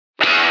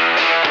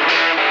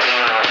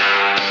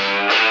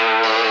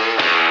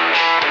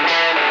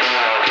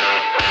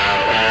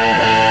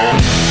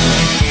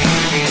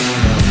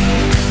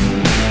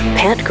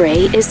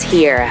Gray is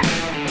here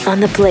on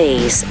the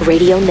Blaze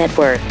Radio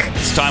Network.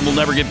 This time we'll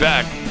never get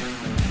back.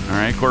 All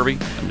right, Corby?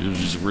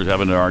 We're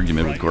having an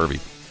argument with Corby.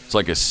 It's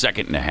like a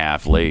second and a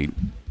half late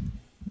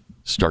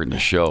starting the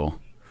show.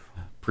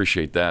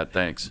 Appreciate that.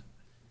 Thanks.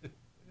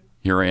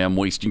 Here I am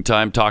wasting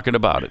time talking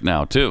about it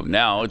now, too.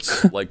 Now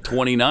it's like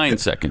 29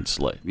 seconds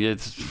late.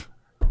 Next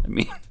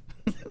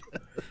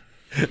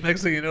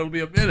thing you know, it'll be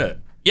a minute.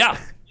 Yeah,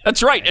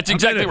 that's right. It's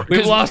exactly right.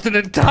 We've lost an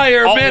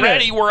entire minute.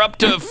 Already we're up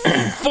to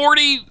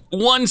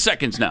 41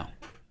 seconds now.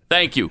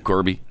 Thank you,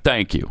 Corby.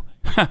 Thank you.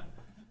 All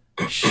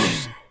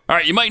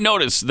right, you might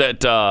notice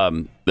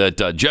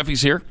that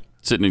Jeffy's here,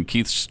 sitting in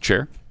Keith's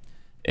chair,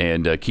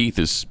 and Keith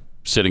is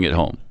sitting at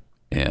home,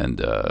 and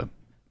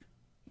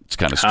it's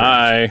kind of strange.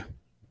 Hi.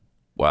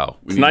 Wow.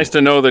 It's nice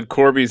to know that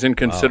Corby's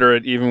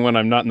inconsiderate even when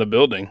I'm not in the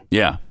building.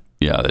 Yeah,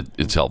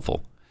 it's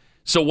helpful.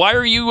 So why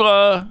are you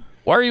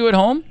at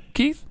home,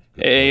 Keith?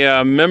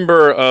 A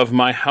member of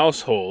my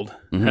household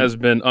has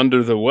been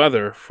under the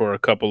weather for a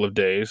couple of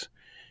days,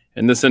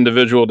 and this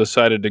individual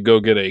decided to go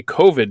get a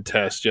COVID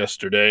test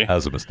yesterday. That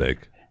was a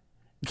mistake.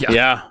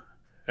 Yeah.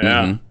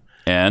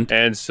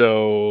 And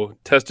so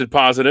tested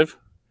positive.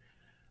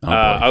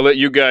 I'll let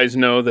you guys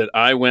know that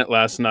I went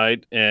last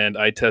night and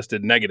I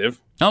tested negative.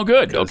 Oh,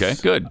 good. Okay,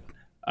 good.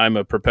 I'm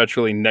a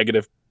perpetually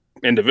negative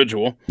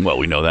individual. Well,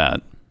 we know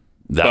that.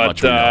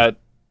 Much we know.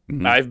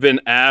 I've been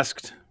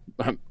asked,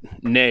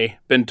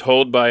 been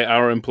told by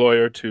our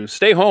employer to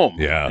stay home.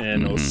 Yeah.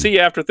 And we'll see you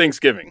after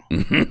Thanksgiving.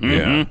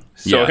 Yeah.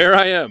 So here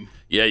I am.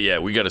 Yeah.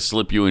 We got to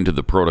slip you into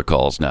the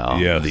protocols now.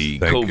 Yes, the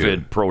thank COVID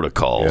you.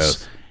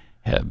 protocols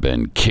have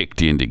been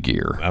kicked into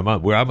gear. I'm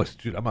on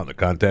the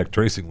contact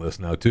tracing list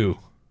now, too.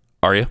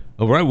 Are you?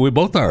 Oh, right. We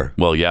both are.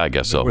 Well, yeah, I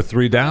guess so. We're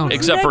 3 down.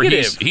 Except for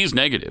he's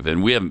negative,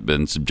 and we haven't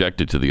been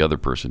subjected to the other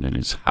person in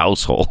his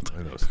household.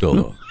 I know, still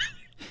though.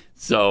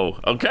 So,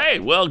 okay.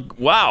 Well,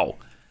 wow.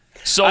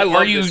 So I love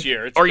are you this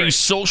year. It's are great. you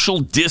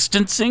social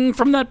distancing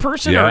from that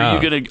person? Yeah.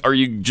 Or are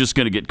you just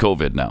gonna get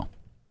COVID now?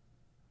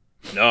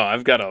 No,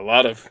 I've got a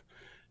lot of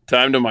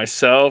time to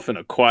myself in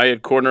a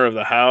quiet corner of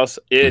the house.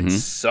 It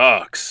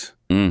sucks.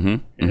 Mm-hmm.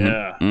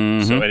 Yeah.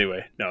 So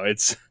anyway, no,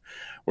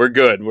 we're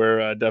good.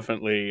 We're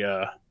definitely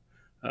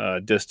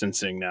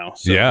distancing now.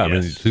 So, yeah, yes. I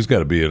mean, she's got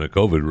to be in a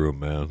COVID room,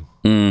 man.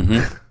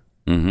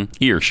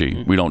 He or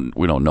she. We don't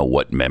know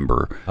what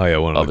member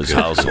One of the his kids.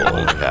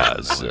 household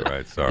has.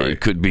 Right, sorry.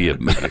 It could be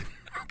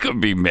could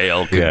be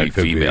male, could Yeah, be it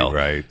could be, female.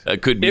 right.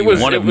 It could be It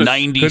was- one it of was-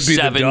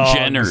 97 could be the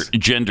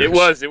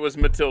genders. It was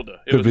Matilda.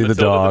 It Could was be the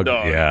Matilda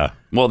dog. Yeah.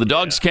 Well, the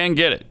dogs can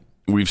get it.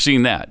 We've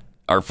seen that.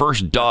 Our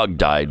first dog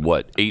died,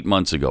 8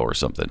 months ago or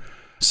something?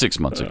 6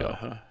 months ago.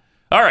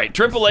 All right,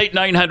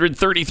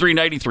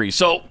 888-900-3393.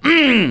 So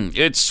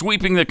it's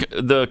sweeping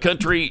the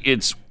country.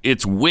 It's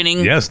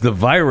winning. Yes, the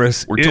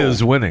virus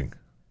is winning.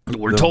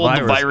 We're told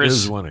the virus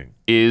is winning.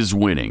 is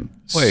winning.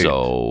 Wait,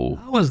 So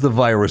how is the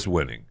virus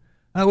winning?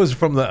 That was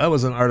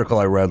an article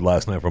I read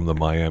last night from the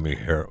Miami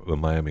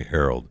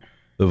Herald.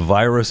 The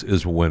virus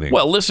is winning.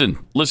 well, listen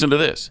to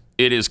this.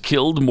 It has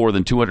killed more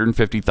than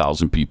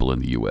 250,000 people in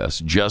the U.S.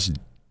 just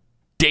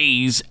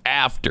days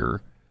after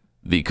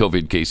the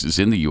COVID cases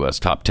in the U.S.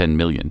 top 10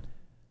 million.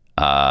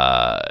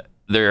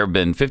 There have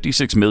been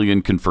 56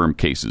 million confirmed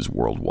cases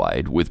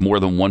worldwide, with more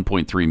than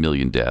 1.3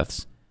 million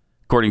deaths,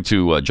 according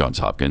to Johns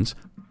Hopkins.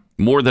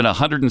 More than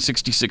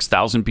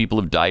 166,000 people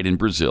have died in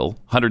Brazil,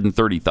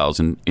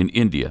 130,000 in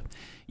India.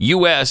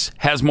 U.S.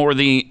 has more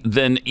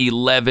than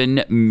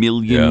 11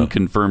 million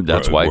confirmed.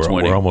 That's why it's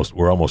winning.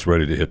 We're almost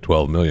ready to hit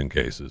 12 million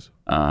cases.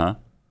 Yep.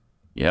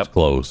 It's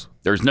close.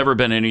 There's never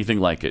been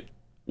anything like it.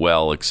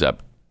 Well,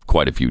 except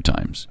quite a few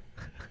times.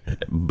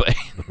 But,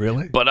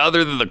 Really? But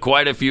other than the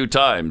quite a few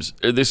times,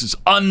 this is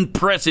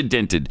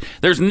unprecedented.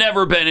 There's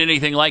never been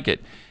anything like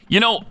it. You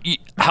know,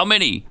 how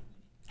many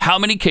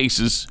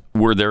cases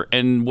were there?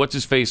 And what's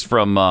his face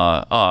from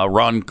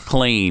Ron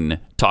Klain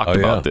talked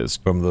about this.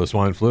 From the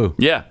swine flu.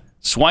 Yeah.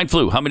 Swine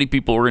flu. How many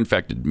people were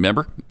infected?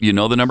 Remember? You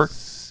know the number?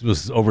 It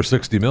was over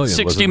 60 million.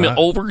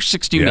 Over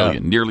 60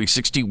 million. Nearly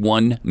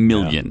 61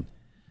 million.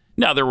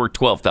 Now, there were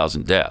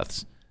 12,000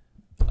 deaths.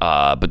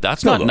 But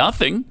that's not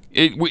nothing.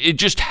 It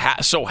just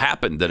so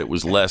happened that it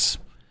was less.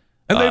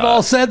 And they've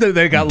all said that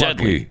they got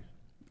deadly. lucky.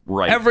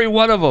 Right. Every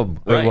one of them.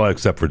 Right. Well,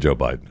 except for Joe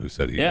Biden, who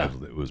said Yeah.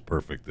 it was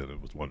perfect and it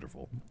was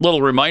wonderful.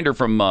 Little reminder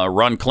from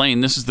Ron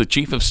Klain. This is the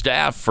chief of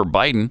staff for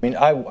Biden. I mean,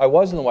 I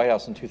was in the White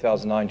House in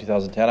 2009,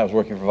 2010. I was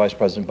working for Vice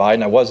President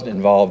Biden. I wasn't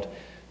involved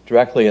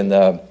directly in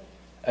the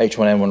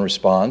H1N1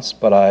 response,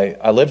 but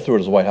I lived through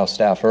it as a White House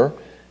staffer.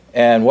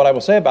 And what I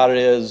will say about it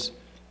is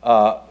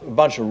a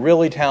bunch of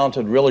really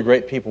talented, really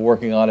great people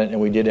working on it, and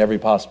we did every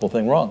possible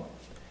thing wrong.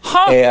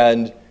 Huh?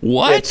 And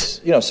What?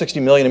 It's, 60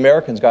 million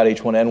Americans got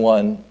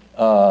H1N1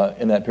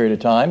 in that period of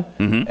time,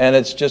 and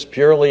it's just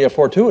purely a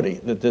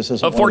fortuity that this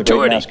isn't one of the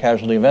great mass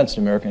casualty events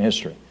in American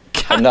history.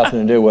 Had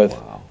nothing to do with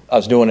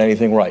us doing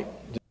anything right.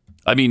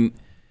 I mean,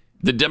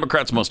 the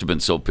Democrats must have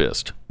been so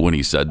pissed when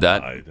he said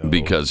that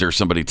because there's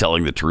somebody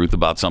telling the truth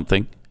about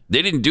something.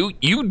 They didn't do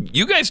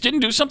you guys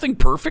didn't do something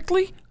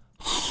perfectly?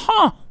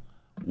 Huh.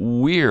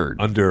 Weird.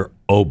 Under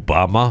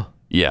Obama?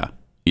 Yeah.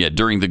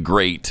 During the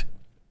great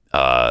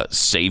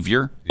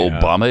savior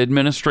Obama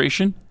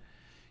administration.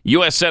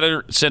 U.S.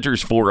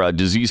 Centers for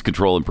Disease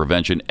Control and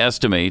Prevention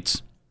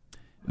estimates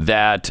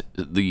that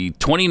the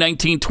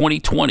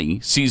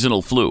 2019-2020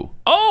 seasonal flu,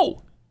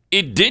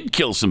 it did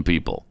kill some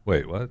people.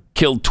 Wait, what?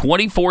 Killed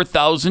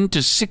 24,000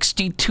 to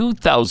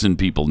 62,000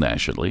 people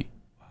nationally.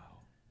 Wow.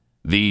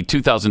 The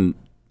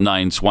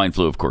 2009 swine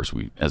flu, of course,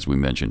 as we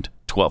mentioned,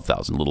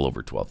 12,000, a little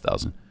over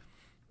 12,000.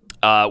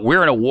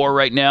 We're in a war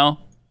right now,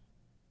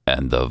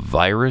 and the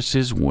virus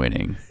is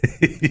winning,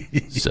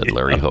 said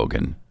Larry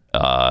Hogan.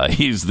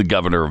 He's the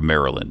governor of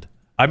Maryland.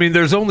 I mean,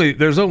 there's only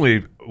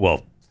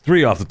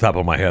three off the top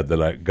of my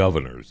head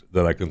governors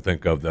that I can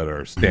think of that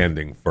are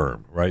standing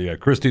firm, right? Yeah,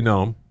 Kristi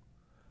Noem.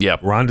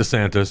 Yep. Ron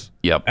DeSantis.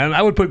 Yep. And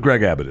I would put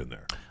Greg Abbott in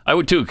there. I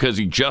would too, because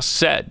he just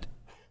said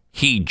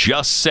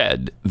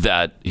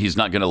that he's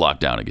not going to lock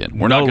down again.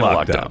 We're not going to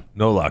lock down.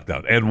 No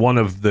lockdown. And one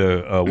of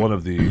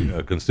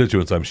the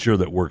constituents, I'm sure,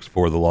 that works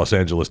for the Los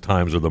Angeles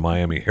Times or the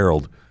Miami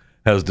Herald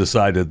has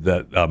decided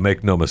that,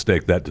 make no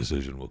mistake, that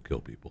decision will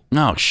kill people.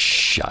 No,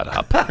 shut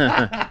up.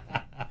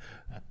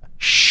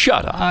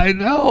 Shut up. I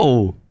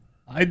know.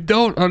 I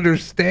don't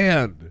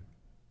understand.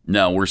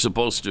 No, we're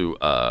supposed to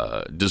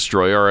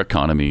destroy our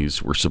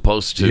economies. We're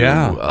supposed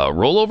to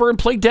roll over and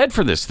play dead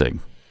for this thing.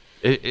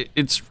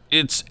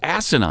 It's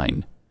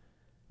asinine.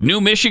 New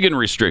Michigan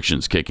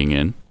restrictions kicking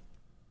in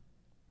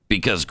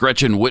because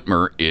Gretchen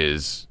Whitmer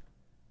is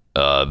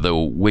the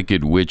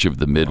wicked witch of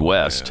the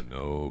Midwest. Oh, man,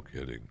 no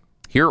kidding.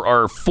 Here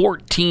are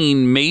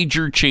 14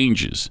 major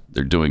changes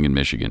they're doing in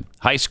Michigan.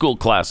 High school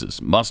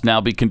classes must now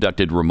be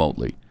conducted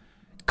remotely.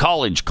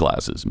 College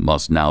classes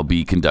must now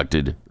be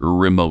conducted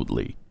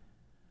remotely.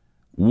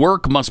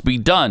 Work must be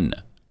done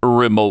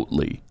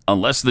remotely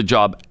unless the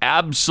job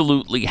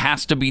absolutely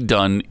has to be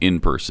done in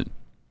person.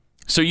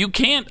 So you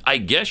can't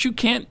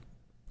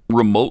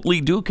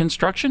remotely do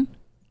construction?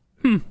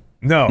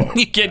 No.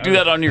 You can't do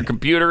that on your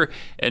computer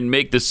and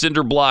make the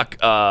cinder block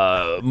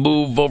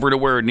move over to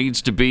where it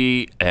needs to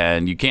be,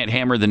 and you can't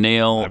hammer the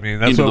nail into the wood. I mean,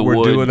 that's what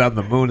we're doing on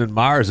the moon and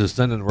Mars is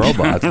sending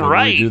robots.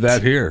 Right. We do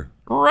that here.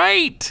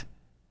 Right.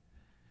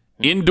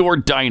 Indoor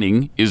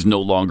dining is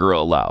no longer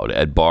allowed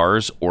at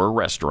bars or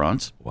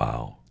restaurants.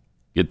 Wow.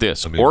 Get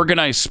this.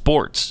 Organized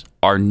sports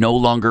are no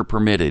longer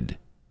permitted,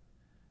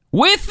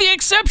 with the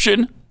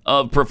exception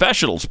of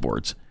professional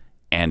sports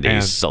and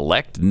a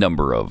select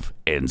number of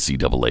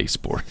NCAA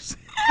sports.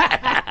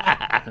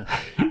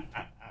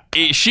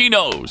 She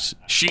knows.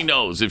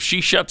 If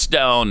she shuts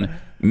down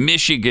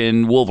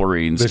Michigan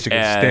Wolverines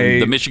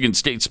the Michigan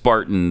State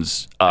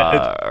Spartans,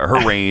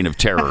 her reign of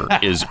terror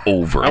is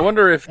over. I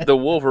wonder if the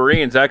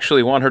Wolverines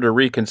actually want her to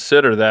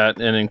reconsider that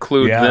and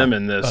include them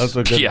in this. That's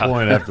a good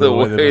point. After the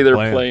way they're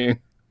playing.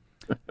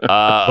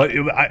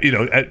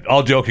 But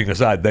all joking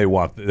aside, they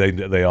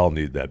all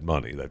need that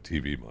money, that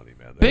TV money,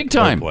 man. Big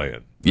time.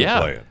 They're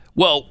playing.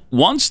 Well,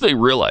 once they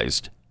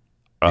realized,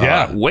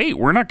 wait,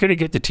 we're not going to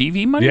get the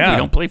TV money if we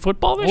don't play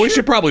football this year? We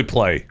should probably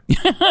play.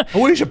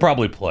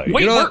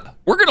 Wait,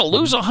 we're going to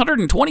lose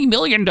 $120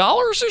 million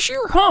this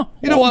year? Huh?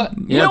 You know what?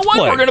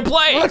 We're going to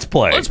play. Let's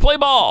play. Let's play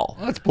ball.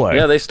 Let's play.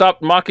 Yeah, they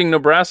stopped mocking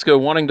Nebraska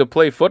wanting to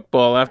play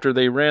football after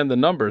they ran the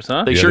numbers,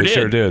 huh? They sure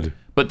did.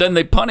 But then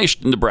they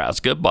punished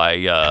Nebraska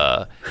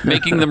by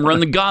making them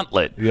run the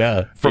gauntlet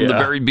from the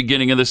very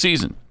beginning of the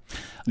season.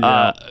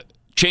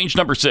 Change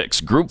number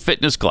 6, group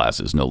fitness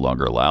classes no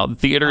longer allowed.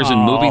 Theaters and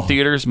movie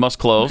theaters must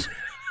close.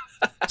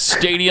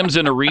 Stadiums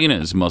and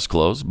arenas must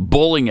close.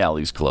 Bowling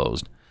alleys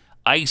closed.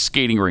 Ice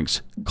skating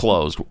rinks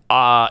closed.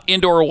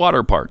 Indoor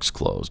water parks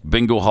closed.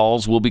 Bingo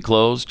halls will be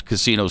closed.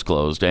 Casinos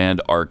closed.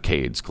 And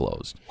arcades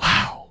closed.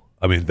 Wow.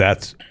 I mean,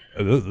 that's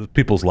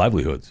people's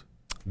livelihoods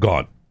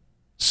gone.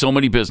 So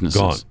many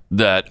businesses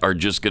that are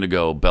just going to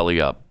go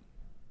belly up.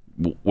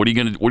 What are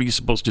you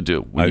supposed to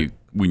do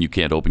when you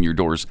can't open your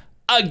doors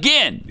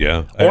again?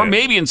 Yeah. Or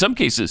maybe in some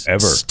cases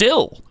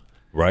still.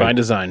 Right. By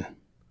design.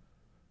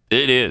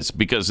 It is,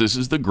 because this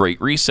is the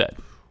Great Reset.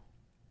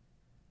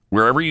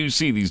 Wherever you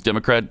see these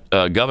Democrat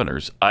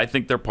governors, I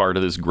think they're part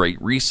of this Great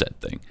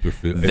Reset thing.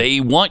 They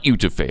want you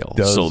to fail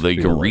so they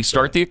can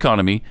restart the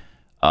economy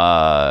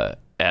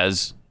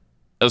as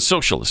a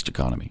socialist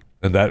economy.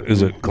 And that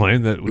is a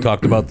claim that we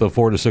talked about, the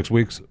 4 to 6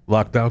 weeks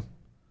lockdown.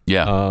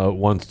 Yeah.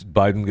 Once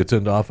Biden gets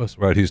into office,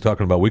 right? He's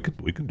talking about we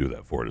can do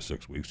that 4 to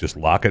 6 weeks. Just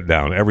lock it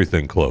down,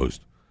 everything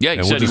closed. Yeah,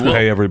 and we'll just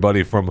pay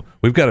everybody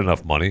we've got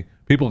enough money.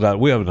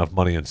 We have enough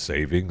money in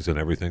savings and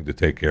everything to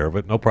take care of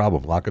it. No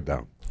problem. Lock it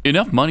down.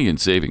 Enough money in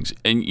savings.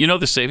 And you know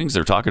the savings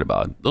they're talking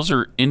about? Those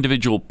are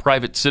individual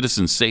private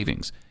citizen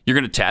savings. You're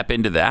going to tap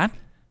into that?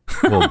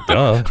 Well,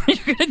 duh.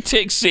 You're going to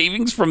take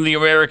savings from the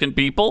American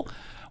people?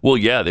 Well,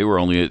 yeah, they were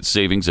only at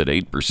savings at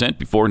 8%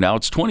 before. Now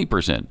it's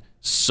 20%.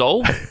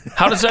 So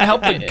how does that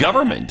help the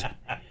government?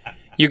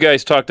 You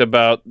guys talked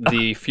about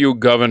the few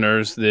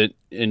governors that,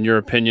 in your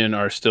opinion,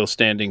 are still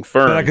standing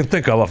firm. That I can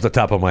think of off the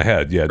top of my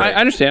head. Yeah, I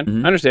understand.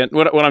 Mm-hmm. I understand.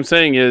 What I'm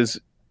saying is,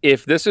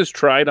 if this is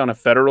tried on a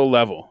federal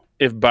level,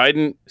 if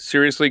Biden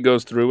seriously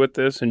goes through with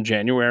this in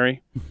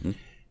January,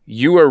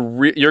 you're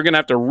going to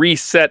have to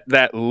reset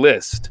that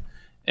list.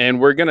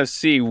 And we're going to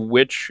see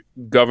which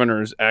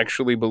governors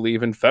actually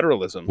believe in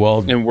federalism.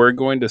 Well, and we're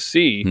going to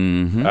see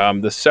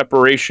the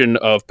separation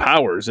of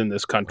powers in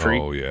this country.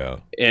 Oh, yeah.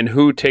 And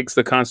who takes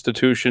the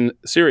Constitution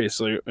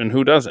seriously and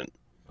who doesn't.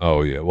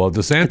 Oh, yeah. Well,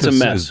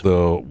 DeSantis is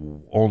the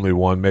only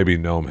one, maybe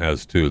Noem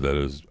has too, that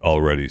has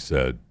already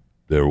said,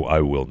 I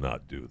will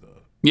not do the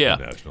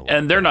national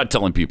and they're not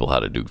telling people how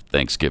to do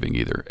Thanksgiving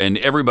either. And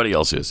everybody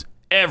else is.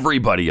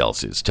 Everybody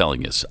else is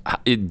telling us,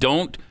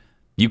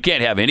 you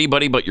can't have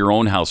anybody but your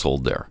own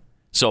household there.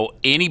 So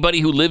anybody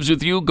who lives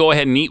with you, go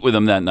ahead and eat with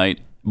them that night,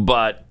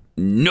 but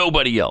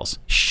nobody else.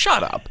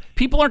 Shut up.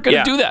 People aren't going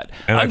to do that.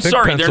 And I'm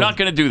sorry, they're not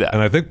going to do that.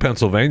 And I think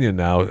Pennsylvania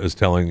now is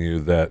telling you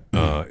that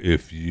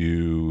if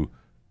you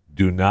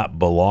do not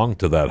belong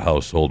to that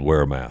household,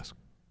 wear a mask.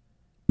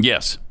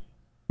 Yes.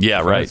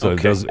 Yeah, right. So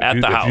at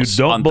the house. If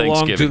you don't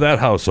belong to that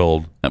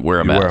household, wear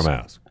a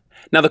mask.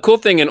 Now, the cool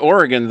thing in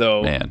Oregon,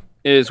 though,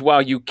 is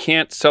while you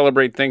can't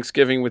celebrate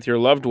Thanksgiving with your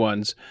loved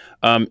ones,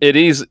 it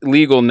is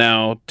legal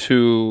now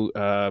to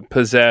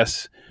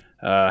possess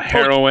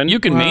heroin. You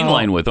can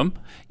mainline with them.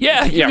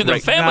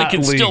 The family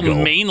can still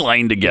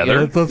mainline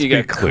together. Let's be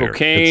clear.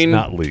 Cocaine. It's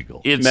not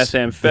legal. It's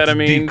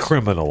methamphetamine. It's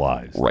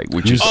decriminalized. Right,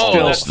 which is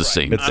still the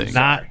same thing. It's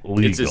not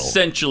legal. It's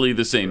essentially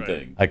the same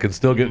thing. I can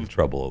still get in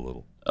trouble a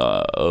little.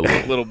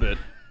 A little bit.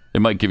 They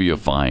might give you a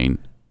fine,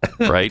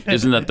 right?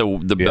 Isn't that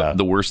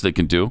the worst they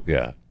can do?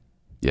 Yeah.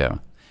 Yeah.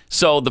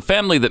 So the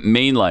family that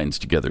mainlines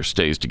together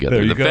stays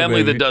together. The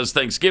family that does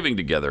Thanksgiving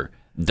together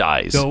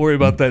dies. Don't worry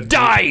about that.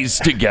 Dies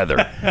together.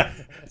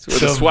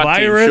 The SWAT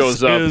team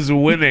shows up. is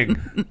winning.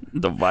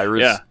 The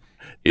virus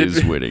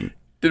is winning.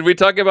 Did we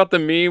talk about the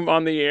meme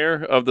on the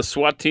air of the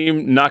SWAT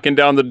team knocking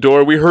down the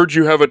door? We heard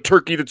you have a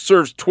turkey that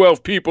serves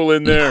 12 people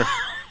in there.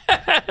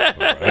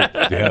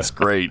 That's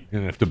great. You're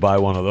going to have to buy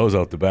one of those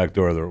out the back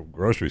door of the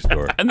grocery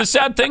store. And the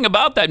sad thing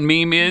about that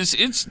meme is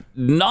it's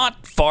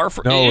not far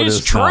from... No, it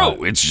is true.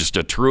 Not. It's just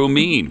a true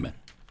meme.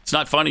 It's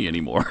not funny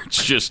anymore.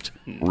 It's just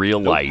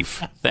real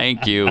life.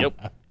 Thank you.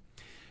 Yep.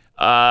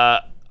 All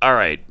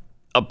right.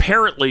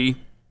 Apparently,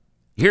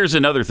 here's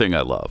another thing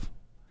I love.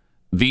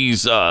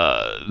 These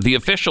the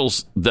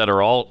officials that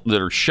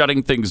are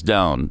shutting things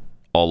down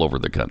all over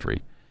the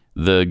country,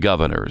 the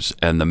governors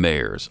and the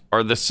mayors,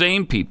 are the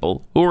same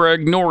people who are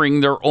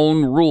ignoring their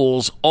own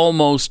rules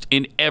almost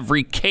in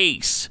every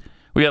case.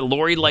 We got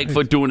Lori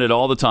Lightfoot doing it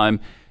all the time.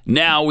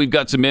 Now we've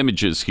got some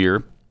images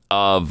here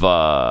of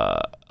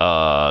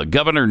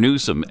Governor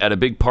Newsom at a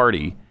big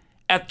party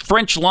at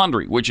French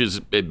Laundry, which is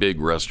a big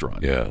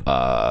restaurant.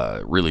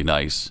 Yeah. Really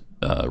nice,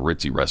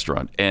 ritzy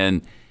restaurant.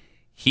 And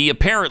he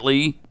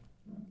apparently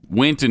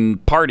went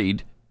and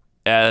partied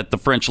at the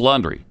French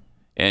Laundry.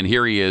 And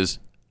here he is.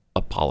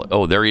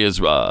 Oh, there he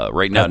is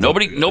right now.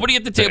 Nobody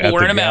at the table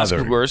wearing a mask,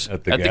 of course.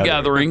 At the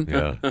gathering.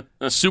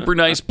 Yeah. Super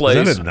nice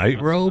place. Is that a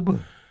night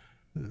robe?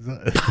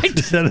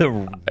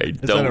 I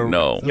don't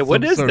know. Yeah,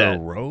 what is that? A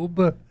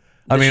robe?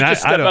 I mean, I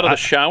step out of the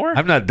shower?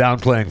 I'm not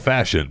downplaying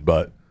fashion,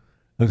 but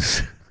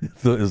is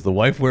the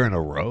wife wearing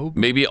a robe?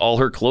 Maybe all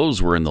her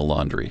clothes were in the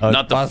laundry.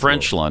 Not the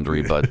French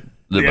Laundry, but her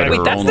Wait,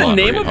 own that's the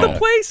laundry name of home. the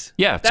place?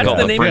 Yeah, it's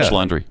called the French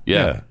Laundry.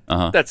 Yeah.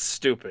 That's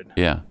stupid.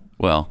 Yeah.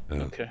 Well,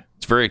 okay.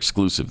 It's very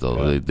exclusive,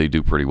 though. They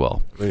do pretty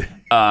well.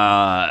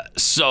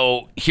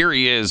 So here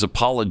he is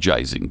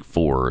apologizing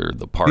for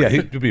the party.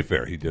 Yeah, to be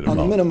fair, he did. On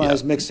the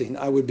minimized mixing,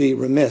 I would be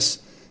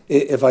remiss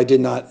if I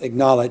did not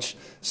acknowledge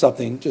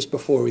something just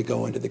before we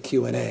go into the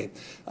Q&A.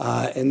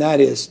 And that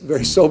is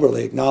very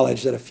soberly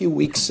acknowledge that a few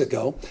weeks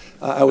ago,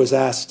 I was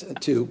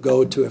asked to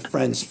go to a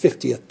friend's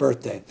 50th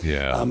birthday.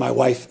 Yeah. My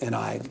wife and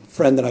I, a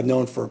friend that I've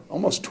known for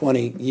almost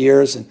 20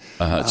 years. And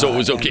so it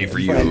was okay for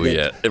you,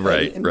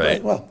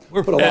 right. Well,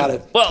 we put a lot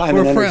of time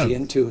and energy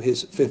into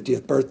his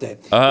 50th birthday.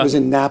 It was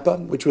in Napa,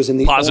 which was in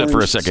the Pause it for a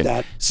orange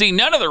second. See,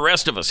 none of the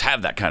rest of us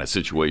have that kind of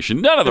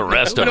situation. None of the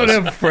rest of us. We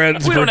don't have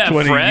friends we for don't have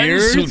 20 friends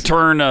years. who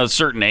turn a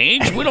certain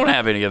age. We don't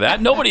have any of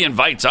that. Nobody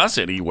invites us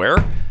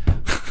anywhere.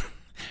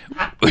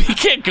 We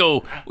can't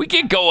go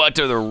out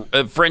to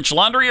the French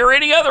Laundry or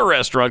any other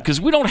restaurant because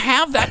we don't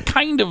have that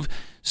kind of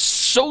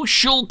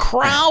social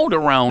crowd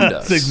around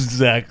us. That's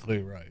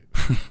exactly right.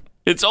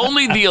 It's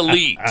only the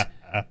elite.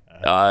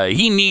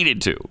 He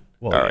needed to.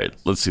 Well, all right,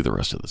 let's see the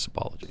rest of this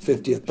apology.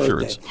 50th birthday.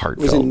 Sure, it's heartfelt.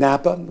 It was in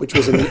Napa, which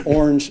was in the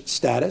orange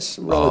status,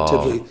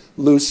 relatively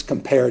loose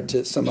compared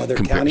to some other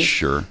counties.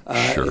 Sure.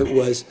 It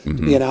was to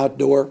be an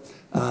outdoor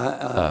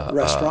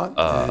restaurant,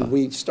 and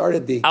we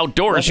started the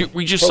outdoors.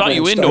 We just saw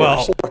you indoors.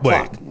 Well, 4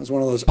 o'clock. It was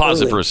one of those.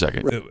 Pause it for a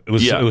second. It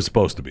was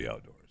supposed to be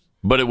outdoors,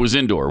 but it was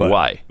indoor.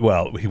 Why?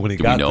 Well, when he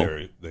got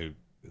there,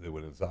 they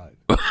went inside.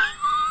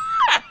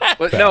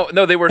 But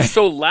no, they were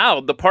so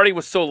loud. The party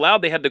was so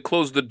loud they had to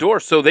close the door,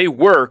 so they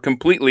were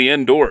completely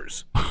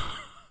indoors.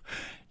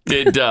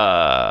 Did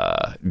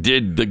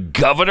the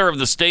governor of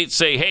the state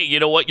say, "Hey, you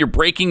know what? You're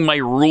breaking my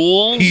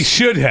rules"? He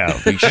should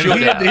have. He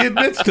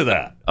admits to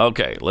that.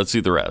 Okay, let's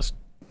see the rest.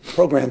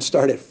 Program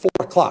started at 4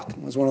 o'clock.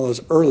 It was one of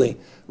those early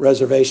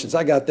reservations.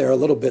 I got there a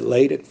little bit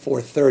late at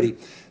 4:30.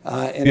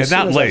 And as soon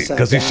not as I late, sat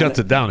 'cause he down shuts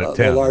it down at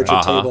 10. The larger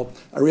table,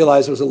 I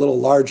realized it was a little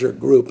larger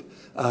group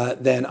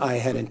than I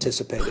had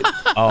anticipated.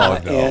 No.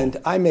 And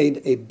I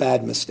made a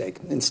bad mistake.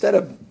 Instead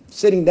of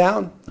sitting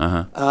down,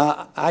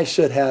 I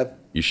should have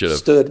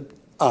stood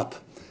up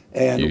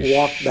and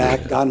walked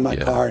back, got in my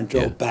car, and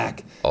drove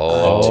back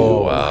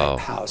to my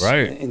house.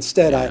 Right.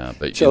 Instead, I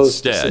chose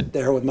to sit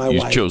there with my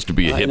wife. You chose to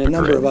be a hypocrite. And a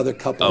number of other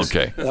couples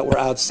that were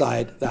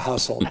outside the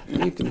household.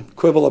 You can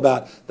quibble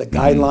about the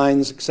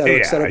guidelines, et cetera,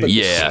 but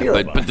the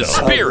spirit, but the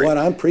spirit, of what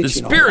I'm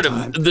preaching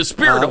the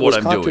spirit of what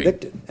I'm doing,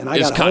 and I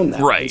got to own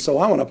that. Right. And so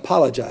I want to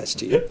apologize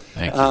to you,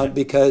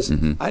 because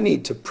I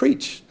need to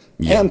preach.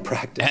 And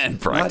practice.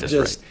 Not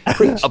just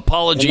preach.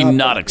 Apology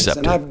not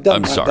accepted. And I've done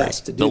I'm my sorry.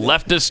 best to do the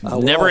that.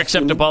 leftists never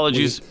accept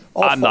apologies.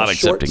 I'm not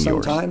accepting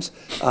yours. Sometimes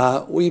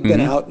we've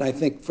been out, and I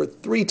think for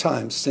 3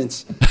 times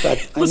since. In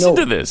fact, I Listen know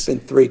to this. It's been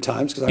 3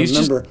 times because I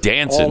remember just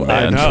dancing, all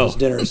man. of those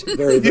dinners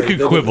very, very You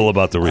can quibble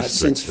about the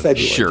since February.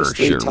 Sure, just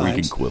 3 we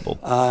times. can quibble.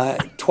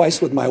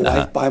 Twice with my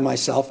wife by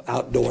myself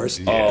outdoors,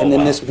 and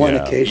then this one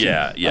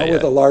occasion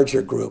with a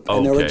larger group.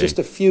 And there were just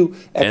a few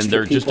extra people. And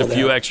there are just a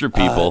few extra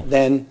people,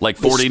 like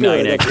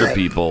 49 extra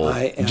people.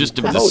 Just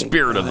the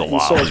spirit of the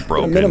law was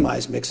broken. To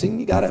minimize mixing,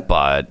 you got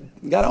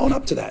to own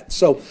up to that.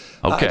 So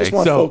I just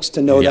want folks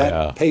to know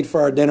that. Paid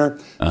for our dinner,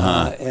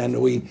 and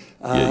we.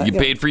 You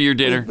paid for your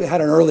dinner? We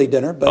had an early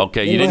dinner, but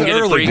you didn't get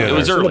it free. It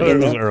was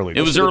early.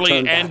 It was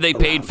early, and they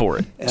paid for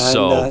it. And,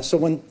 so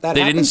when that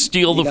they happens, didn't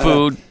steal the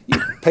food. You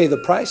pay the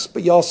price,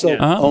 but you also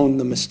own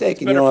the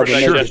mistake, and you don't have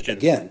to make it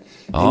again.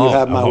 And you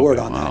have my word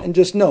on that. And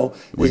just know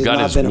we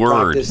got his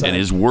word, and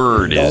his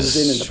word is.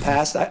 In the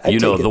past, I you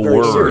know take the it very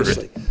word.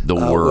 seriously, The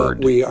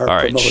word. We are all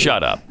right, promoting.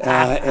 shut up.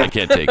 I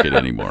can't take it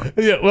anymore.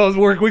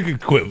 We can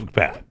quibble,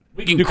 Pat.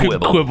 We can You quibble.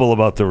 can quibble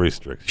about the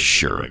restrictions.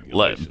 Sure,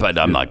 but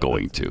I'm not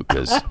going to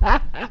because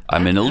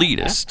I'm an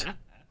elitist.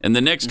 And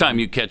the next time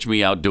you catch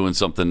me out doing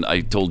something I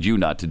told you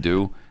not to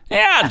do,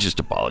 I'll just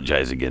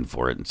apologize again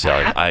for it and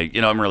say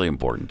I'm really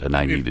important and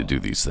I need to do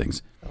these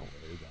things.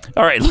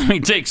 All right, let me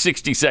take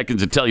 60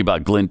 seconds to tell you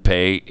about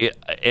GlintPay,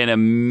 an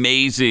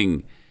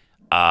amazing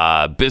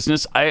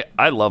business.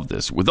 I love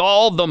this. With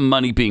all the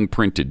money being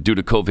printed due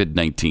to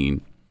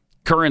COVID-19,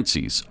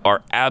 currencies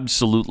are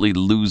absolutely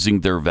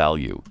losing their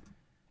value.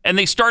 And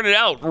they started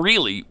out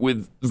really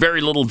with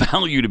very little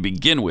value to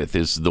begin with,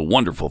 is the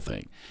wonderful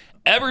thing.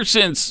 Ever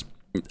since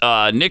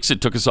Nixon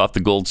took us off the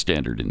gold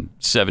standard in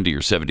 70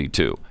 or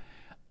 72,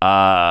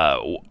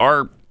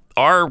 our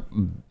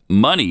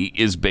money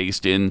is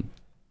based in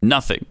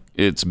nothing.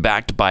 It's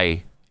backed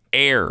by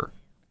air.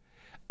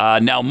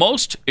 Now,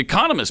 most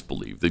economists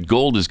believe that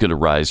gold is going to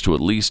rise to at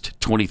least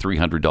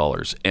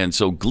 $2,300. And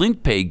so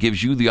GlintPay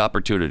gives you the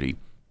opportunity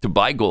to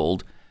buy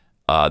gold.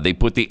 They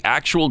put the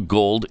actual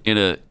gold in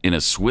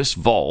a Swiss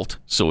vault,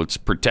 so it's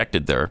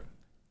protected there,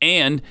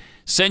 and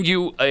send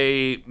you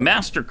a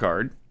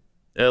MasterCard.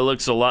 It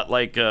looks a lot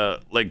like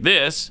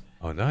this.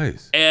 Oh,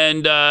 nice.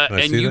 And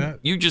that?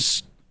 you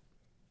just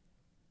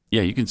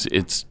you can see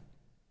it's.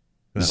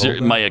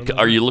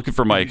 Are you looking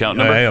for my account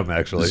number? I am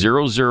actually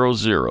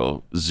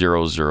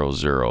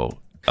 0000000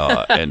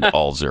 and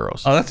all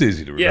zeros. Oh, that's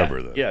easy to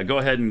remember. Though. Yeah. Go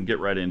ahead and get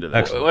right into that.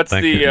 Excellent. What's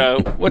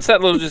what's that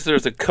little?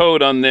 There's a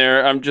code on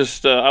there. I'm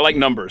just I like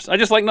numbers. I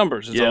just like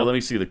numbers. Let me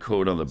see. The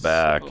code on the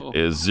back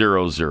is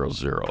 000.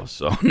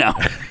 So now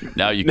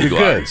you can go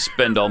out and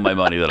spend all my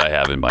money that I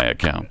have in my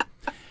account.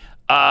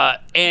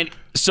 And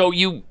so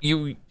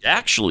you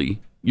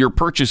actually, your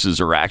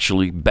purchases are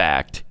actually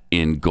backed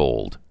in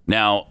gold.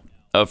 Now,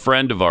 a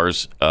friend of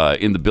ours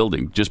in the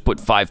building just put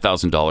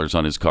 $5,000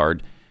 on his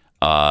card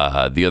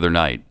the other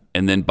night.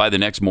 And then by the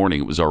next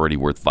morning, it was already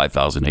worth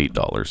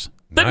 $5,008.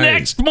 The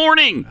next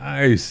morning!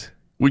 Nice.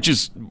 Which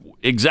is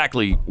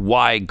exactly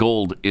why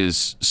gold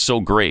is so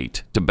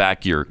great to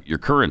back your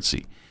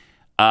currency.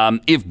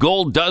 If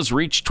gold does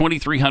reach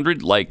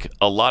 2,300, like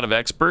a lot of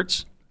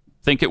experts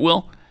think it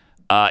will,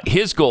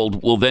 his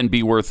gold will then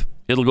be worth,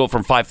 it'll go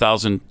from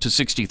 5,000 to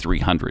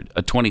 6,300,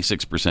 a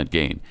 26%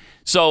 gain.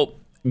 So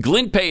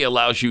GlintPay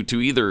allows you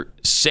to either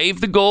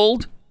save the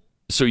gold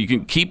so you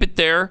can keep it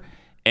there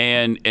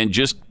and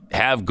just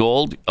have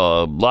gold.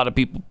 A lot of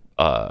people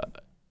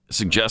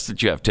suggest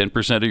that you have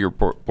 10% of your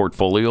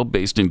portfolio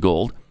based in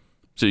gold.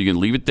 So you can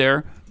leave it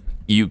there.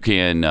 You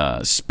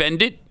can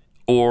spend it,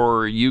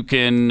 or you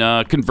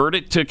can convert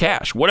it to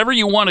cash. Whatever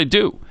you want to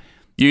do.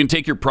 You can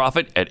take your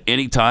profit at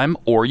any time,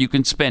 or you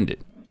can spend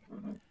it.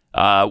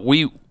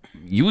 We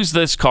use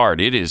this card.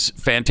 It is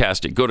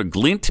fantastic. Go to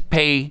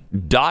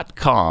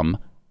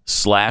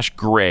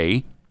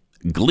glintpay.com/gray.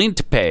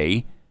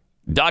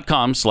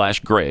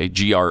 glintpay.com/gray,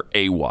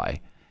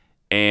 GRAY.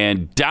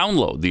 And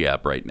download the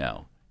app right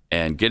now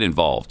and get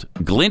involved.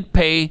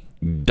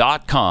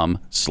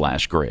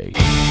 glintpay.com/gray.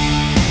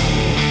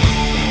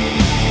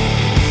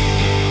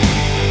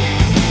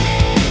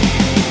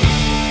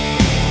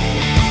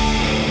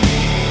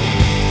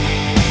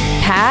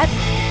 Pat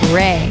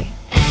Gray.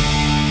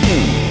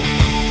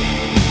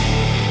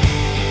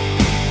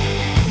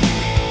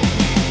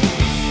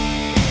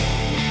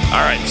 All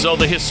right, so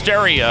the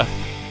hysteria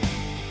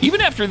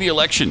Even after the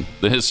election,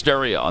 the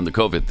hysteria on the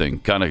COVID thing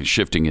kind of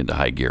shifting into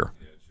high gear.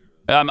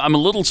 I'm a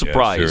little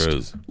surprised. Yeah, sure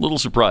is. Little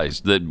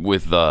surprised that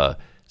with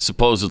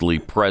supposedly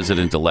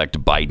President-elect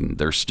Biden,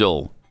 they're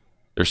still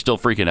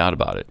freaking out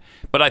about it.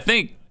 But I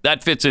think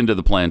that fits into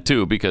the plan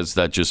too, because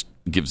that just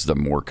gives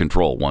them more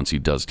control once he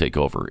does take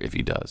over, if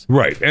he does.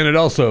 Right, and it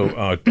also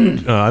I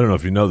don't know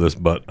if you know this,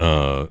 but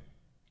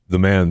the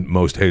man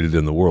most hated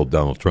in the world,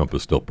 Donald Trump,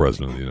 is still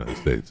president of the United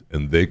States,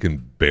 and they can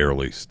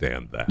barely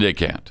stand that. They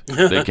can't.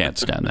 They can't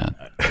stand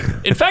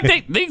that. In fact,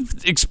 they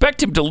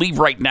expect him to leave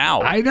right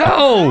now. I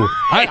know.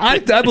 I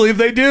believe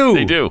they do.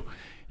 They do.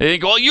 They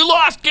think, well, you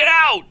lost. Get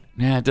out.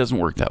 Yeah, it doesn't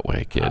work that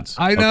way, kids.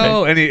 I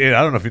know. Okay? And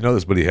I don't know if you know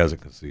this, but he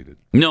hasn't conceded.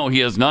 No, he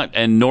has not,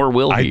 and nor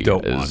will he. I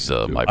don't want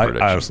him to. My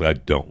prediction. Honestly, I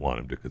don't want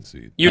him to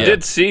concede. You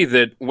did see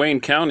that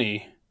Wayne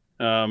County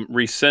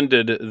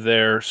rescinded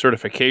their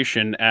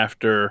certification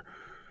after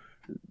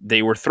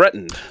they were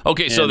threatened.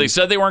 Okay, so they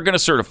said they weren't going to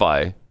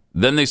certify.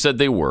 Then they said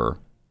they were,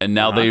 and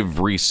now they've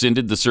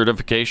rescinded the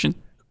certification?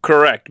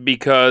 Correct,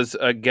 because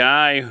a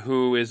guy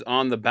who is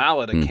on the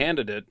ballot, a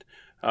candidate,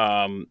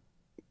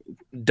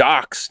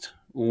 doxed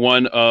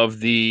one of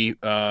the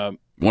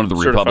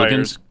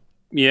Republicans.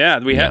 Yeah,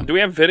 do we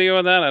have video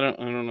of that? I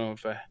don't know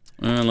if I.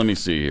 Let me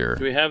see here.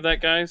 Do we have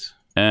that, guys?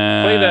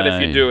 Play that if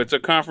you do. It's a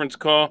conference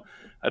call.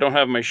 I don't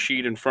have my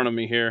sheet in front of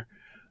me here.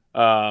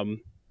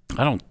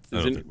 I don't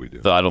think we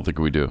do. I don't think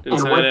we do.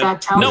 And what that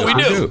tells us,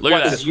 we do. Look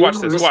at this. Watch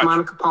this. Miss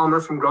Monica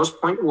Palmer from Grosse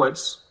Pointe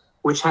Woods,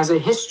 which has a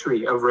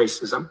history of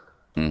racism,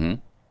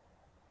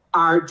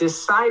 are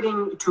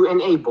deciding to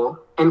enable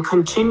and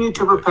continue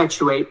to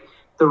perpetuate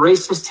the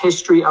racist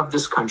history of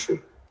this country.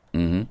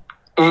 And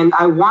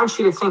I want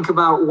you to think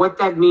about what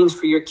that means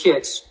for your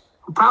kids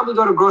who probably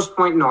go to Grosse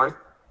Pointe North.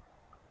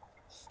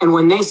 And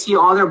when they see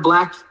all their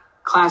black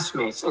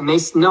classmates and they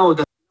know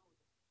that.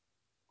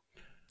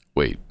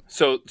 Wait.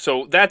 So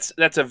that's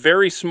a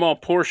very small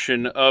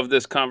portion of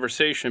this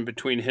conversation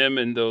between him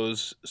and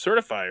those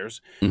certifiers.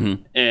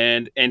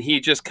 And he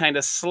just kind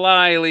of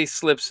slyly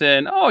slips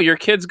in, oh, your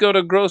kids go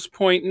to Grosse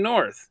Pointe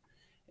North.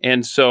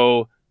 And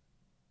so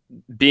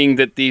being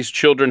that these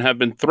children have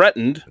been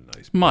threatened.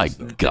 My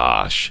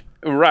gosh.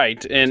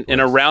 Right. And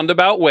in a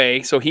roundabout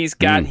way. So he's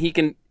got, he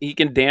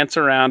can dance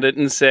around it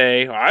and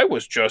say, I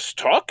was just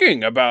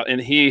talking about,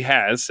 and he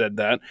has said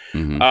that.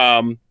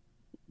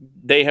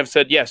 They have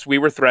said, yes, we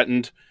were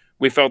threatened.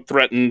 We felt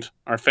threatened.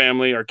 Our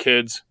family, our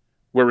kids,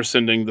 we're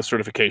rescinding the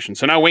certification.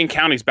 So now Wayne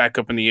County's back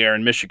up in the air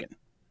in Michigan.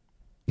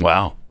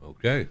 Wow.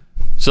 Okay.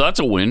 So that's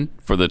a win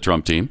for the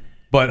Trump team.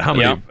 But how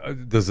many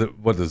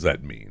what does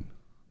that mean?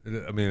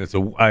 I mean,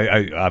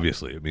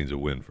 obviously it means a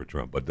win for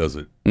Trump, but does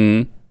it?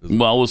 Well,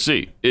 we'll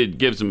see. It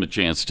gives him a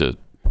chance to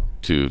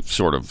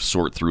sort of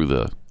sort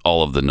through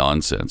all of the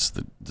nonsense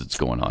that's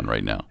going on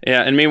right now.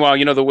 Yeah, and meanwhile,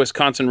 the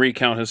Wisconsin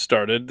recount has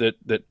started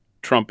that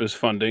Trump is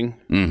funding.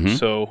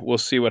 So we'll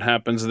see what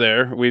happens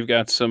there. We've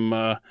got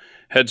some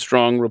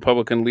headstrong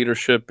Republican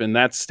leadership in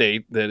that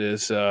state that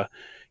is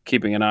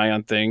keeping an eye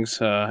on things.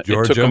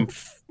 Georgia?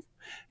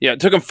 It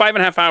took them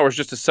 5.5 hours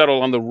just to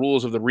settle on the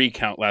rules of the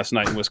recount last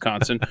night in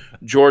Wisconsin.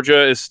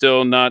 Georgia is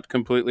still not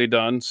completely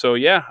done. So,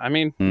 yeah, I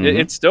mean,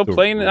 it's still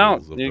playing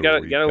out. You got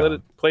to let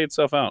it play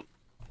itself out.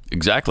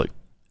 Exactly.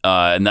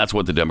 And that's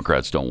what the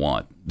Democrats don't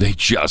want. They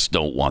just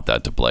don't want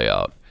that to play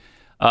out.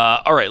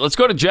 All right, let's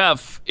go to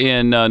Jeff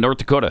in North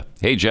Dakota.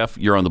 Hey, Jeff,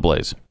 you're on the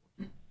Blaze.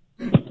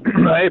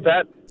 Hey,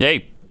 Pat.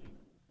 Hey.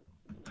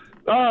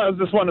 I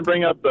just wanted to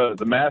bring up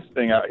the mask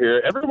thing out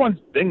here. Everyone's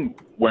been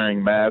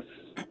wearing masks,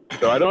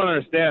 so I don't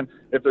understand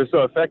if they're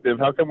so effective.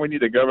 How come we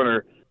need a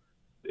governor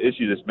to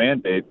issue this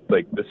mandate?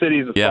 Like the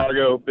cities of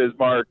Fargo,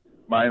 Bismarck,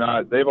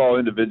 Minot, they've all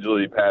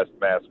individually passed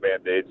mask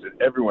mandates,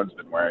 and everyone's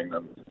been wearing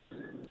them.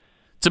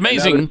 It's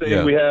amazing.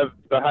 We have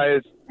the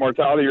highest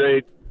mortality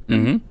rate.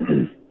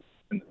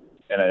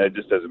 And it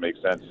just doesn't make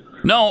sense.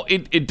 No,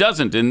 it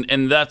doesn't.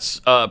 And that's,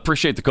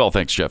 appreciate the call.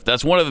 Thanks, Jeff.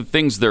 That's one of the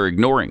things they're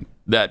ignoring,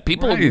 that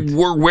people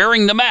were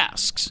wearing the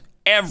masks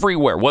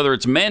everywhere. Whether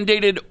it's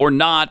mandated or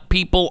not,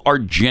 people are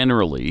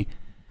generally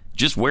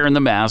just wearing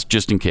the mask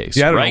just in case.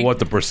 Yeah, I don't know what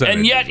the percentage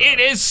and yet it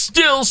is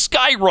still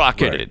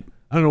skyrocketed. Right.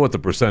 I don't know what the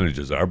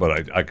percentages are,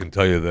 but I can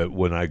tell you that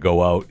when I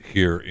go out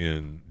here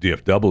in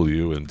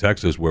DFW in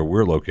Texas, where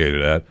we're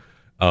located at,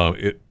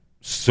 it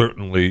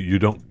certainly you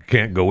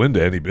can't go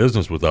into any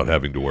business without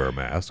having to wear a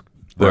mask.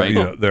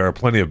 There are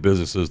plenty of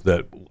businesses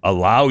that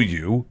allow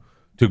you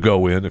to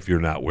go in if you're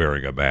not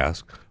wearing a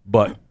mask,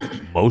 but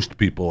most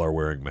people are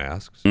wearing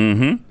masks.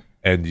 And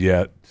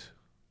yet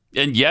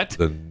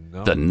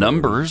the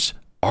numbers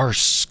are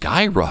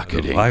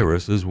skyrocketing. The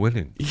virus is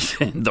winning.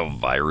 The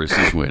virus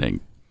is winning.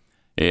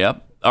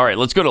 Yep. All right,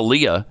 let's go to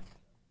Leah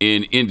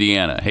in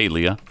Indiana. Hey,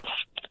 Leah.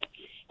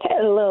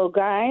 Hello,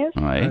 guys.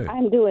 Hi.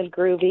 I'm doing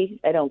groovy.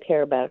 I don't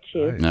care about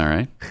you. All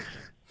right.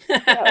 So,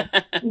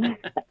 I'm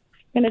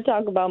going to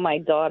talk about my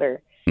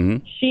daughter.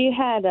 She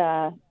had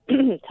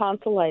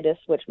tonsillitis,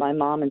 which my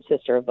mom and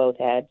sister have both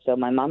had, so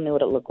my mom knew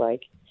what it looked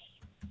like.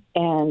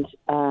 And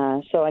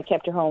so I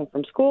kept her home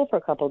from school for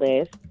a couple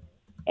days.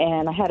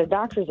 and I had a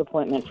doctor's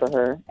appointment for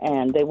her,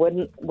 and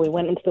we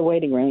went into the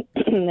waiting room,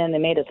 and then they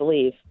made us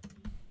leave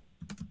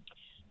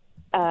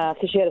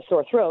because she had a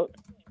sore throat.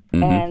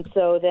 Mm-hmm. And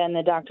so then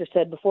the doctor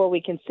said, before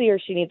we can see her,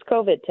 she needs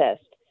COVID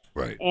test.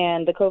 Right.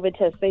 And the COVID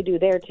test they do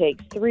there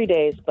takes 3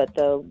 days, but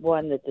the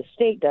one that the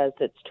state does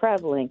that's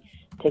traveling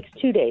takes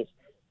 2 days.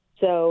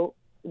 So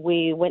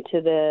we went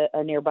to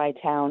a nearby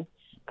town,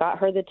 got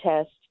her the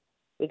test.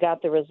 We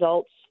got the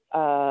results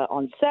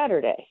on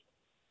Saturday.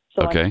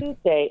 So Okay. on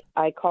Tuesday,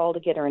 I called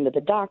to get her into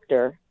the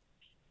doctor,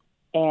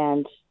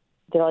 and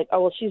they're like,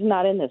 oh, well, she's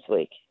not in this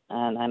week.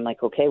 And I'm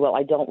like, okay, well,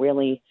 I don't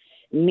really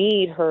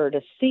need her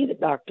to see the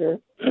doctor.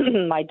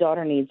 My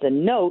daughter needs a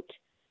note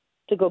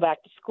to go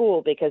back to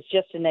school because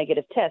just a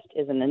negative test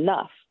isn't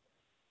enough.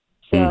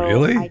 So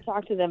Really? I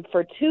talked to them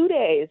for 2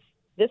 days.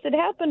 This had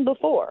happened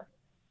before.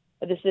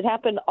 This had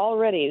happened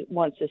already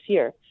once this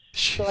year.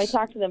 So I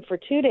talked to them for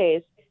 2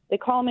 days. They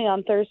call me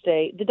on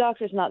Thursday. The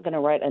doctor's not going to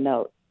write a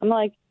note. I'm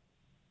like,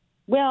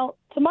 well,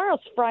 tomorrow's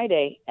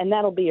Friday, and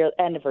that'll be the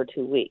end of her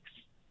 2 weeks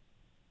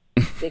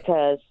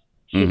because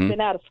she's been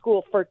out of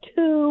school for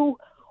 2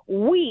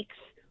 weeks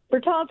for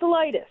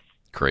tonsillitis.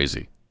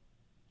 Crazy.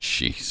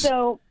 Jeez.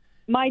 So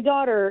my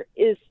daughter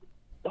is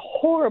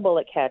horrible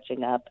at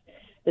catching up.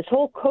 This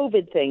whole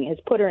COVID thing has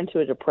put her into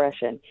a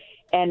depression,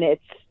 and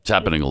it's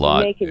happening a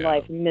lot. Making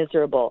life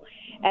miserable.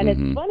 And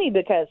it's funny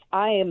because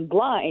I am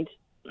blind.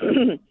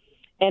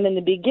 And in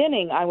the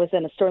beginning, I was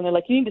in a store, and they're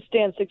like, you need to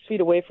stand 6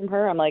 feet away from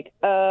her. I'm like,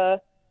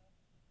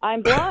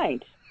 I'm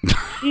blind.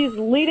 She's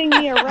leading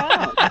me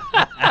around.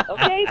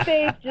 Okay,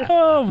 Faith, just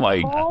Oh,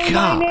 my call gosh.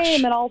 my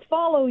name, and I'll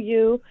follow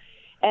you.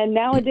 And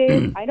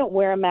nowadays, I don't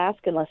wear a mask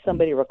unless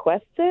somebody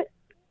requests it.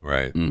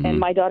 Right. And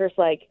my daughter's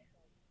like,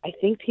 I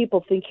think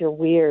people think you're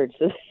weird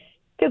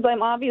because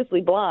I'm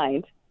obviously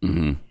blind.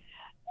 Mm-hmm.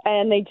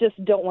 And they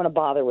just don't want to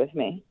bother with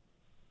me.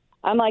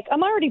 I'm like,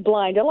 I'm already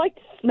blind. I like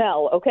to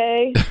smell,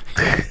 okay?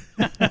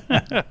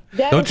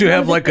 Don't you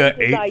have like a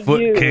 8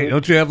 8-foot cane?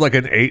 Don't you have like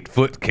an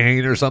 8-foot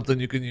cane or something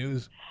you can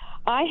use?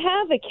 I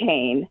have a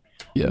cane,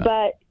 Yeah.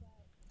 but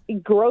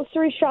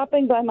grocery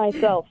shopping by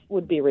myself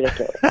would be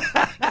ridiculous.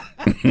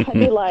 I'd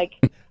be like,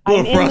 A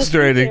little I'm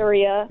frustrating. in the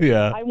area.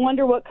 Yeah. I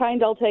wonder what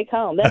kind I'll take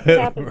home. That's what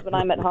happens when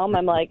I'm at home.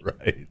 I'm like,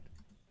 Right.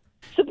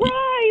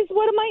 surprise!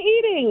 What am I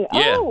eating?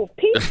 Yeah. Oh,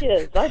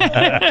 peaches. I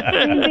have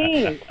green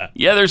beans.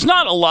 Yeah, there's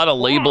not a lot of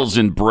labels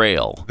in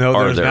Braille. No,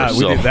 are there's there? not.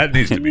 So- That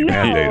needs to be No,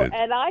 mandated.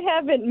 and I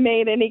haven't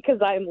made any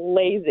because I'm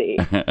lazy.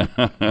 I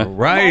have a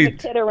Right.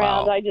 kid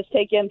around. Wow. I just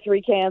take in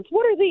 3 cans.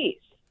 What are these?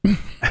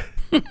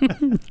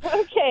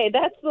 Okay,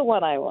 that's the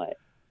one I want.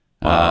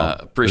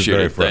 Appreciate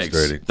It's it. very Thanks.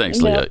 frustrating.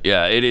 Thanks, Yeah. Leah.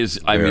 Yeah, it is.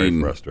 I Very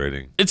mean,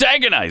 frustrating. it's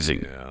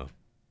agonizing. Yeah.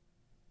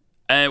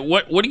 And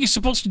what are you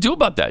supposed to do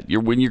about that?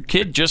 When your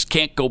kid just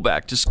can't go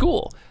back to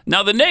school.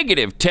 Now, the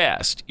negative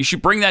test, you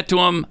should bring that to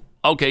them.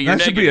 Okay, you're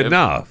That should negative. be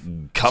enough.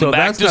 Come so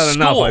back that's to not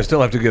enough. school. I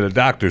still have to get a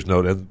doctor's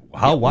note. And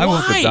why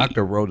won't the why?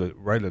 doctor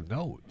write a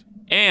note?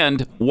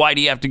 And why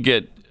do you have to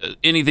get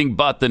anything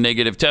but the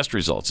negative test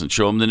results and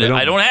show them the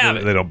I don't have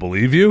it. They don't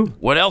believe you?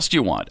 What else do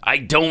you want? I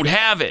don't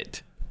have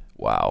it.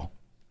 Wow.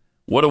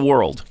 What a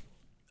world.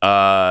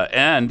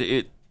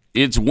 And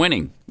it's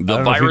winning. The I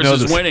don't know if you virus know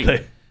is this winning.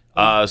 thing.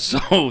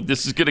 So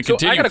this is going to So I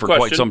continue got a for quite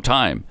question. some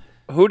time.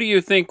 Who do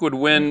you think would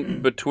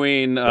win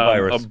between a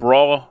virus.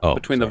 brawl Oh,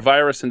 between the sorry.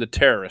 virus and the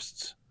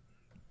terrorists?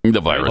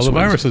 The virus Oh, the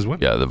wins. virus is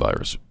winning. Yeah, the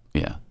virus.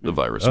 Yeah, the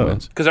virus Oh.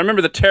 wins. Because I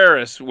remember the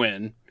terrorists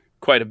win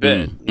quite a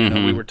bit. You know,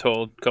 Mm-hmm. we were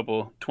told a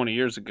couple 20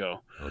 years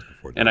ago. That was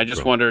before And I Donald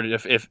just Trump. wondered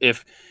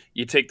if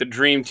you take the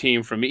dream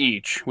team from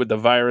each, would the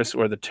virus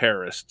or the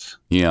terrorists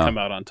Yeah. come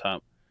out on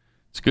top?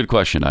 It's a good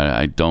question.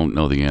 I don't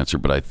know the answer,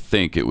 but I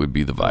think it would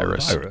be the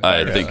virus. virus.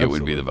 I Yeah, think it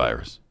would be the absolutely.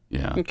 virus.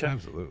 Yeah. Okay.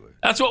 Absolutely.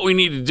 That's what we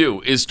need to do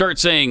is start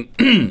saying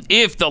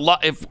if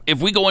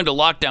we go into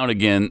lockdown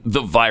again, the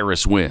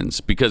virus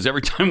wins, because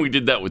every time we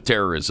did that with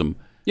terrorism,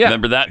 Yeah.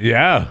 remember that?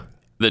 Yeah.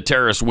 The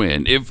terrorists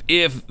win. If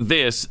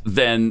this,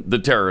 then the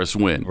terrorists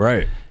win.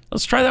 Right.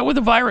 Let's try that with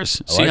the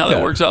virus. See like how that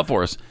that. works out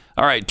for us.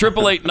 All right,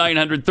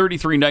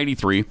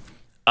 888-900-3393.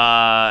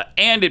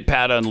 And at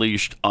Pat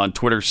Unleashed on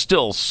Twitter.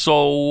 Still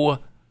so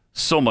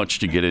much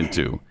to get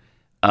into.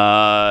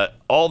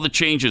 All the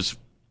changes,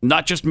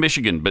 not just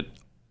Michigan, but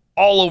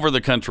all over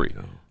the country.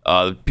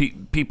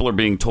 People are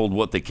being told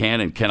what they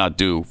can and cannot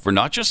do for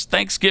not just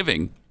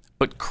Thanksgiving,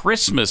 but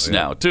Christmas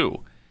now, too.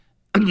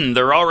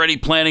 They're already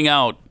planning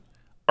out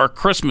our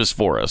Christmas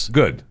for us.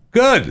 Good.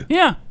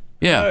 Yeah.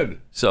 Good.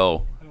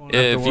 So have to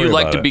if you worry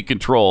like about to it. be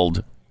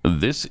controlled,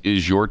 this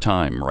is your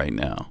time right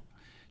now.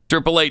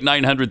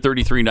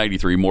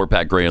 888-900-3393. More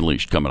Pat Gray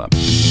Unleashed coming up.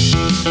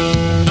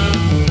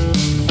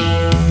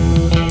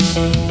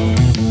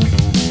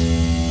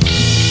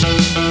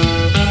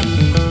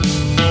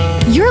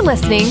 You're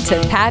listening to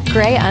Pat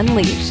Gray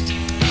Unleashed.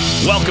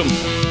 Welcome.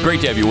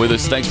 Great to have you with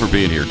us. Thanks for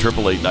being here.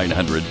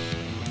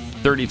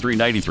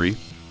 888-900-3393.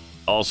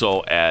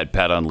 Also at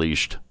Pat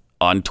Unleashed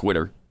on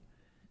Twitter.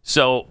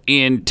 So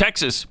in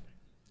Texas,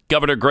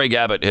 Governor Greg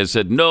Abbott has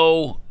said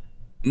no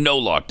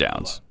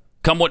lockdowns.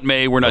 Come what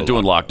may, we're not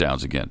doing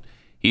lockdowns again.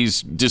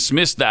 He's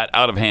dismissed that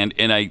out of hand,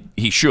 and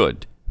he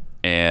should,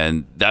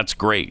 and that's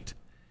great.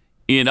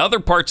 In other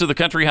parts of the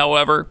country,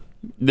 however,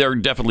 they're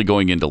definitely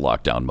going into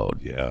lockdown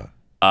mode. Yeah.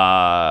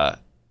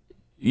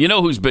 You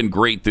know who's been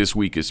great this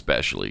week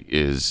especially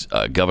is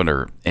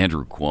Governor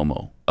Andrew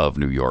Cuomo of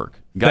New York.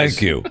 Guys,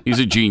 thank you. He's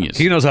a genius.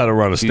 He knows how to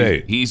run a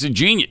state. He's a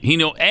genius.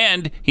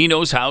 He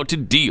knows how to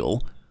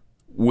deal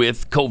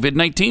with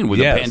COVID-19, with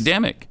a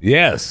pandemic.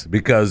 Yes,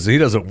 because he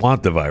doesn't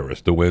want the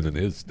virus to win in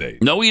his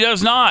state. No, he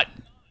does not.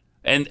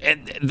 And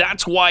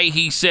that's why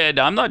he said,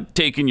 I'm not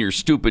taking your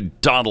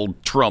stupid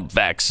Donald Trump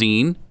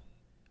vaccine,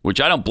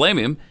 which I don't blame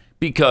him,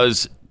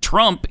 because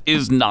Trump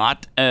is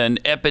not an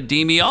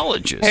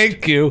epidemiologist.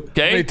 Thank you.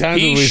 Okay? How many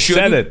times have we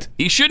said it?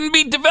 He shouldn't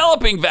be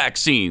developing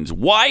vaccines.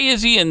 Why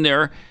is he in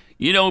there,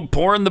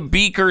 pouring the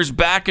beakers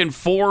back and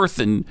forth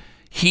and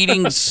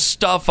heating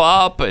stuff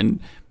up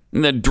and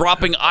then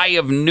dropping Eye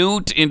of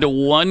Newt into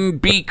one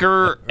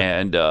beaker?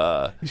 And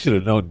you should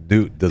have known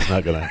Newt does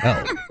not going to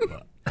help.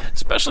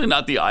 Especially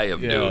not the Eye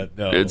of Newt.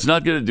 No. It's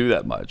not going to do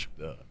that much.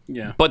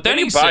 Yeah. But then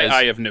he buy says,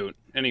 Eye of Newt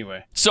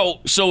anyway.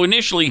 So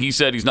initially he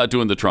said he's not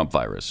doing the Trump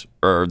virus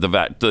or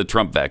the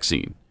Trump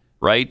vaccine,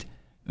 right?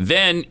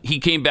 Then he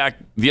came back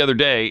the other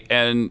day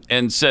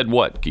and said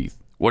what, Keith?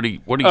 What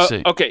did he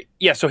say? Okay,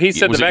 yeah. So he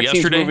said Was the it vaccine's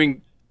yesterday?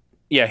 moving.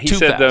 Yeah, he Too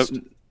said fast.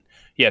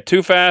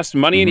 Too fast.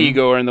 Money and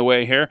ego are in the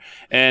way here.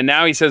 And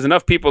now he says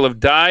enough people have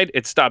died.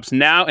 It stops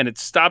now, and it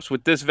stops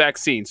with this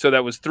vaccine. So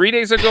that was 3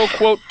 days ago,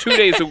 quote, 2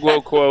 days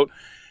ago, quote.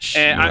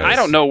 And I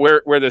don't know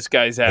where this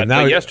guy's at.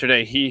 But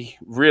yesterday, he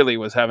really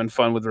was having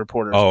fun with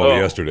reporters. Oh,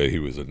 yesterday he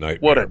was a nightmare.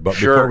 What a but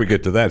jerk. Before we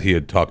get to that, he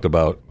had talked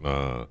about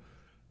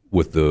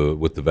with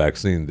the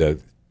vaccine that,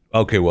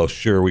 okay, well,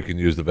 sure, we can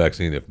use the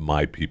vaccine if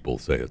my people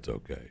say it's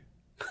okay.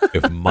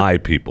 If my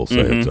people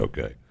say it's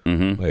okay.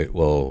 Wait,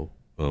 well,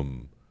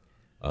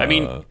 I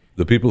mean,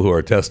 the people who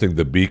are testing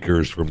the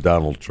beakers from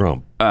Donald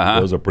Trump,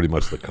 those are pretty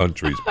much the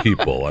country's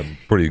people. I'm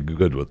pretty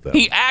good with that.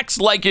 he acts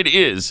like it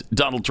is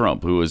Donald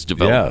Trump who is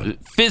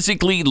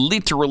physically,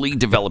 literally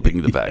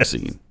developing the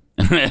vaccine.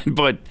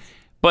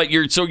 But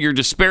you're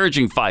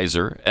disparaging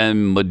Pfizer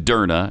and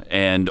Moderna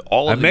and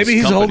all of these maybe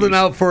he's companies. holding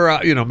out for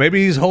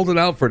maybe he's holding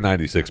out for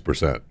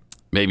 96%.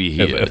 Maybe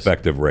he is.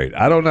 Effective rate.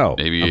 I don't know.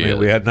 Maybe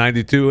we had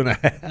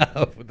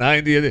 92.5,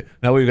 90.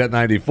 Now we've got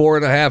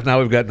 94.5. Now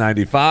we've got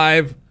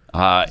 95.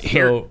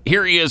 Here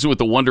he is with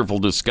a wonderful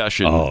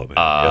discussion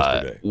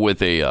yesterday.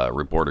 with a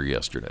reporter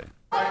yesterday.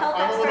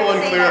 I'm a little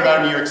unclear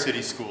about New York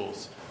City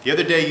schools. The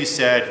other day you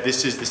said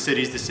this is the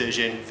city's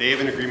decision. They have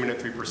an agreement at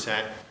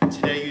 3%.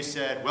 Today you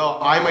said, well,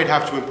 I might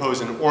have to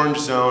impose an orange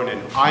zone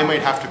and I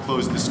might have to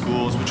close the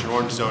schools, which an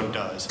orange zone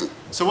does.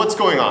 So what's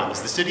going on?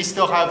 Does the city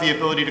still have the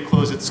ability to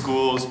close its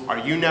schools? Are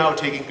you now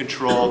taking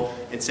control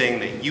and saying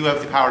that you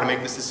have the power to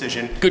make this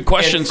decision? Good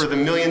questions. And for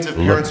the millions of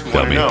parents who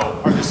want to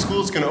know, are the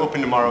schools going to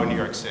open tomorrow in New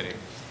York City?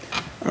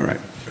 All right.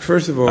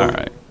 First of all,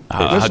 How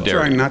let's dare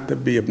try you. not to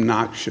be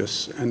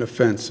obnoxious and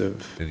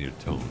offensive in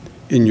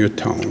your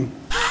tone.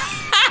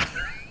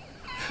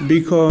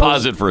 Because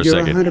Pause it for a you're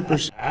second.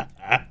 100%.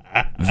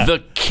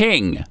 The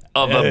king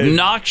of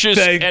obnoxious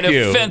thank and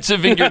you.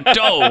 offensive in your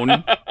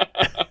tone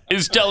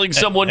is telling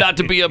someone not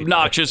to be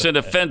obnoxious and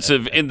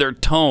offensive in their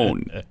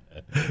tone.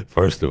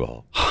 First of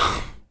all,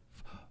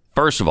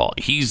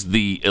 he's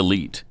the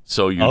elite,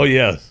 so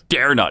you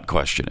dare not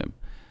question him.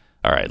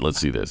 All right, let's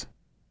see this.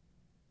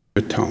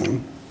 Your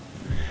tone.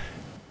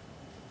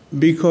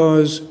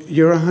 Because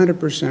you're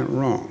 100%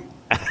 wrong.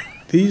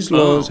 These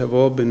laws have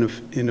all been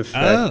in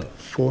effect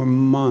for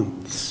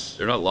months.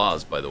 They're not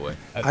laws, by the way.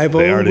 I've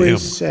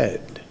always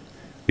said,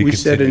 we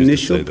set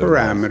initial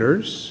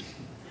parameters,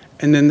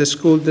 and then the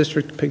school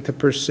district picked a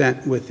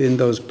percent within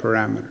those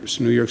parameters.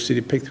 New York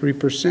City picked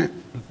 3%.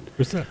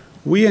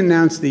 We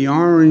announced the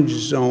orange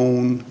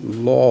zone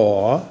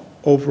law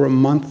over a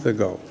month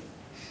ago.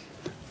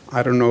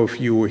 I don't know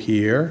if you were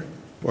here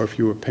or if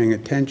you were paying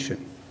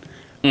attention,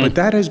 but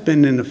that has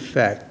been in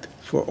effect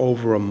for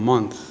over a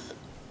month.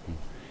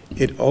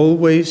 It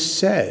always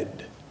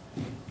said,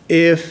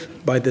 if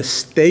by the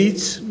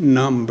state's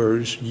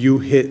numbers you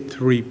hit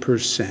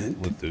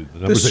 3%,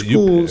 the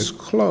schools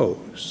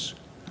close.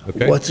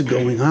 Okay. What's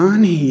going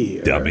on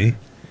here Dummy.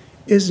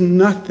 is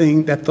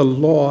nothing that the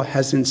law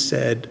hasn't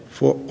said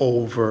for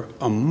over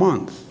a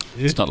month.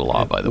 It's not a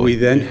law, by the way. We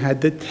then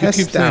had the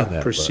test saying out that,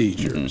 but-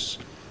 procedures.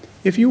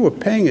 If you were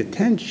paying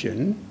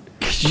attention,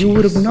 you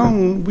would have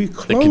known we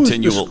closed the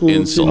continual schools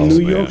insults, in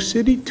New man. York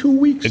City 2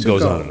 weeks It ago.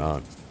 goes on and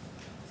on.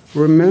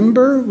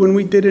 Remember when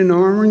we did an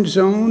orange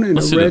zone and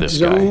Listen a to red this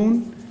guy.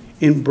 zone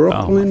in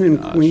Brooklyn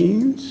and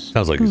Queens?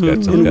 Sounds like he's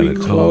got some And kind we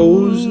of tone.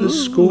 closed the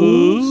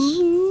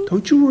schools?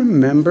 Don't you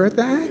remember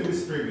that? It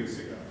was 3 weeks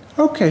ago.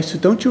 Okay,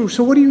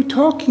 so what are you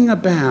talking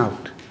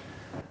about?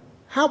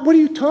 What are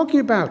you talking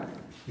about?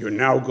 You're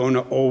now going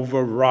to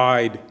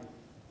override.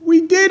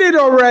 We did it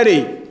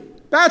already.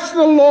 That's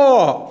the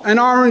law. An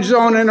orange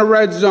zone and a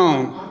red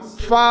zone.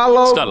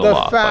 Follow It's not a the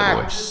law, by the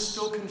way. facts.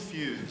 Still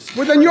confused.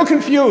 Well, then you're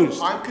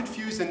confused. I'm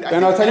confused, and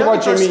Then I'll tell you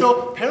what, Jimmy.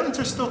 Parents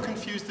are still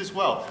confused as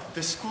well.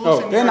 The schools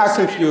in New they're York not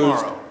City confused.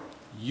 tomorrow.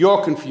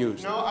 You're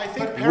confused. No, I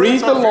think Read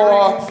parents the are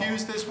law. very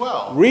confused as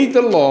well. Read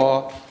the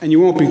law, and you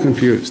won't be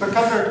confused. But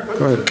Governor,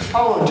 Go ahead.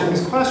 following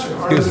Jimmy's question,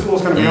 are the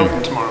schools going to be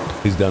open tomorrow?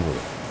 He's done with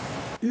it.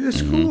 The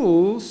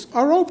schools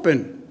are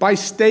open by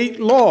state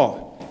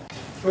law.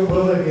 But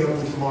will they be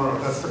open tomorrow?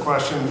 That's the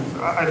question.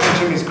 I think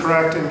Jimmy's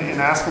correct in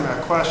asking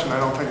that question. I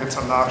don't think it's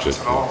obnoxious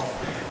at all.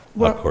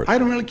 Well, I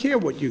don't really care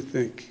what you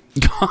think.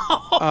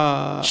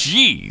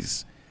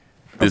 Jeez.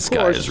 This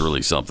guy is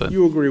really something.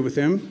 You agree with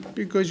him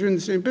because you're in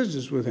the same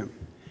business with him.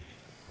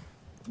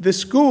 The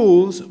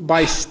schools,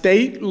 by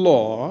state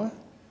law,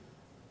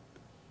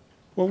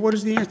 well, what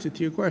is the answer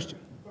to your question?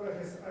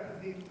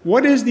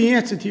 What is the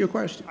answer to your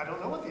question? I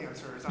don't know what the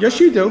answer is. Yes,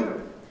 you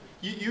do.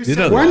 You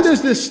said When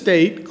does the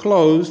state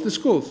close the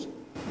schools?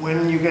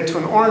 when you get to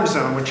an orange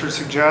zone, which you're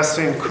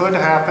suggesting could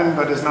happen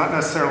but is not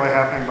necessarily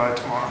happening by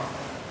tomorrow.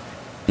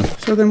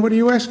 So then what are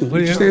you asking?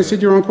 You just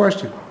answered your own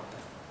question.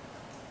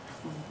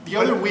 The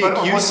other week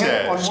you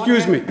said...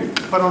 Excuse me.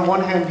 But on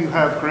one hand, you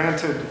have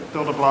granted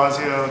Bill de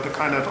Blasio the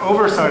kind of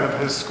oversight of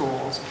his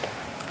schools,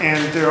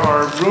 and there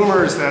are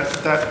rumors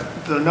that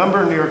the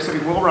number in New York City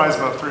will rise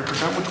above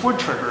 3%, which would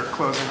trigger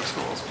closing of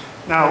schools.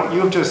 Now,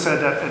 you've just said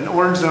that an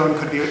orange zone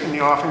could be in the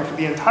offing for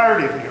the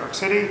entirety of New York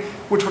City,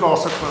 which would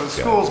also close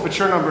schools, but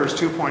your number is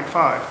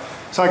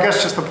 2.5. So I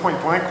guess just the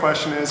point-blank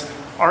question is,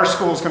 are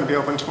schools going to be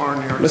open tomorrow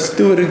in New York Let's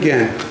City? do it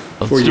again.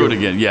 Let's do it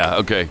again. Yeah,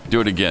 okay.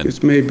 Do it again.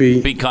 It's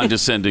maybe Be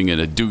condescending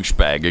and a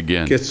douchebag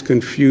again. gets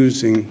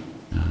confusing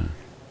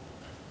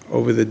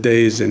over the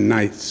days and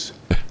nights.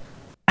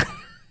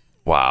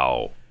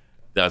 Wow.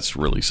 That's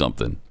really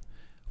something.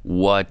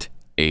 What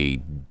a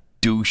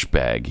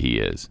douchebag he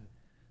is.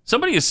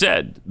 Somebody has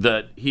said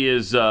that he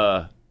is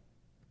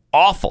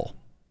awful.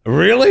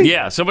 Really?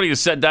 Yeah, somebody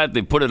has said that.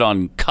 They put it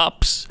on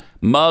cups,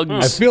 mugs,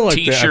 I feel like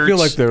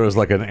T-shirts. there was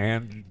like an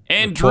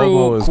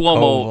Andrew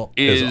Cuomo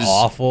is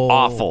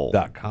awful.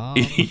 .com.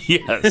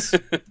 Yes.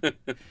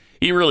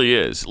 He really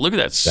is. Look at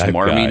that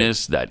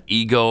smarminess, that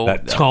ego.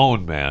 That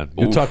tone, man.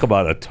 You talk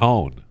about a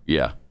tone.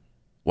 Yeah.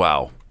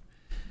 Wow.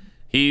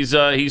 He's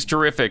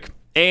terrific.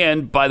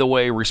 And, by the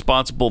way,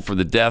 responsible for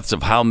the deaths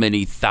of how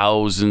many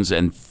thousands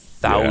and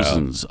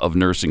thousands of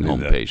nursing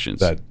home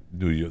patients.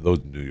 Those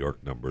New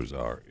York numbers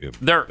are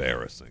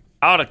embarrassing.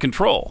 They're out of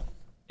control.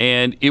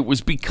 And it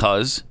was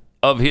because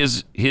of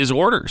his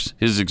orders,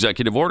 his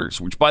executive orders,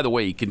 which, by the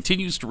way, he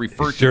continues to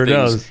refer to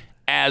things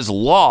as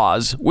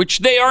laws, which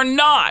they are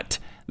not.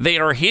 They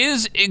are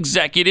his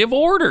executive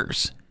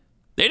orders.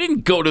 They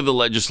didn't go to the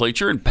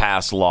legislature and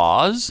pass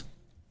laws.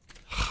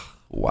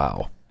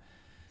 Wow.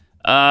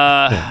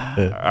 All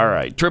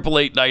right.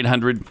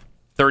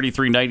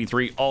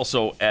 888-900-3393.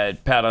 Also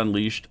at Pat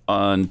Unleashed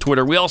on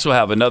Twitter. We also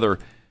have another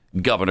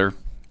governor,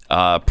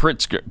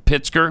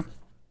 Pritzker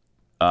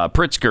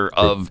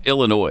of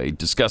Illinois,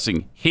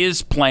 discussing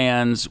his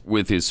plans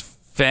with his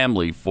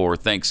family for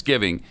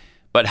Thanksgiving.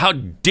 But how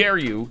dare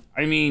you?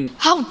 I mean,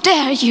 how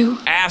dare you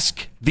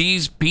ask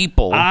these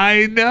people?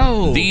 I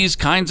know these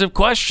kinds of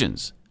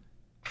questions.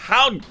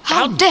 How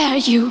dare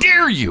you?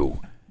 Dare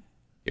you?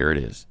 Here it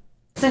is.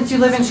 Since you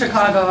live in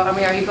Chicago,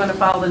 are you going to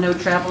follow the no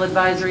travel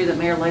advisory that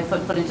Mayor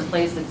Lightfoot put into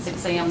place at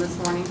 6 a.m. this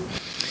morning?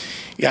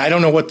 Yeah, I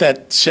don't know what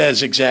that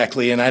says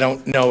exactly, and I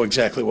don't know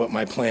exactly what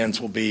my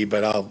plans will be,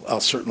 but I'll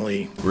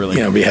certainly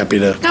be happy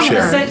to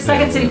share.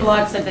 Second City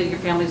Blog said that your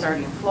family's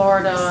already in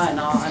Florida and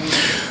all.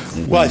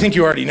 Well, I think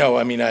you already know.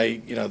 I mean,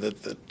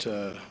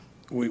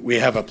 we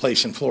have a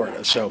place in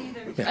Florida, so.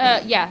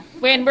 Yeah,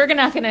 and we're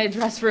not going to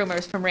address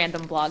rumors from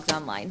random blogs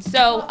online.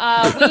 So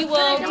we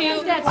will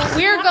do.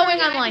 We're going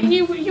online.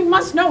 You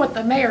must know what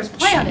the mayor's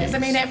plan is. I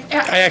mean,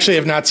 I actually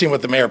have not seen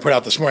what the mayor put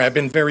out this morning. I've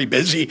been very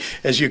busy,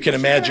 as you can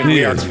imagine.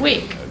 We are last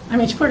week. I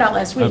mean, she put it out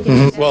last week.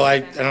 Well, I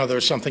know there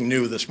was something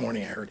new this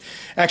morning, I heard.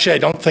 Actually, I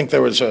don't think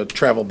there was a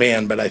travel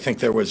ban, but I think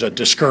there was a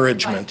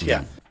discouragement.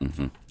 Yeah.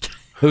 It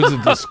was a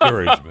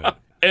discouragement.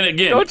 And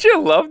again, don't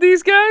you love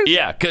these guys?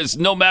 Yeah, because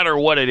no matter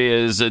what it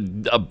is, a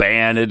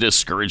ban, a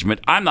discouragement,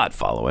 I'm not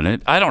following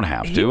it. I don't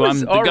have to. I'm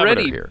the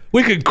governor here.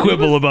 We could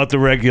quibble about the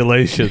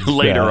regulations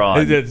later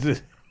on.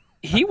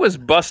 He was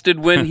busted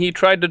when he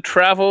tried to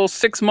travel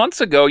 6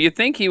 months ago. You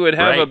think he would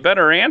have a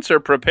better answer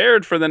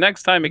prepared for the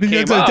next time it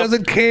came up? He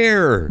doesn't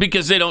care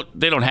because they don't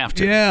have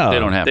to. Yeah, they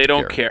don't have. They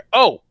don't care.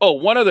 Oh,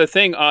 one other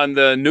thing on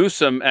the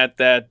Newsom at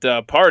that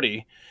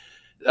party.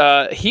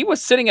 He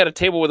was sitting at a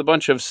table with a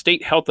bunch of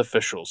state health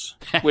officials,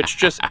 which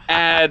just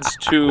adds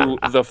to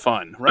the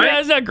fun, right? Yeah,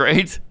 isn't that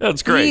great?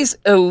 That's great. These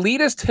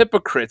elitist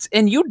hypocrites,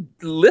 and you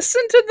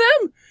listen to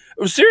them?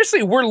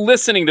 Seriously, we're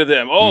listening to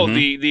them. Oh,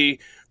 the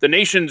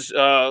nation's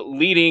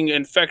leading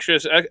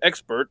infectious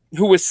expert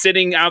who was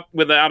sitting out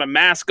without a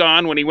mask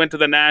on when he went to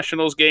the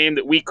Nationals game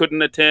that we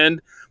couldn't attend.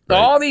 Right.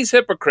 All these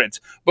hypocrites,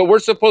 but we're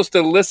supposed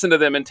to listen to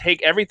them and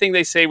take everything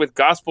they say with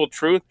gospel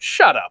truth.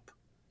 Shut up.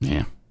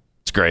 Yeah,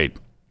 it's great.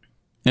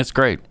 It's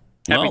great.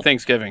 Happy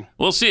Thanksgiving.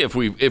 We'll see if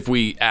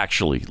we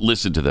actually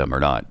listen to them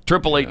or not.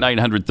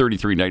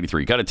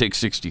 888-900-3393. Got to take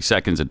 60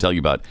 seconds and tell you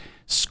about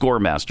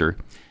Scoremaster.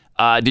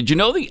 Did you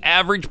know the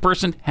average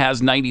person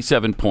has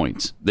 97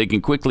 points? They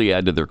can quickly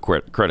add to their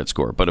credit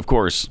score, but of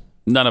course,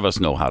 none of us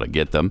know how to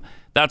get them.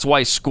 That's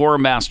why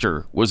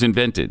ScoreMaster was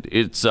invented.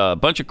 It's a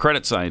bunch of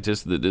credit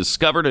scientists that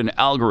discovered an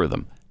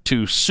algorithm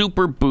to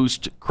super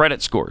boost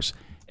credit scores.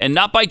 And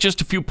not by just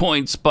a few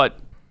points, but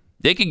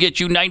they could get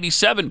you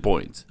 97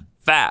 points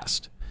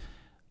fast.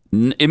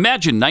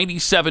 Imagine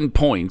 97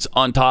 points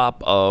on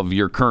top of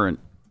your current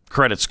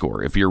credit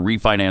score if you're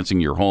refinancing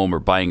your home or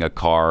buying a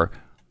car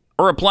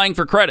or applying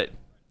for credit.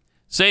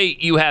 Say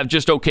you have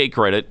just okay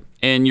credit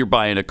and you're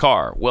buying a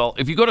car. Well,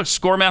 if you go to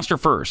ScoreMaster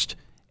first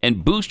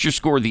and boost your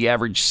score the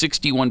average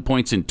 61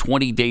 points in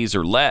 20 days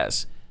or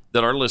less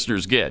that our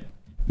listeners get,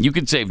 you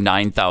could save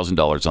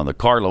 $9,000 on the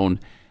car loan,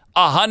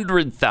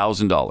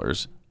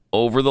 $100,000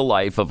 over the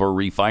life of a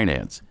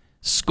refinance.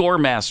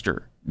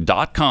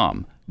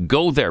 ScoreMaster.com.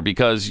 Go there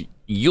because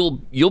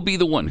you'll be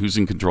the one who's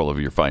in control of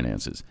your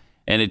finances.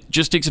 And it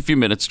just takes a few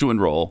minutes to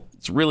enroll.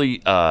 It's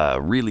really,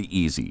 really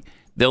easy.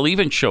 They'll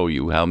even show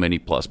you how many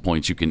plus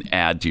points you can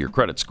add to your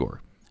credit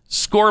score.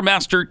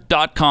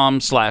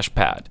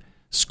 ScoreMaster.com/Pat.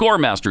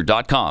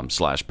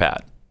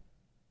 ScoreMaster.com/Pat.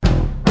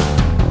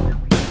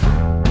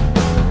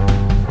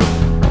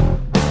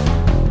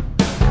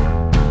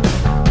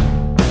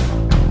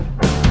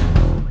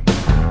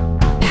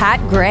 Pat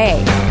Gray.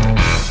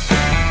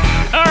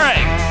 All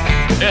right.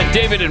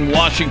 David in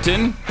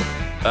Washington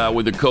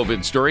with a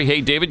COVID story. Hey,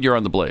 David, you're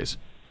on the Blaze.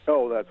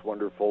 Oh, that's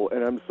wonderful.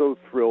 And I'm so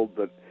thrilled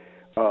that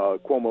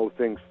Cuomo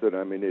thinks that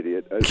I'm an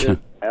idiot. It's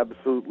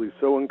absolutely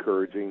so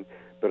encouraging,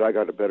 but I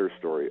got a better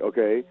story,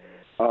 okay?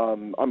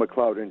 I'm a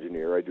cloud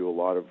engineer. I do a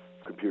lot of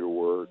computer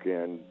work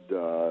and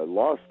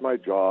lost my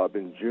job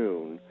in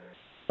June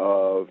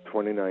of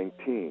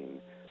 2019.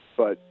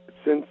 But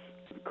since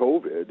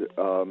COVID,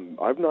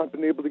 I've not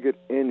been able to get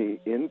any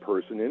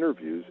in-person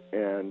interviews,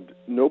 and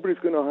nobody's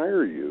going to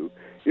hire you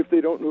if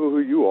they don't know who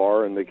you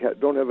are and they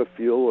don't have a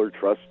feel or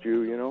trust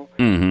you, you know?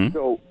 Mm-hmm.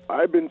 So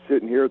I've been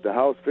sitting here at the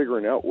house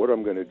figuring out what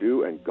I'm going to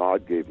do, and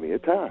God gave me a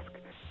task.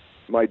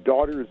 My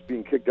daughter is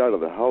being kicked out of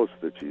the house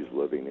that she's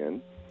living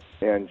in,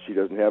 and she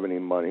doesn't have any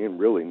money and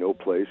really no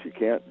place. She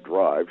can't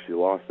drive. She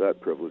lost that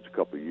privilege a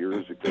couple of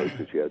years ago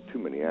because she had too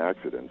many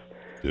accidents.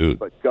 Dude.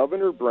 But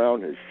Governor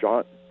Brown has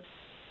shot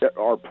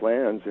our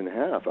plans in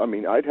half. I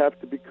mean, I'd have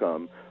to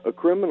become a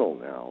criminal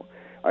now.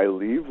 I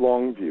leave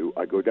Longview,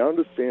 I go down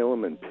to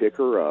Salem and pick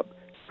her up,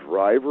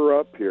 drive her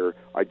up here.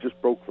 I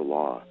just broke the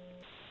law.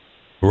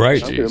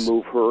 Right. I'm going to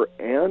move her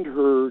and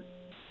her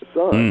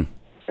son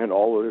and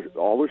all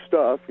her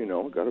stuff, you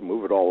know, got to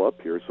move it all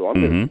up here. So I'm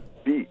going to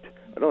beat.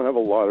 I don't have a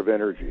lot of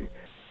energy.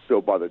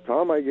 So by the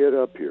time I get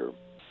up here,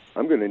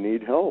 I'm going to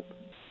need help.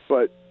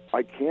 But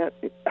I can't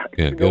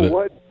you know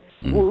what?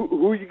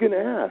 Who are you going to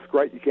ask,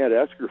 right? You can't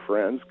ask your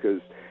friends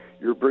because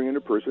you're bringing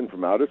a person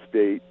from out of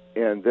state,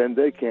 and then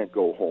they can't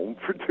go home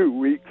for 2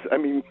 weeks. I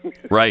mean...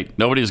 Right.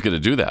 Nobody's going to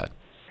do that.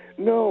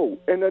 No,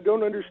 and I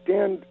don't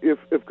understand if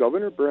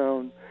Governor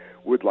Brown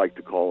would like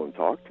to call and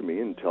talk to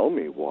me and tell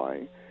me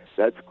why.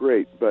 That's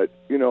great, but,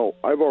 you know,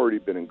 I've already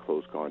been in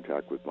close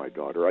contact with my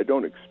daughter. I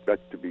don't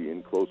expect to be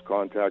in close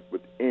contact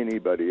with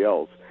anybody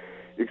else,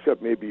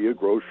 except maybe a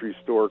grocery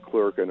store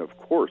clerk and, of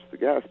course, the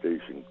gas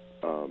station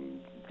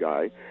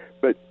guy.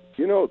 But,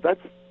 you know,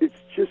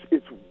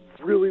 it's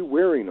really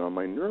wearing on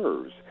my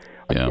nerves.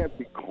 Yeah. I can't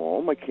be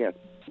calm. I can't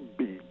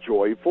be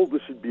joyful.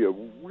 This should be a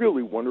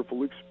really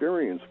wonderful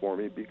experience for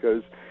me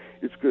because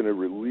it's going to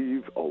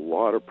relieve a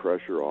lot of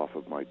pressure off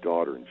of my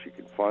daughter, and she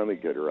can finally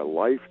get her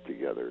life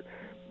together.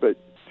 But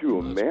to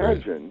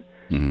imagine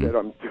that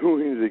I'm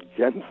doing it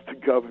against the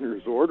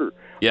governor's order.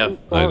 Yeah,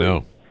 I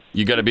know.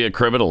 You got to be a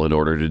criminal in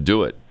order to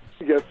do it.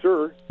 Yes,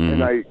 sir.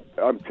 And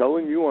I'm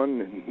telling you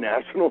on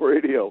national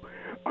radio,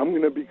 I'm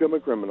going to become a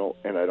criminal,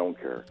 and I don't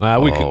care.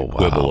 We can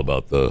quibble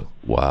about the...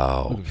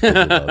 Wow.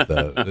 About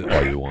that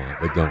all you want,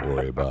 but don't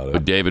worry about it.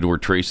 But David, we're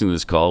tracing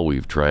this call.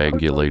 We've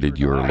triangulated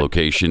your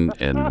location,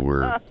 and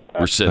we're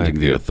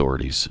sending the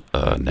authorities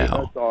now.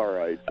 That's all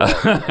right.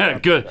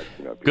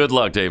 Good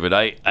luck, David.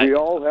 We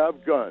all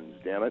have guns,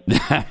 damn it.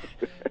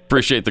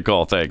 Appreciate the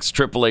call. Thanks.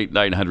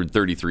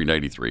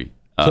 888-900-3393.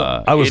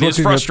 It is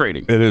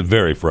frustrating. It is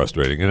very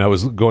frustrating. And I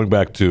was going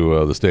back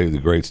to the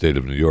great state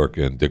of New York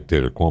and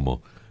Dictator Cuomo.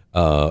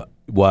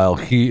 While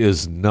he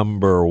is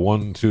number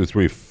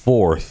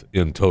 4th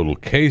in total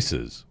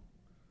cases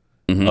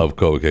of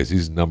COVID cases,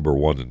 he's number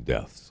 1 in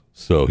deaths.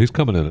 So he's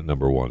coming in at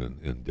number 1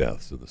 in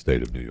deaths in the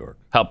state of New York.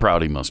 How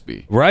proud he must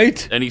be.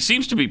 Right? And he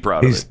seems to be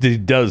proud of it. He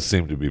does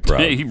seem to be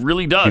proud. He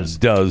really does. He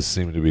does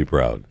seem to be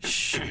proud.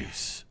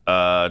 Jeez.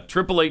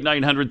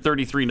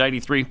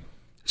 888-900-3393.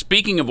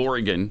 Speaking of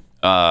Oregon,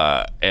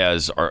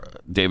 as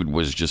David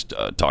was just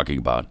talking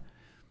about,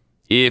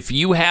 if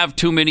you have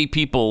too many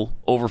people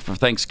over for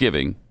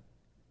Thanksgiving,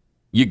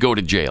 you go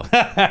to jail.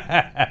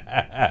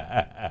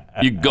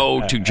 You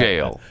go to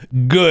jail.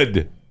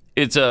 Good.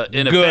 It's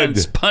an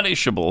offense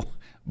punishable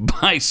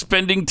by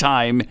spending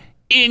time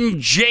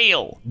in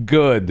jail.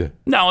 Good.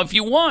 Now, if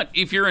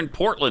you're in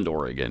Portland,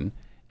 Oregon,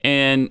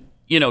 and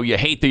you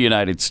hate the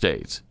United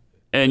States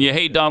and you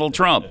hate Donald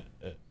Trump,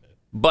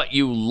 but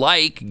you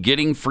like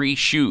getting free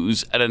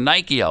shoes at a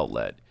Nike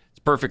outlet, it's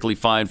perfectly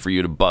fine for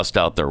you to bust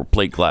out their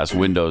plate glass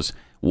windows,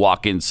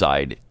 walk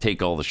inside,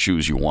 take all the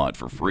shoes you want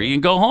for free,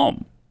 and go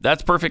home.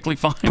 That's perfectly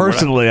fine.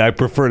 Personally, I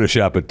prefer to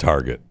shop at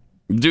Target.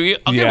 Do you?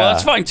 Okay, well,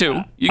 that's fine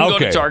too. You can go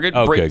to Target,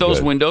 break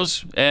those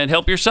windows, and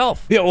help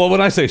yourself. Yeah, well, when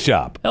I say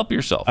shop, help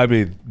yourself. I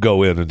mean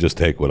go in and just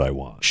take what I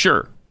want.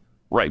 Sure.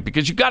 Right,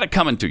 because you got it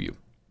coming to you.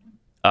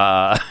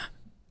 What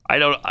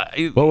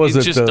was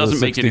it? It just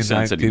doesn't make any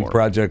sense anymore.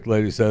 Project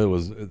lady said it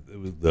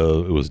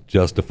was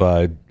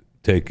justified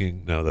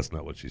taking. No, that's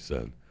not what she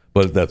said,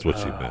 but that's what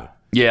she meant.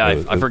 Yeah,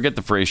 I forget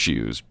the phrase she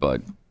used,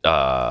 but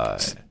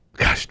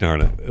gosh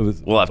darn it,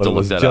 we'll have to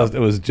look that up. It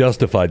was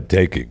justified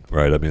taking,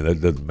 right? I mean,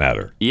 that doesn't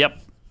matter. Yep.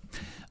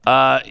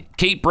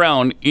 Kate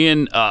Brown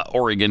in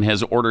Oregon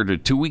has ordered a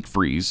 2-week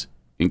freeze,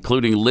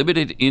 including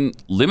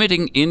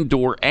limiting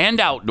indoor and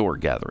outdoor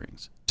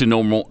gatherings to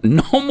no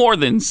more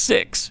than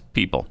 6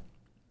 people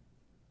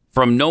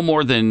from no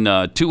more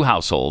than 2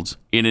 households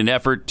in an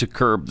effort to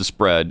curb the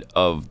spread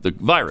of the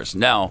virus.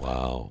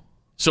 Now,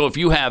 so if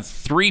you have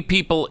 3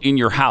 people in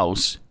your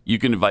house, you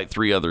can invite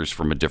 3 others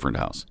from a different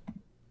house.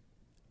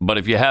 But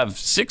if you have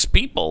 6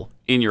 people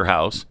in your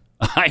house,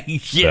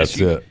 yes,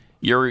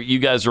 you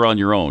guys are on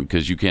your own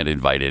because you can't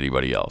invite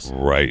anybody else.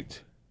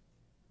 Right.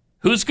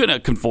 Who's going to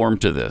conform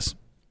to this?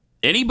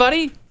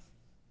 Anybody?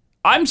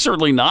 I'm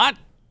certainly not.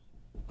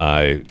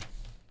 I'm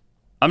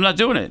not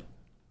doing it.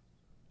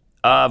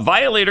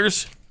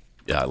 Violators,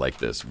 I like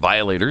this.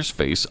 Violators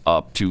face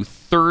up to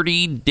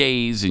 30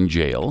 days in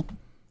jail.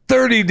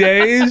 30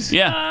 days?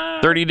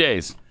 Yeah, 30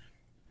 days.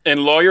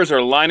 And lawyers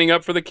are lining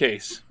up for the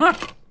case.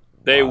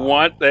 They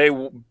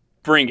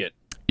bring it.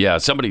 Yeah,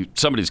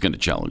 somebody's going to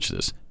challenge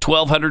this.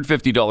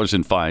 $1,250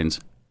 in fines,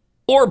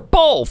 or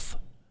both.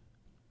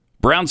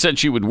 Brown said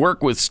she would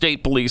work with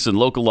state police and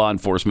local law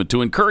enforcement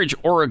to encourage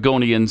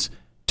Oregonians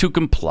to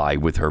comply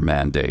with her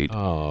mandate.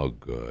 Oh,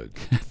 good.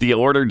 The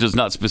order does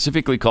not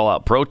specifically call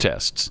out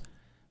protests,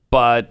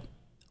 but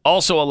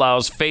also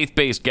allows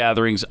faith-based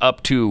gatherings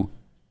up to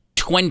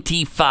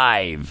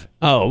 25.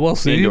 Oh, we'll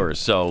see. Indoors.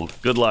 So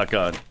good luck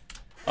on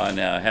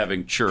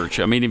having church.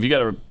 I mean, if you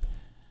got a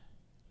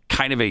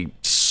kind of a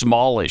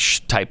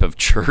smallish type of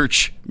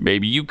church,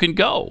 maybe you can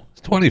go. It's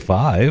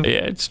 25. Yeah,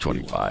 it's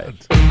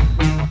 25.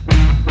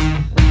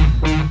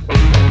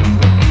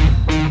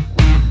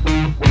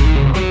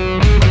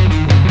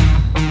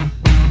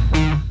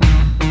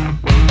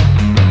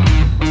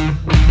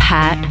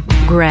 Pat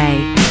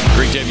Gray.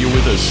 Great to have you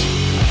with us.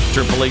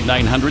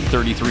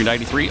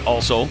 888-900-3393.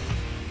 Also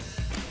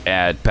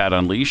at Pat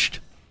Unleashed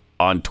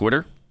on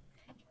Twitter.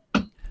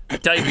 I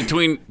tell you,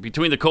 between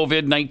the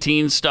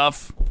COVID-19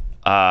 stuff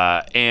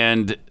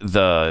and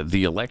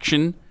the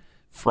election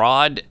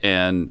fraud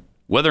and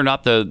whether or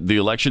not the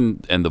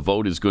election and the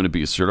vote is going to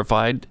be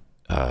certified,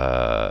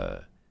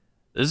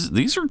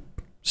 these are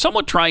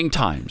somewhat trying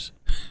times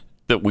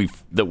that we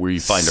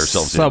find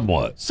ourselves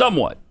in.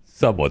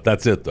 Somewhat.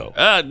 That's it, though.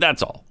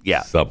 That's all.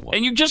 Yeah. Somewhat.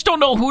 And you just don't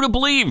know who to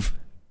believe.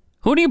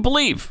 Who do you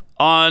believe?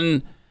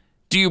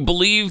 Do you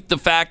believe the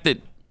fact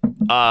that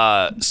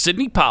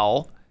Sidney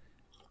Powell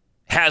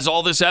has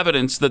all this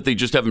evidence that they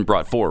just haven't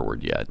brought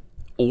forward yet?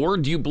 Or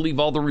do you believe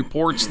all the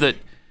reports that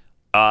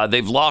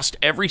they've lost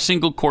every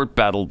single court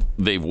battle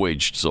they've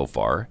waged so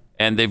far,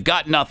 and they've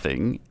got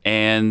nothing,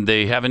 and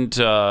they haven't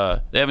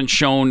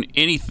shown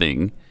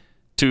anything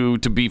to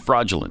be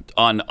fraudulent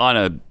on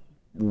a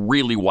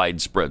really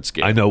widespread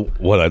scale? I know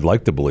what I'd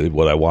like to believe,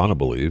 what I want to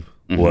believe,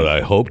 what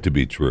I hope to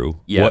be true,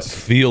 what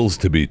feels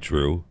to be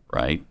true.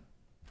 Right.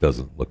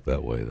 Doesn't look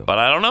that way, though. But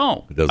I don't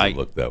know. It doesn't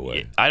look that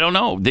way. I don't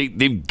know.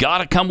 They've got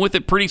to come with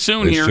it pretty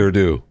soon They here. sure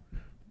do.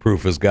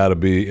 Proof has got to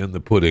be in the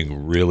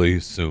pudding really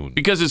soon.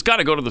 Because it's got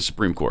to go to the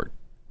Supreme Court,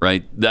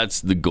 right?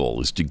 That's the goal,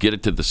 is to get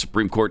it to the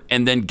Supreme Court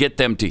and then get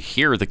them to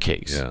hear the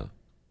case. Yeah.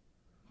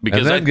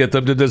 Because and then get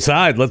them to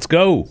decide. Let's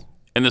go.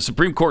 And the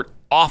Supreme Court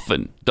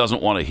often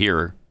doesn't want to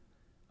hear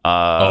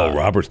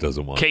Roberts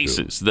doesn't want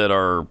cases that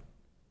are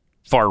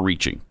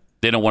far-reaching.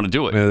 They don't want to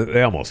do it. Man,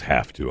 they almost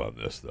have to on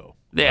this, though.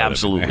 They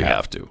absolutely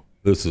have to.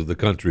 The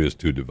country is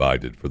too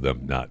divided for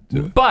them not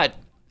to. But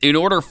in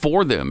order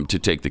for them to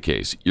take the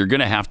case, you're going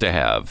to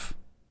have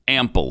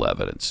ample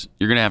evidence.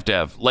 You're going to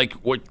have, like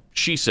what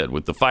she said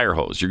with the fire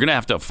hose. You're going to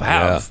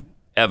have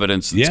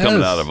evidence that's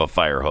coming out of a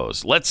fire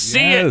hose. Let's see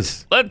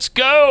it. Let's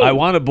go. I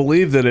want to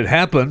believe that it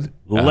happened.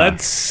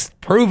 Let's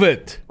prove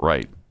it.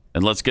 Right.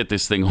 And let's get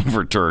this thing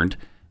overturned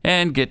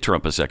and get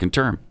Trump a second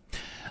term.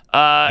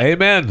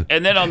 Amen.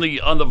 And then on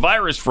the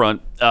virus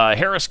front,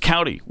 Harris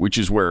County, which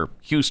is where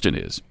Houston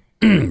is,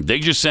 they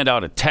just sent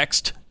out a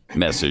text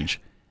message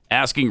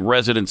asking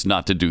residents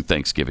not to do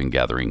Thanksgiving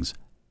gatherings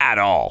at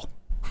all.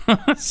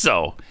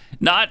 So,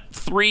 not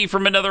 3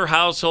 from another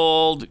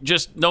household.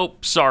 Just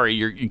nope. Sorry,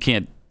 you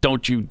can't.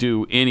 Don't you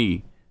do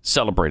any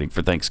celebrating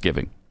for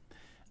Thanksgiving?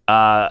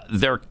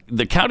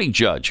 The county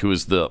judge, who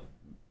is the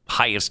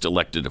highest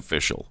elected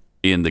official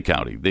in the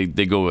county,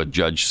 they go a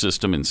judge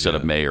system instead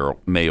of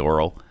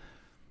mayoral.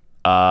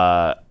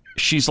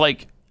 She's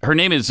like, her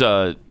name is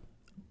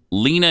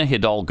Lena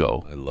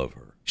Hidalgo. I love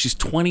her. She's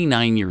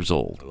 29 years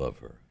old. I love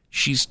her.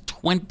 She's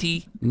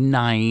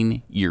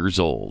 29 years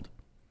old.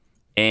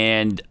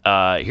 And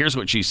here's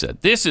what she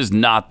said. This is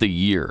not the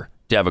year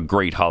to have a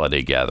great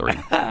holiday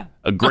gathering,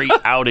 a great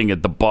outing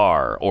at the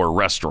bar or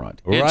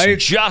restaurant. Right?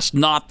 It's just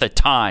not the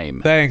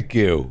time. Thank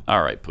you.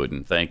 All right,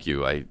 Puddin', thank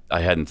you. I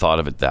hadn't thought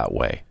of it that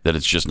way, that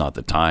it's just not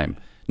the time.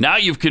 Now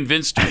you've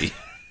convinced me.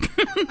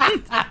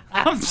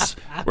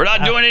 We're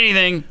not doing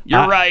anything.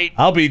 You're right.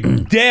 I'll be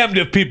damned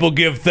if people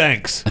give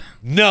thanks.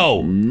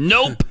 No.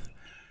 Nope.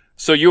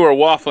 So you were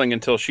waffling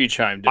until she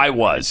chimed in. I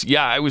was.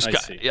 Yeah, I was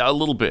see. a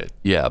little bit.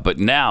 Yeah, but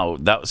now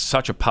that was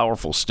such a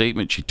powerful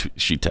statement she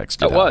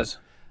texted It out was.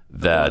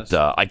 that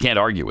I can't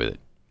argue with it.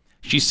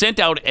 She sent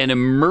out an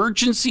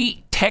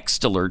emergency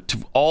text alert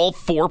to all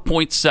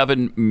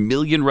 4.7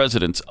 million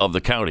residents of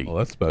the county. Well,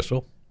 that's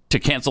special. To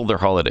cancel their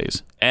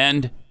holidays.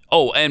 And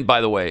by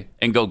the way,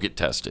 and go get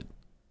tested.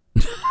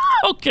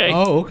 Okay.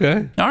 Oh,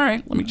 okay. All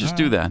right. Let me just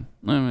do that.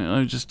 Let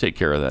me just take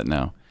care of that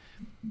now.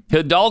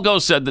 Hidalgo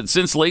said that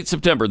since late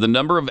September, the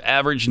number of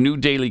average new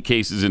daily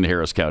cases in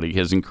Harris County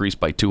has increased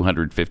by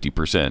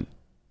 250%.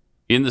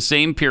 In the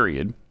same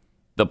period,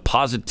 the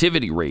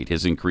positivity rate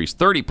has increased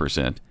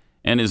 30%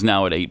 and is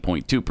now at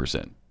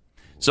 8.2%.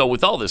 So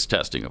with all this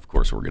testing, of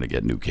course, we're going to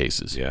get new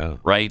cases. Yeah.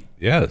 Right?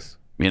 Yes.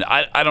 I mean,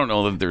 I don't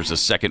know that there's a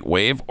second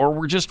wave, or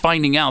we're just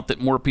finding out that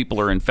more people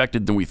are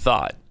infected than we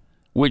thought,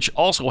 which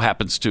also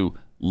happens to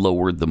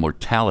lower the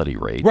mortality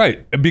rate.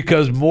 Right,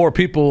 because more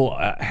people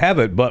have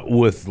it, but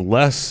with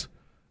less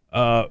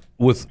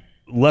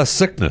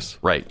sickness.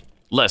 Right,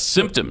 less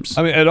symptoms.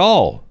 I mean, at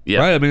all. Yeah.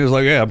 Right. I mean, it's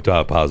like, yeah,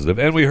 I'm positive,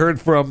 and we heard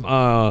from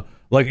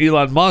like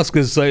Elon Musk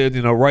is saying,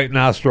 right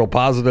nostril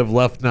positive,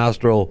 left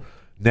nostril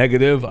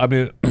negative. I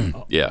mean,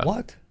 yeah.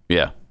 What?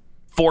 Yeah,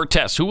 4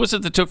 tests. Who was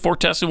it that took 4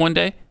 tests in one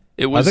day?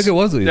 I think it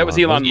was Elon. That was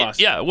Elon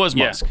Musk. Yeah, it was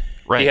Musk.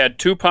 Right. He had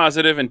 2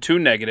 positive and 2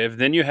 negative.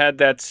 Then you had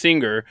that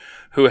singer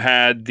who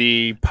had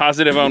the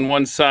positive on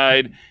one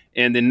side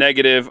and the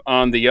negative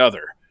on the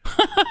other.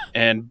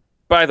 And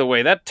by the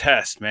way, that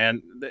test,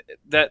 man,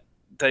 that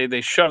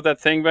they shoved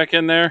that thing back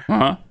in there.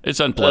 Uh-huh. It's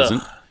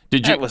unpleasant.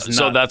 Did you?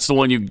 So not, that's the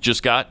one you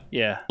just got?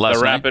 Yeah, last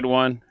the night? rapid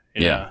one.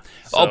 Yeah.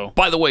 Oh,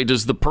 by the way,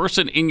 does the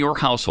person in your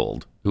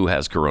household who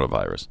has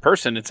coronavirus?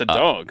 It's a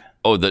dog.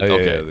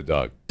 Okay. Yeah, the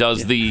dog.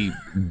 Does the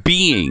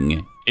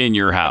being in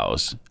your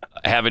house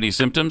have any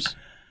symptoms?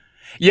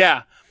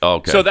 Yeah.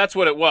 Okay. So that's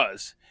what it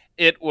was.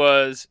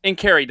 And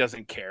Carrie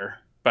doesn't care,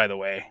 by the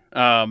way.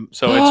 So it's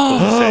cool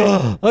to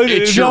say.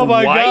 It's your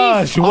my wife?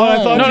 gosh. Well, I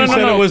thought you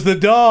said it was the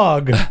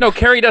dog. No,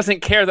 Carrie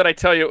doesn't care that I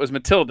tell you it was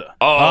Matilda.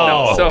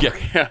 Oh. No,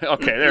 Okay.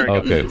 Okay, there we go.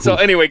 Okay. So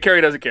anyway,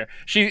 Carrie doesn't care.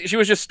 She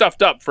was just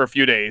stuffed up for a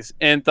few days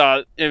and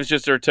thought it was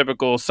just her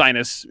typical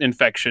sinus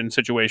infection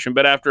situation.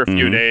 But after a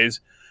few days,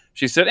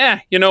 she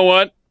said, you know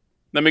what?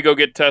 Let me go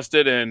get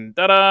tested, and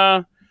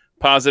ta-da,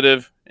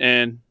 positive.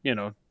 And,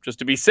 just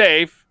to be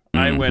safe,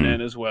 I went in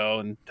as well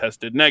and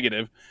tested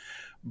negative.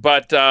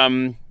 But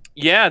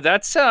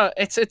that's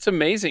it's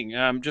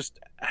amazing just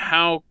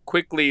how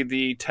quickly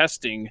the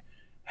testing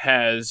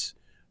has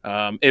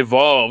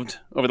evolved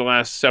over the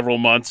last several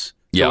months.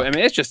 Yeah. So, I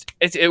mean,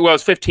 it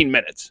was 15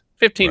 minutes.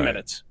 15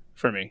 minutes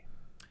for me.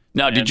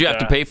 Now, did you have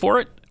to pay for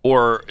it,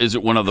 or is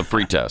it one of the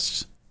free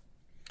tests?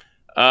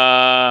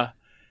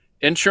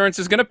 Insurance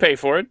is going to pay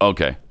for it.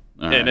 Okay.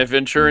 All and right. if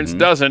insurance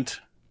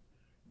doesn't,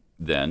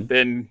 then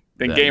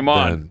game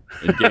on.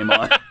 Then game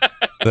on.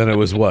 Then it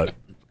was what? A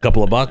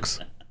couple of bucks?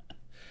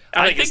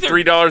 I think it's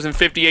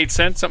 $3.58,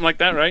 something like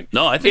that, right?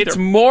 No, I think it's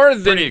they're more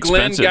than pretty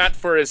Glenn expensive. got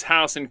for his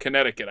house in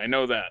Connecticut. I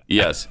know that.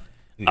 Yes.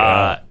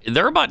 Yeah.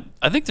 They're about,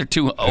 I think they're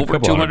over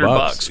couple $200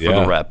 $100 for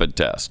the rapid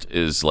test,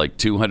 is like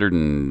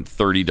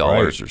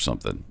 $230 or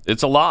something.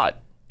 It's a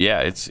lot. Yeah,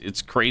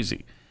 it's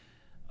crazy.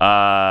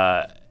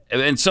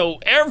 And so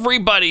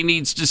everybody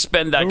needs to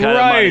spend that kind of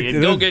money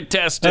and go get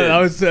tested. I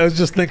was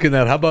just thinking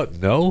that. How about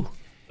no?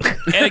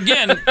 And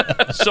again,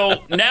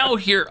 so now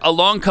here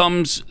along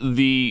comes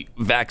the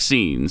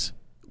vaccines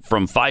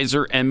from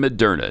Pfizer and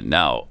Moderna.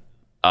 Now,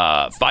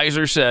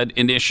 Pfizer said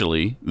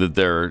initially that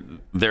their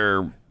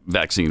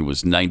vaccine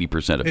was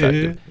 90%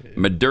 effective.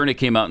 Moderna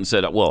came out and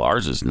said, well,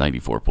 ours is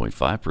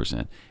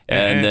 94.5%.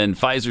 And then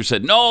Pfizer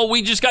said, no,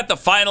 we just got the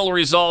final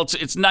results.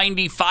 It's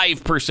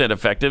 95%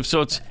 effective,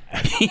 so it's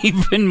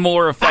even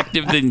more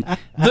effective than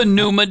the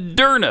new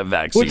Moderna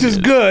vaccine. Which is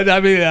good. I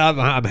mean,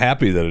 I'm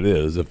happy that it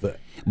is.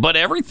 But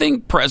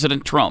everything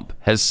President Trump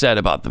has said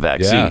about the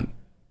vaccine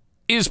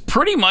is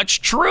pretty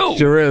much true.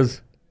 Sure is.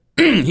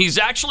 He's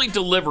actually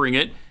delivering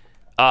it.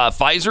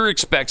 Pfizer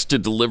expects to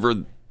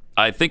deliver,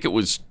 I think it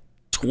was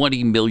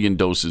 20 million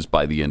doses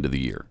by the end of the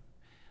year.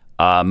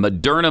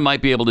 Moderna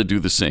might be able to do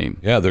the same.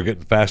 Yeah, they're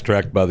getting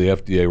fast-tracked by the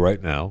FDA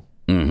right now,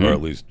 or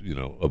at least,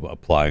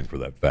 applying for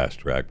that fast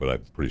track.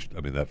 But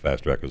that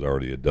fast track is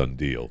already a done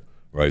deal,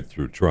 right,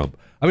 through Trump.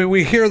 I mean,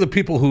 we hear the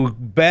people who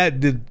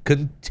did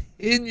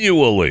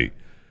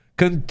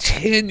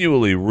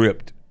continually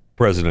ripped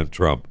President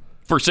Trump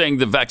for saying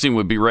the vaccine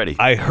would be ready.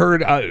 I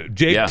heard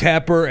Jake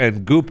Tapper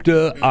and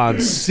Gupta on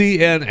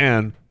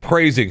CNN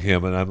praising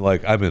him, and I'm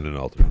like, I'm in an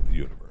alternate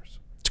universe.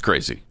 It's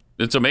crazy.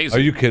 It's amazing.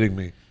 Are you kidding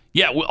me?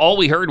 Yeah, all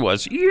we heard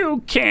was,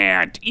 you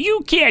can't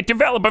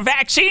develop a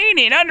vaccine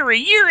in under a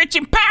year. It's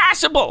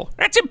impossible.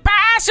 That's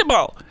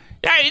impossible.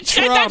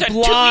 Trump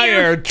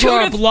liar.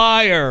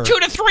 2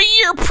 to 3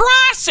 year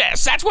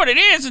process. That's what it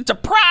is. It's a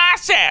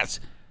process.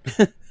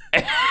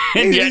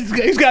 And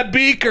he's got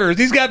beakers.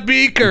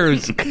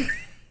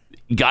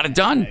 Got it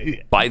done.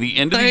 By the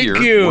end of the year,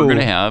 we're going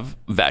to have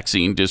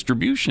vaccine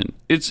distribution.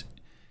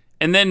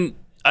 And then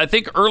I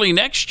think early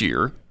next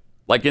year,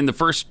 like in the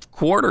first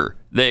quarter,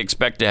 they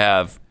expect to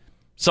have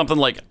something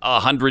like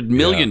 100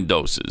 million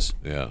doses.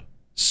 Yeah.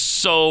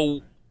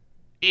 So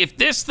if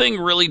this thing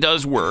really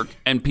does work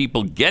and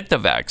people get the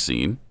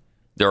vaccine,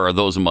 there are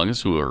those among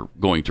us who are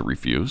going to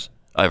refuse.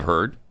 I've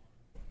heard.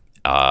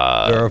 There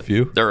are a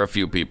few. There are a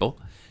few people.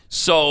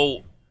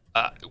 So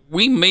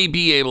we may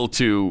be able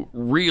to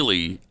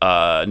really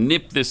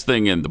nip this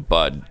thing in the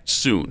bud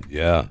soon.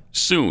 Yeah.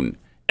 Soon.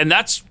 And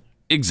that's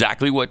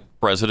exactly what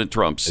President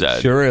Trump said.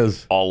 It sure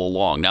is. All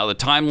along. Now, the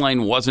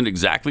timeline wasn't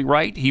exactly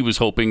right. He was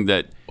hoping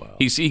that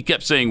he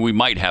kept saying we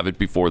might have it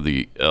before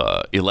the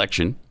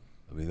election.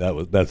 I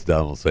mean, that's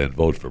Donald saying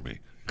vote for me.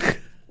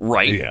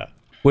 Right. Yeah.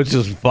 Which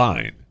is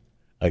fine.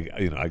 I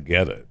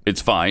get it.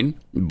 It's fine,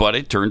 but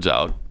it turns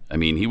out, I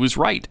mean, he was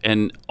right,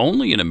 and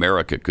only in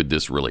America could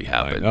this really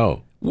happen. I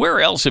know. Where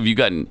else have you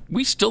gotten?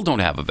 We still don't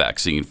have a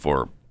vaccine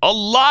for a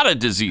lot of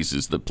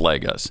diseases that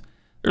plague us.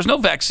 There's no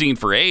vaccine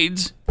for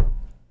AIDS.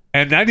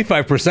 And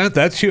 95%,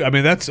 that's huge. I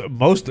mean, that's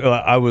most.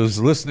 I was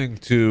listening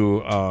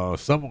to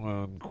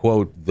someone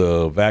quote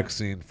the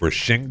vaccine for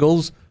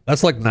shingles.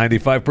 That's like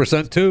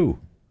 95% too.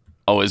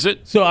 Oh, is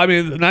it? So, I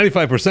mean,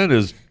 95%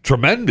 is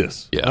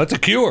tremendous. Yeah. That's a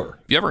cure.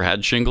 Have you ever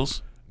had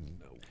shingles?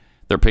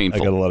 They're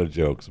painful. I got a lot of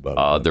jokes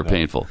about it. They're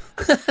painful.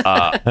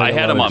 I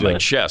had them on my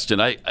chest,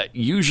 and I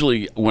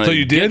usually, when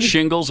I get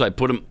shingles, I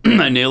put them,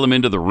 I nail them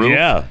into the roof.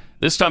 Yeah.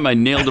 This time I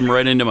nailed them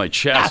right into my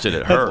chest, and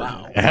it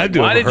hurt. It had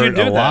to have hurt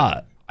a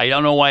lot. I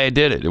don't know why I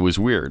did it. It was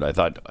weird. I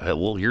thought,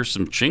 well, here's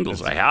some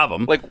shingles. I have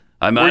them. Like,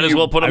 I might as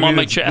well put them on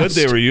my chest.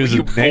 Good they were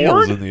using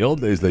nails in the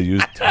old days. They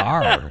used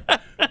tar.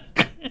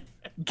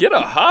 Get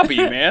a hobby,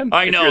 man.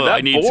 I know.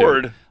 If you're that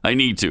bored. I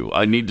need to.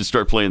 I need to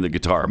start playing the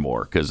guitar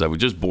more because I was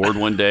just bored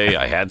one day.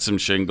 I had some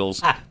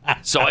shingles,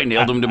 so I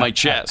nailed them to my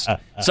chest.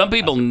 Some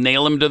people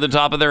nail them to the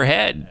top of their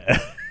head.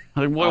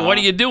 Like, what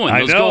are you doing?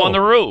 Let's go on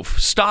the roof.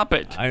 Stop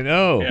it. I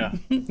know. Yeah.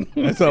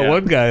 I saw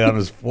one guy on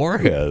his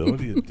forehead. What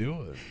are you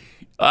doing?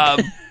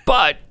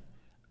 But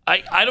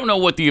I don't know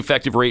what the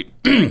effective rate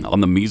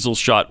on the measles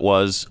shot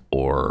was,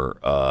 or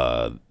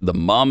the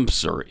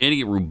mumps, or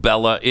any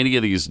rubella, any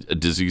of these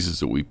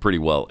diseases that we pretty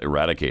well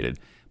eradicated.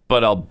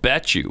 But I'll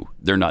bet you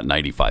they're not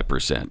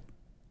 95%.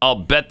 I'll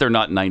bet they're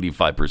not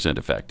 95%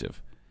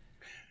 effective.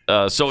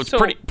 So it's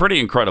pretty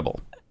incredible.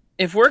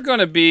 If we're going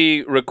to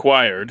be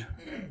required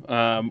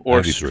or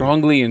 93.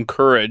 strongly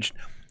encouraged,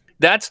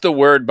 that's the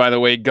word, by the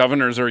way,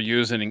 governors are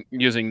using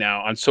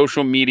now on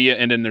social media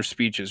and in their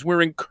speeches.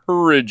 We're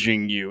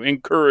encouraging you.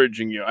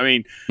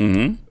 I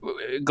mean,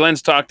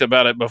 Glenn's talked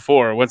about it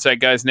before. What's that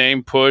guy's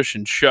name? Push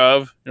and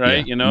shove, right?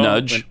 Yeah. You know,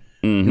 Nudge.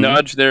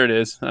 Nudge. There it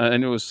is. I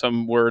knew it was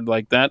some word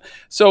like that.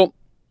 So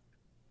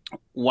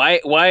why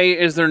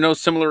is there no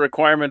similar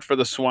requirement for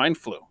the swine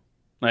flu,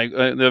 like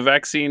the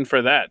vaccine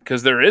for that?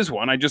 Because there is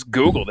one. I just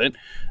Googled it.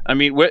 I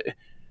mean,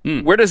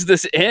 where does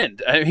this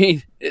end? I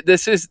mean,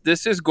 this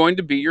is going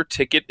to be your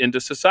ticket into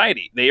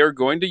society. They are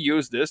going to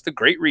use this, the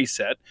Great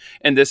Reset,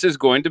 and this is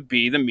going to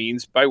be the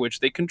means by which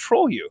they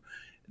control you.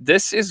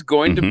 This is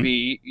going to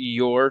be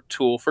your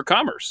tool for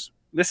commerce.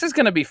 This is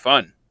going to be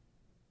fun.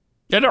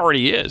 It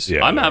already is.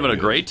 Yeah, I'm having a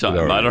great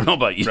time. I don't know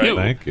about you. Right.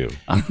 Thank you.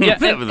 I'm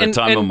having the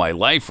time of my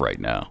life right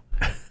now.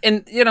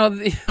 And, you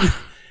know,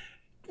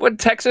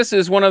 Texas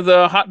is one of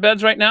the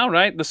hotbeds right now,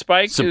 right? The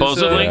spike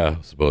supposedly.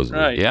 Supposedly.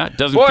 Right. Yeah, it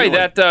doesn't Boy, feel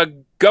like... that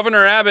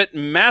Governor Abbott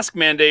mask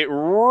mandate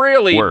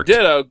really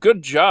did a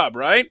good job,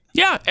 right?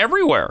 Yeah,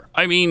 everywhere.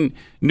 I mean,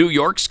 New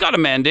York's got a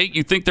mandate.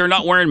 You think they're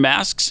not wearing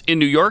masks in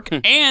New York?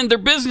 And their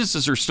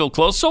businesses are still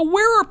closed. So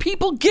where are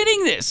people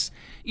getting this?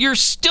 You're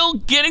still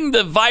getting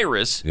the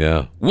virus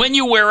when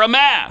you wear a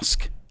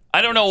mask.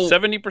 I don't know.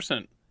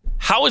 70%.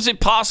 How is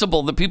it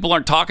possible that people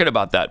aren't talking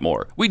about that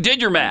more? We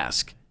did your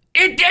mask.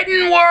 It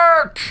didn't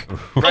work.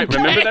 Right. Okay.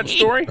 Remember that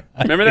story?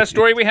 Remember that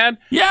story we had?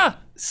 Yeah.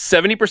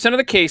 70% of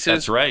the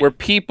cases were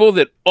people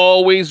that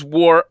always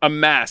wore a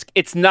mask.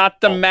 It's not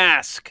the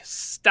mask.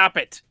 Stop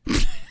it.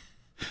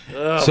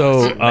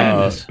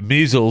 So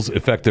measles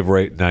effective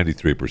rate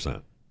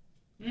 93%.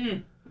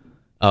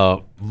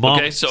 Mumps,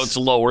 okay, so it's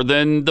lower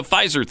than the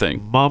Pfizer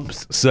thing.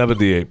 Mumps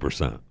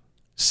 78%.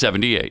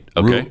 78.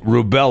 Okay.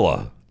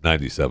 Rubella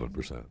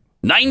 97%.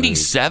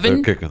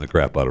 97? They're kicking the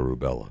crap out of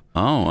rubella.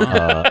 Oh,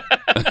 wow.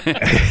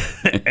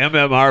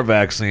 MMR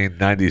vaccine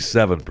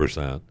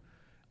 97%,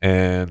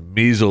 and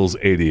measles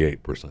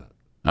 88%.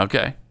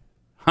 Okay.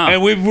 Huh.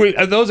 And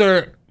and those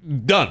are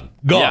gone,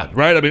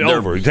 right? I mean,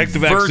 over. You take the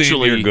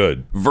vaccine, you're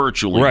good.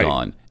 Virtually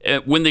gone.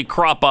 When they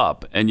crop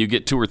up and you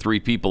get 2 or 3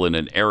 people in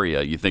an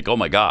area, you think, oh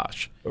my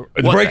gosh.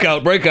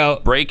 Breakout.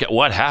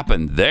 What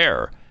happened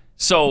there?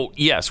 So,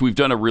 yes, we've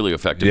done a really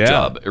effective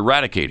job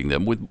eradicating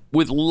them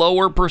with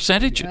lower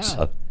percentages.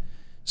 Yeah.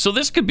 So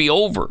this could be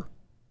over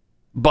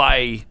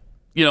by,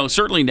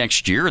 certainly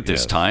next year at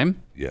this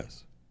time.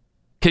 Yes.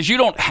 Because you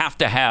don't have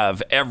to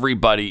have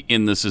everybody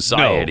in the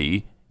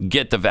society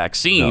get the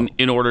vaccine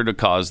in order to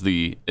cause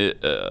the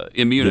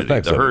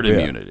immunity, the herd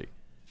immunity.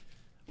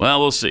 Well,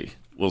 we'll see.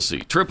 We'll see.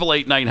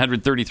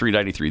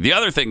 888-900-3393. The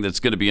other thing that's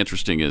going to be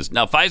interesting is,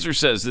 now Pfizer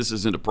says this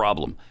isn't a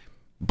problem.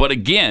 But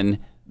again,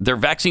 their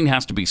vaccine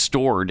has to be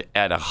stored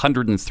at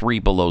 103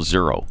 below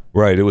zero.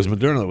 Right. It was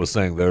Moderna that was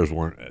saying theirs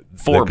weren't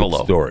 4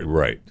 below.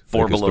 Right.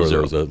 4 below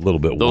zero. Those a little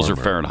bit warmer. Those are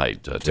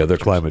Fahrenheit. They're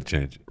climate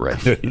change. Right.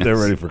 They're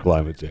ready for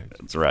climate change.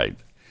 That's right.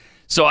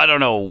 So I don't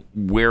know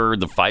where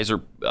the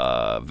Pfizer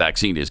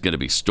vaccine is going to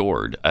be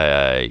stored.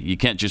 You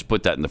can't just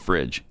put that in the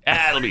fridge.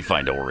 It'll be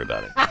fine. Don't worry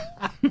about it.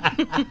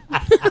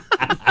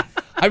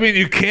 I mean,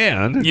 you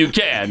can. You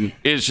can.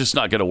 It's just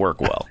not going to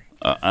work well.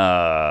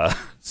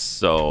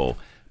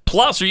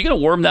 Plus, are you going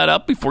to warm that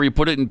up before you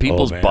put it in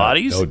people's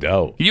bodies? No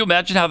doubt. Can you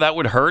imagine how that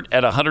would hurt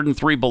at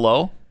 103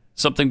 below?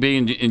 Something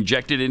being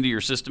injected into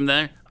your system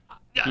there?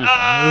 This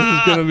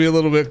is going to be a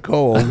little bit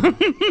cold.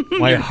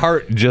 My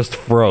heart just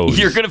froze.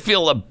 You're going to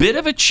feel a bit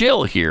of a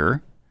chill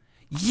here.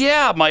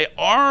 Yeah, my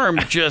arm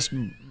just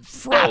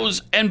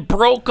froze and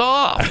broke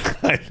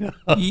off. I know.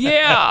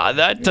 Yeah,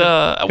 that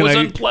was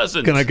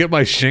unpleasant. Can I get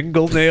my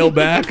shingle nail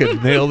back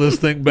and nail this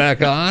thing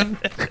back on?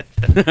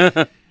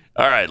 All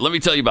right, let me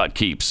tell you about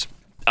Keeps.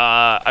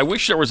 I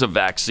wish there was a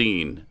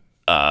vaccine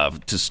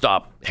to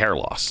stop hair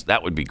loss.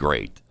 That would be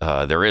great.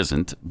 There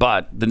isn't.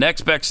 But the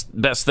next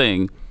best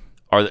thing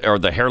are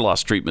the hair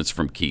loss treatments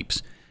from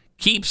Keeps.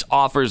 Keeps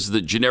offers the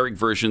generic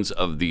versions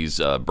of these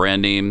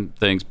brand name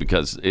things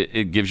because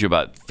it gives you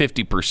about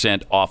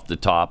 50% off the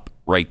top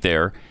right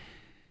there.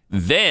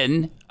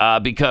 Then,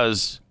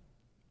 because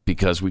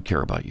we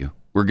care about you,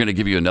 we're going to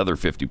give you another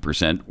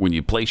 50% when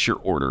you place your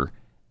order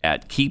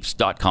at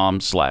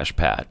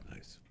keeps.com/Pat.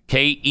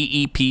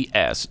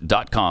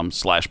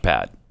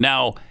 KEEPS.com/Pat.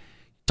 Now,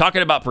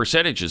 talking about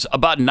percentages,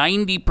 about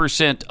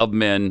 90% of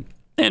men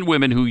and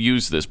women who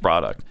use this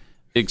product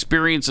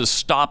experience a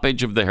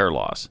stoppage of the hair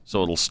loss.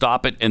 So it'll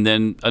stop it, and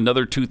then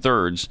another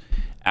 2/3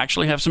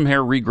 actually have some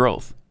hair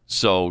regrowth.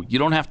 So you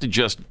don't have to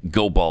just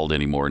go bald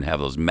anymore and have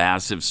those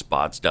massive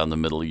spots down the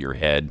middle of your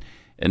head.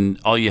 And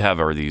all you have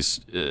are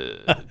these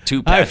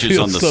 2 patches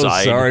on the side. I feel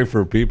so sorry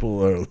for people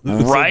who are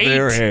losing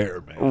their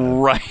hair, man.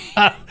 Right.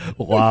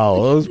 Wow,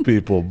 those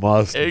people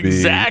must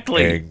be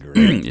angry.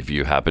 If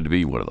you happen to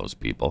be one of those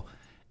people.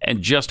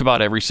 And just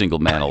about every single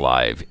man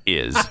alive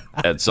is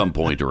at some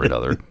point or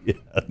another. Yes.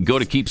 Go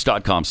to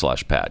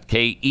keeps.com/Pat.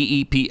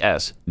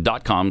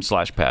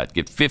 KEEPS.com/Pat.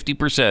 Get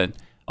 50%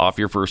 off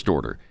your first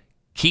order.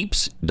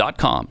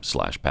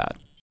 Keeps.com/Pat.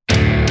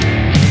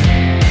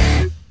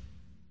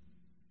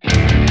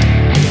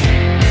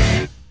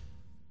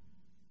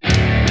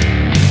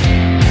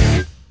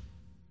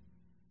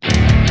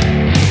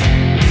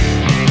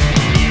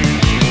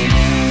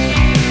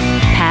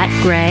 Pat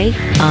Gray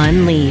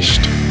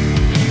Unleashed.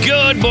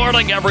 Good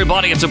morning,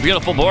 everybody. It's a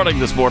beautiful morning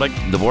this morning.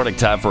 The morning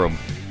time for a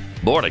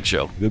morning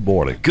show. Good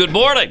morning. Good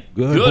morning.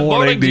 Good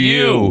morning to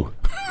you.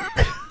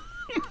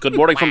 Good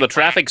morning from the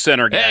traffic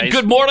center, guys. And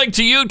good morning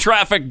to you,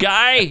 traffic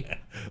guy.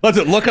 What's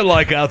it looking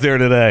like out there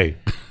today?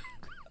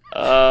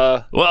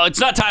 Well, it's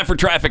not time for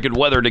traffic and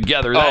weather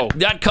together.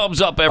 That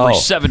comes up every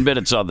 7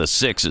 minutes on the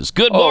sixes.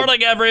 Good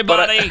morning,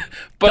 everybody.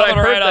 But I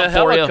heard the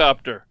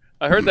helicopter.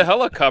 I heard the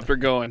helicopter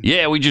going.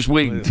 Yeah,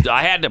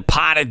 I had to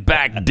pot it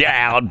back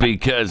down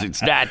because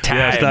it's not time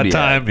yet. Yeah, it's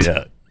not time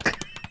yet.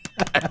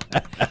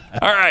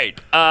 All right.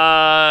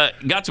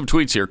 Got some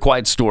tweets here.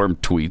 Quiet Storm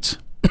tweets.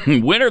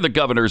 When are the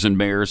governors and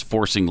mayors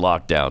forcing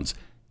lockdowns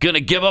going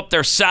to give up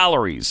their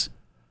salaries?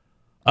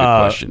 Good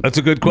question. That's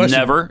a good question.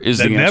 Never is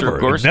the answer,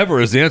 of course. Never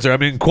is the answer. I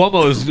mean,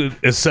 Cuomo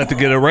is set to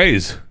get a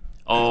raise.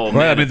 Oh, right?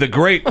 man. I mean, the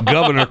great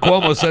Governor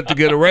Cuomo is set to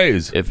get a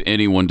raise. If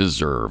anyone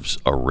deserves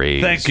a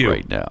raise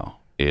right now,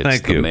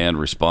 it's the man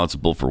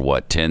responsible for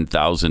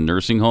 10,000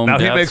 nursing home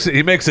deaths?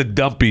 He makes a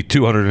dumpy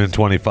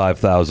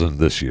 $225,000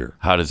 this year.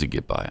 How does he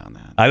get by on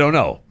that? I don't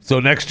know. So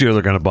next year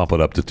they're going to bump it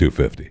up to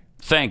 $250,000.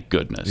 Thank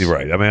goodness. You're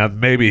right. I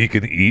mean, maybe he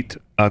can eat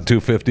on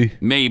 $250,000.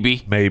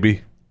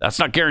 Maybe. That's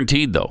not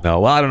guaranteed, though. No,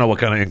 well, I don't know what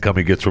kind of income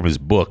he gets from his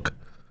book.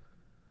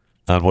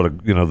 On what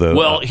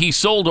he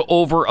sold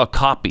over a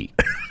copy.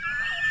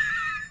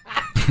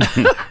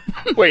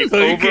 Wait,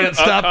 so you can't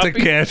stop the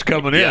cash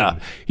coming in. Yeah,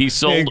 he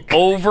sold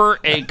over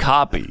a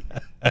copy.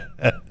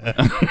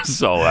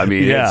 So, I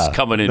mean, it's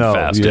coming in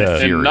fast and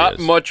furious. And not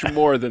much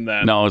more than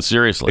that. No,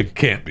 seriously. It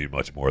can't be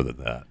much more than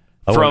that.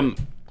 From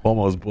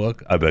Cuomo's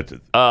book? I bet you.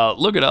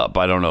 Look it up.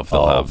 I don't know if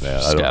they'll have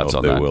stats I don't know if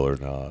on they that. will or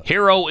not.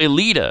 Hero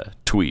Elita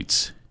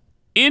tweets,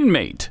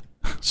 inmate.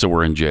 So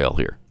we're in jail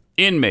here.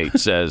 Inmate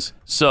says,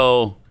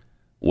 so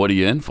what are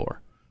you in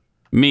for?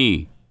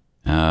 Me.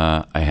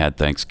 I had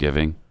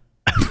Thanksgiving.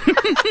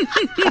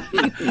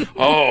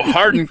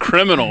 Hardened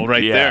criminal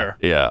there.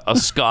 Yeah, a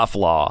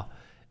scofflaw,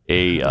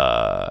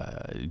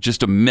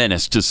 just a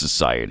menace to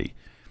society.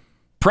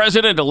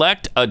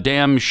 President-elect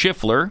Adam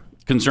Schiffler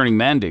concerning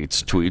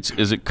mandates tweets,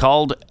 is it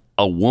called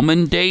a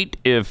woman date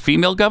if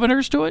female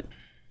governors do it?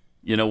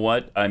 You know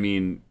what? I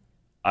mean,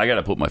 I got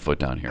to put my foot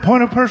down here.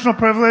 Point of personal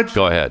privilege.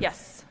 Go ahead.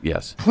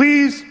 Yes.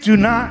 Please do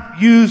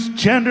not use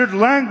gendered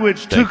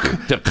language to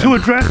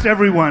address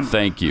everyone.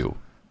 Thank you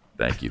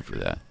for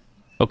that.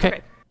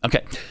 Okay.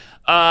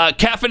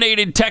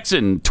 Caffeinated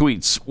Texan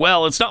tweets,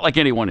 well, it's not like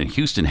anyone in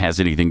Houston has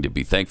anything to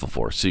be thankful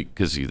for. See,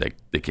 because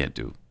they can't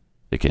do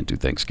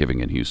Thanksgiving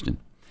in Houston.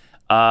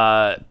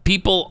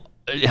 People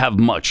have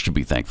much to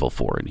be thankful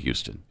for in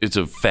Houston. It's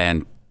a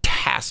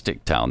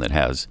fantastic town that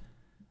has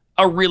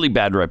a really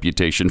bad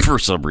reputation for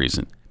some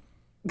reason.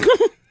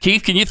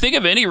 Keith, can you think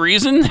of any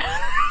reason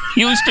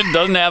Houston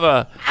doesn't have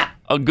a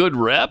good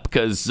rep?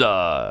 Because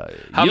how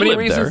many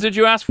reasons did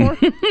you ask for?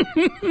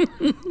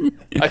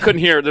 I couldn't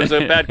hear. There's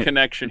a bad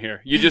connection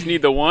here. You just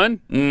need the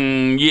one?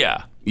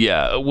 Yeah.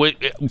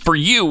 For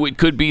you, it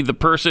could be the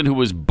person who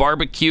was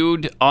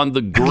barbecued on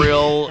the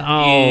grill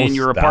in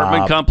your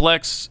apartment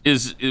complex.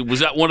 Was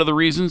that one of the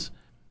reasons?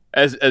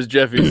 As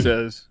Jeffy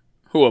says,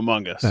 who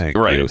among us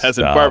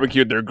hasn't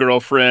barbecued their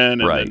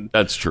girlfriend? And then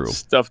that's true.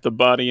 Stuffed the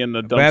body in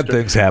the dumpster. Bad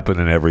things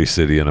happen in every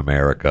city in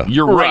America.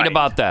 You're right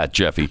about that,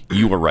 Jeffy.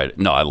 You were right.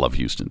 No, I love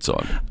Houston,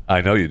 so I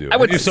know you do. I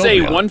would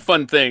say one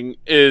fun thing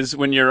is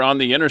when you're on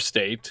the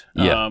interstate,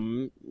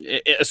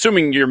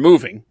 assuming you're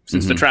moving,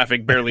 since the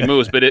traffic barely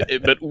moves,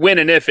 but when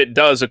and if it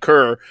does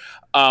occur,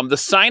 the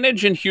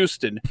signage in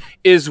Houston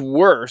is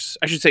worse,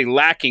 I should say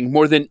lacking,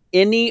 more than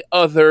any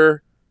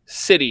other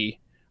city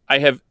I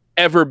have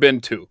ever been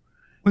to.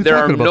 There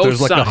are no There's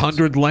signs. like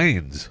 100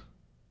 lanes.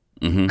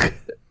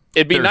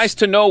 It'd be nice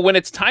to know when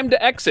it's time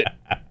to exit.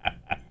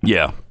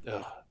 Yeah.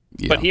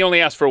 But he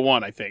only asked for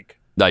one, I think.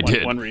 I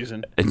did. One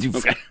reason.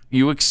 And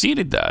you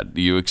exceeded that.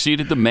 You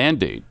exceeded the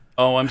mandate.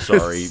 Oh, I'm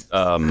sorry.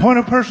 Point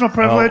of personal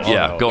privilege.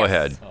 Go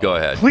ahead.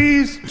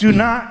 Please do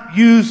not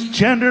use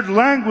gendered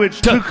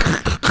language to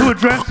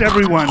address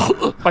everyone.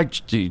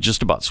 He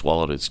just about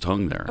swallowed its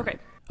tongue there.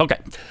 Okay.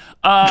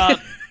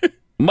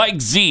 Mike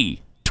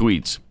Z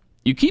tweets,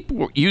 you keep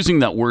using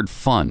that word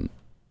fun.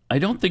 I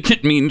don't think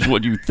it means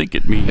what you think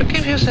it means. You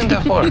keep using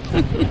that word.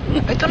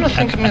 I don't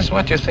think it means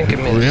what you think it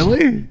means.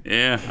 Really?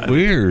 Yeah.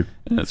 Weird.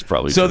 That's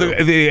probably so.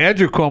 True. The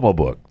Andrew Cuomo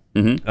book.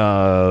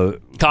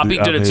 Copy?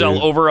 Did it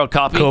sell over a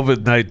copy?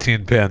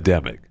 COVID-19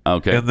 pandemic.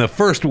 Okay. In the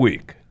first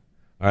week.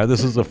 All right.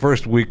 This is the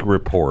first week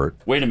report.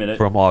 Wait a minute.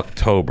 From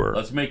October.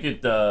 Let's make it.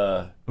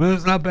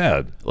 It's not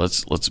bad.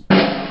 Let's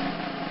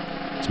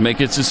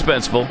make it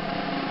suspenseful.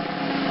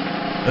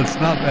 It's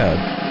not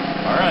bad.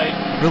 All right.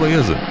 It really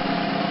isn't.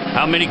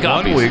 How many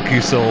copies? 1 week he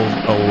sold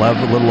a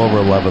little over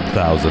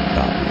 11,000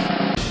 copies.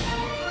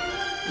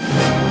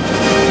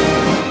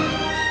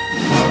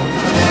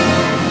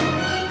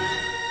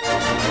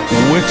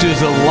 Which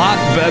is a lot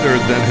better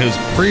than his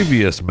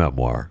previous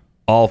memoir,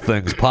 All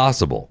Things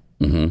Possible.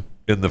 In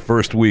the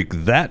first week,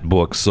 that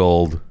book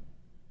sold.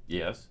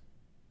 Yes.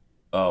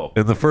 Oh.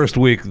 In the first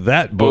week,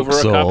 that book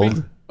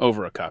sold.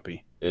 Over a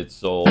copy. It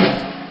sold.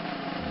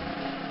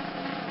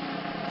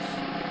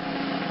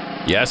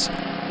 Yes.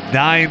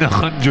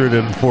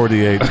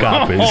 948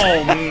 copies.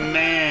 Oh,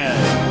 man.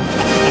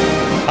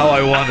 How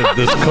I wanted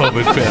this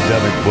COVID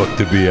pandemic book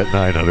to be at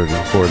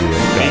 948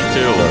 copies. Me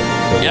too.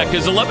 Yeah,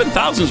 because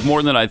 11,000 is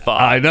more than I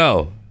thought. I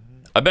know.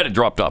 I bet it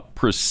dropped off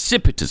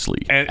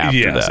precipitously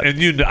after that.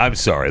 And I'm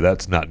sorry,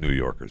 that's not New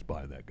Yorkers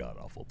buying that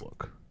god-awful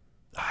book.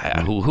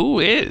 Who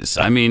is?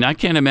 I mean, I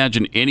can't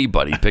imagine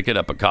anybody picking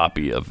up a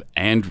copy of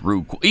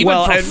Andrew,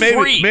 even for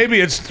free. Maybe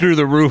it's through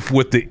the roof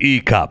with the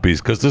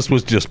e-copies, because this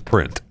was just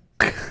print.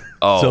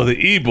 So the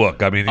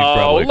e-book, I mean, he's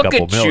probably a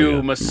couple million. Look at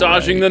you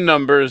massaging the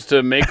numbers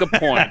to make a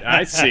point.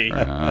 I see.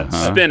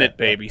 Spin it,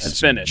 baby.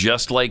 Spin it.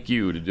 Just like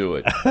you to do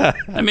it.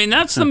 I mean,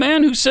 that's the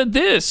man who said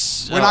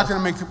this. We're not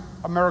going to make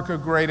America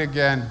great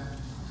again.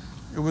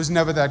 It was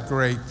never that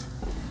great.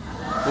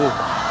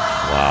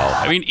 Wow.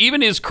 I mean,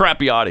 even his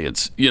crappy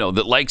audience,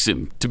 that likes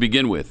him to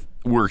begin with,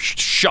 were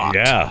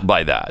shocked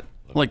by that.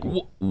 Like,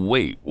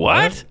 wait,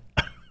 what?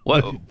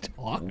 What are you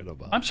talking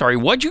about? I'm sorry,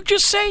 what'd you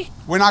just say?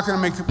 We're not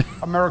going to make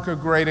America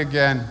great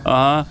again.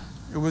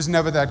 It was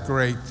never that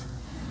great.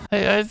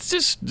 Hey, it's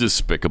just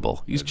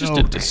despicable. He's just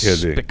a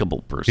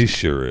despicable person. He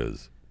sure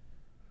is.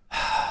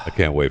 I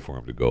can't wait for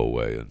him to go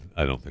away, and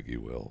I don't think he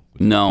will.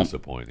 It's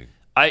disappointing.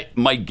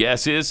 My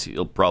guess is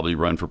he'll probably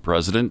run for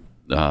president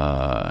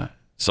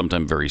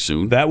sometime very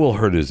soon. That will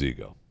hurt his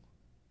ego.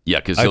 Yeah,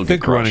 because I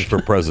think running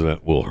for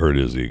president will hurt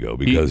his ego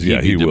because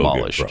he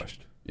will get crushed.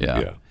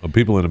 Yeah.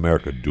 People in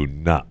America do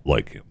not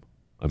like him.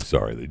 I'm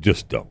sorry, they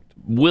just don't.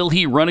 Will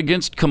he run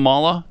against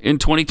Kamala in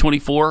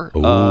 2024?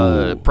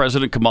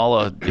 President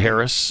Kamala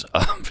Harris?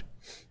 I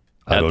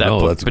don't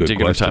know. That's a good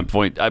particular question. time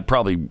point,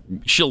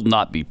 she'll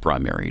not be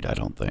primaried, I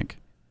don't think,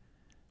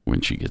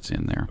 when she gets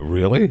in there.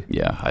 Really?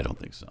 Yeah, I don't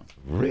think so.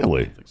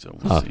 Really? I don't think so.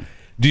 We'll see.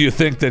 Do you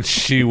think that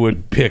she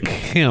would pick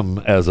him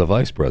as a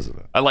vice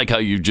president? I like how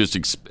you just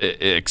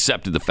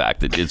accepted the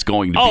fact that it's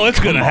going to be it's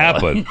going to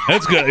happen.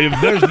 It's good.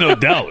 There's no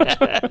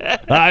doubt.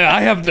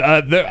 I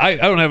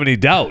don't have any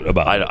doubt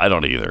about it. I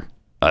don't either.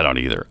 I don't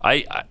either.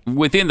 I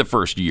within the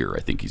first year,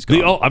 I think he's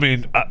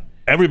gone.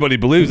 Everybody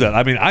believes that.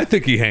 I mean, I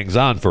think he hangs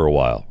on for a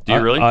while. Do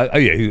you really?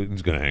 Yeah,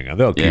 he's going to hang on.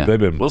 They'll keep.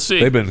 Yeah. We'll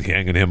see. They've been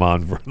hanging him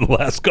on for the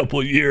last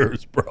couple of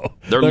years, bro.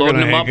 They're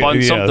loading him up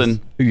on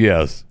something.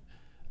 Yes.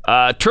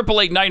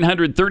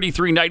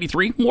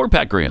 888-900-3393. More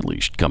Pat Gray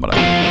Unleashed coming up.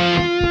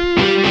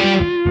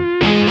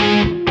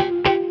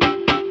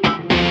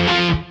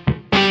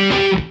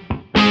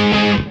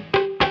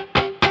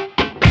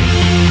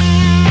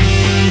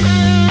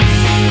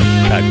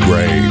 Pat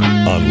Gray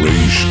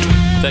Unleashed.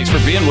 Thanks for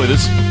being with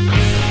us.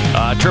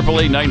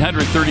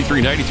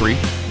 888-900-3393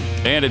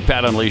 and at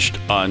Pat Unleashed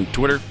on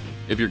Twitter.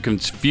 If you're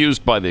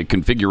confused by the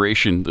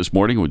configuration this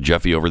morning with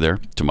Jeffy over there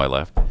to my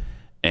left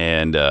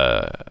and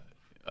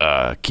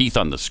Keith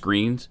on the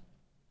screens,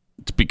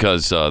 it's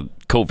because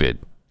COVID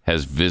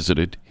has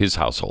visited his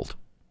household.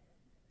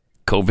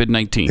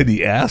 COVID-19. Did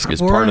he ask is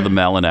for part it? of the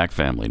Malinak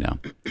family now.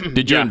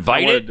 Did you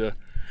invite it?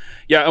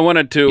 I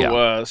wanted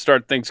to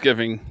start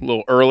Thanksgiving a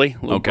little early,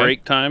 a little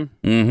break time.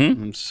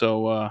 Mm-hmm. And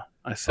so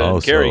I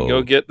said, Gary,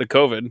 go get the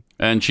COVID.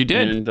 And she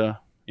did. And,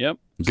 yep.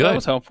 So Good. that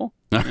was helpful.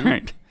 All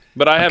right.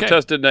 But I have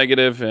tested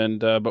negative, and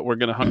but we're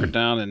going to hunker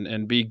down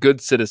and be good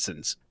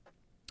citizens.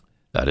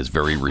 That is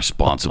very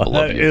responsible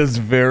That of you. is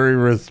very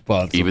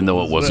responsible. Even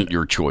though it wasn't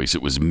your choice,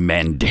 it was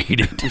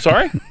mandated. I'm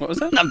sorry? What was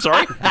that? I'm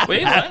sorry?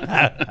 Wait,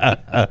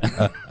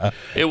 what?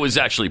 It was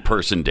actually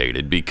person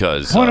dated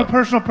because... Point of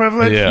personal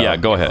privilege? Yeah,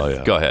 go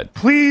ahead. Go ahead.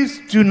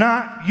 Please do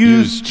not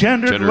use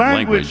gendered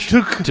language to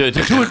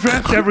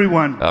address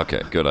everyone.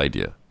 Okay, good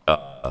idea.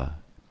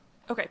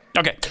 Okay.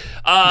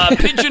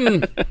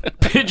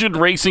 Pigeon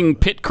racing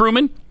pit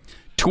crewman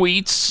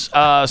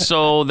tweets,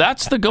 so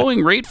that's the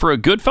going rate for a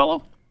good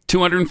fellow?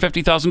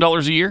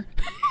 $250,000 a year?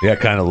 Yeah,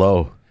 kind of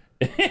low.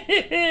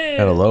 Kind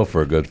of low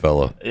for a good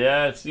fellow.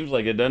 Yeah, it seems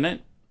like it, doesn't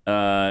it?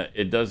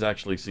 It does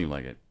actually seem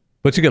like it.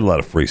 But you get a lot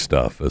of free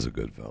stuff as a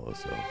good fellow,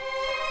 so.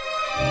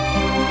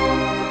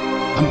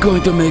 I'm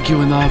going to make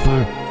you an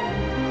offer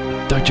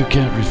that you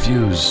can't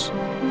refuse.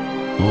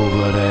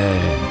 Over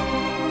there.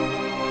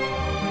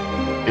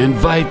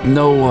 Invite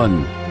no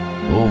one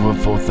over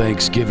for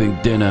Thanksgiving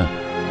dinner,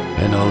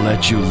 and I'll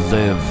let you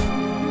live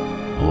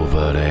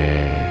over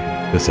there.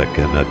 This I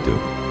cannot do.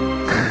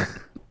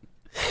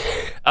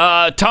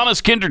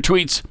 Thomas Kinder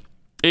tweets,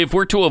 if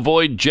we're to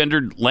avoid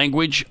gendered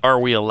language, are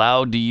we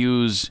allowed to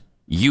use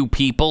you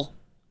people?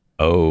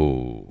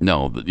 Oh.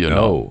 No.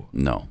 No.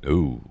 No.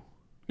 Ooh.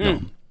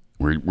 No.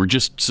 We're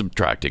just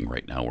subtracting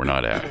right now. We're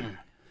not adding.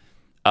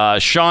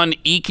 Sean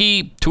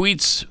Eakey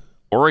tweets,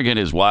 Oregon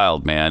is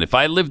wild, man. If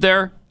I lived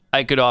there,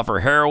 I could offer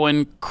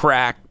heroin,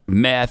 crack,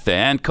 meth,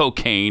 and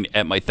cocaine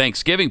at my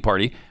Thanksgiving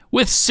party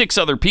with 6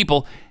 other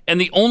people, and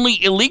the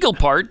only illegal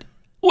part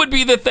would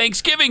be the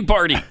Thanksgiving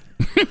party.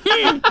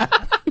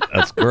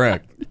 That's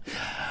correct.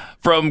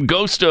 From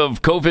Ghost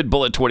of COVID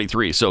Bullet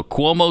 23. So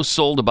Cuomo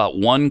sold about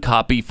 1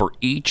 copy for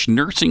each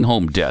nursing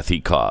home death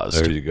he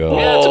caused. There you go.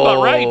 Yeah, that's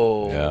about right.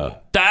 Yeah.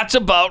 That's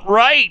about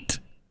right.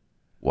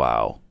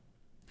 Wow.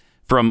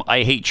 From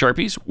I Hate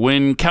Sharpies,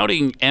 when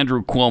counting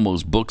Andrew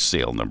Cuomo's book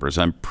sale numbers,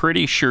 I'm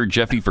pretty sure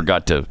Jeffy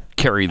forgot to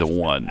carry the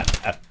 1.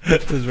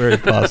 It's very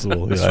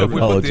possible. Yeah, So if we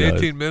put the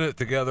apologize. 18-minute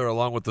together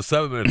along with the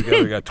 7-minute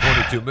together, you got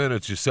 22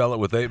 minutes. You sell it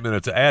with 8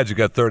 minutes of ads, you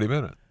got 30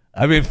 minutes.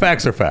 I mean,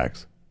 facts are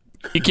facts.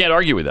 You can't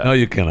argue with that. No,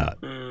 you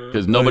cannot.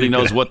 Because nobody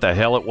knows what the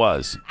hell it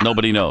was.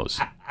 Nobody knows.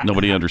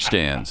 Nobody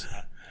understands.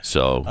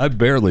 So I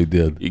barely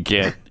did. You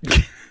can't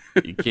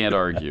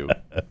argue.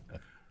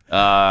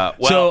 I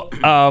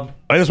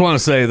just want to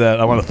say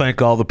that I want to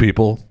thank all the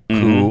people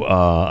who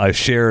I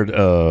shared.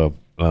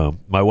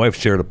 My wife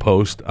shared a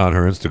post on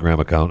her Instagram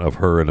account of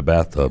her in a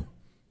bathtub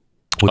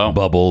with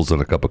bubbles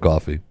and a cup of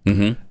coffee,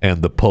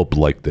 and the Pope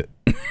liked it.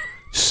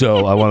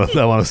 So I want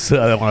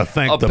to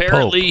thank the Pope.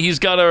 Apparently, he's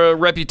got a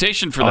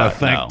reputation for that. I want to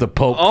thank now. the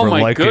Pope for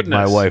liking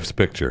my wife's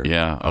picture.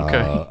 Yeah, okay.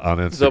 On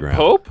Instagram. The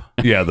Pope?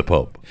 Yeah, the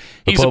Pope.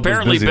 The He's Pope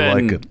apparently is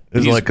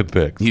busy liking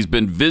pics. He's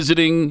been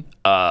visiting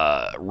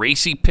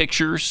racy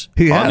pictures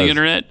He on has. the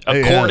internet,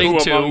 He according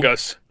has. to Among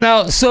Us.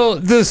 Now, so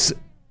this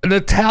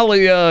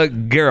Natalia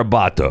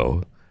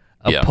Garabato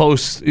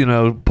posts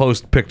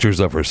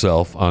pictures of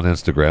herself on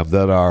Instagram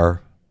that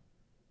are,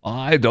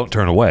 I don't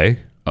turn away.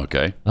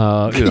 Okay.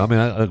 I'm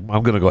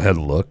going to go ahead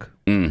and look.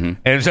 Mm-hmm.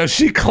 And so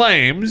she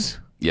claims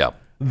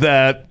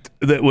that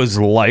was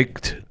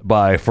liked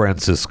by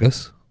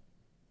Franciscus,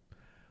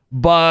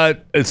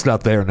 but it's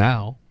not there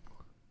now.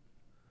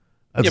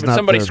 That's but not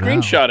somebody there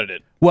now. screenshotted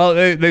it. Well,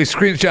 they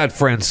screenshot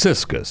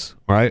Franciscus,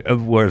 right,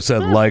 where it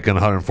said like and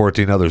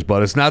 114 others,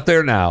 but it's not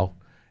there now.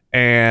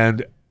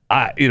 And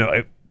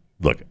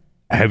look,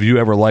 have you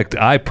ever liked?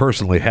 I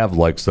personally have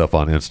liked stuff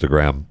on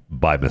Instagram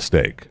by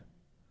mistake.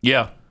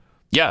 Yeah,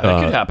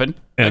 that could happen.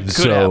 And That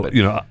could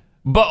happen.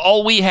 But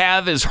all we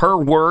have is her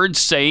words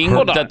saying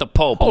that the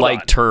Pope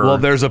liked her. Well,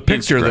 there's a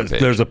picture Instagram page.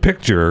 there's a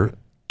picture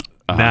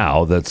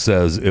now that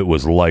says it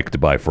was liked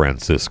by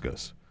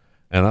Franciscus.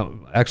 And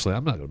I'm not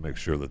going to make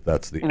sure that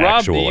that's the Rob,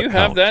 actual do you account.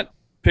 have that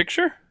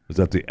picture? Is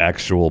that the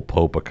actual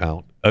Pope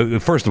account?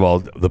 First of all,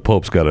 the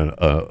Pope's got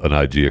an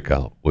IG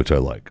account, which I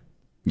like.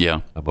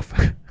 Yeah. I'm a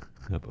fan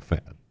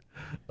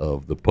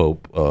of the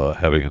Pope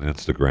having an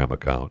Instagram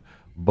account.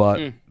 But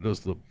he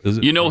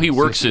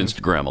works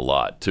Instagram a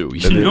lot too.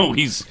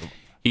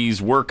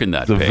 He's working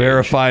that. It's a page.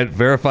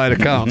 verified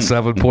account,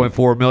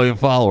 7.4 million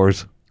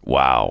followers.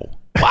 Wow,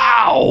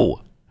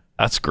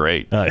 that's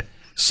great.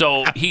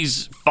 So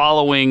he's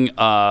following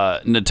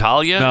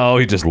Natalia. No,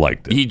 he just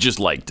liked it. He just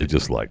liked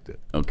it.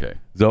 Okay.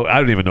 So I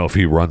don't even know if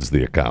he runs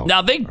the account.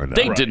 Now they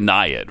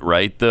deny it,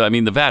 right? The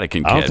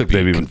Vatican can't. I don't think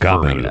they've even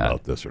commented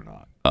about this or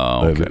not.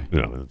 Oh, okay. You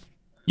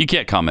You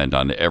can't comment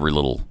on every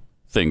little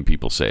thing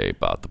people say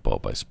about the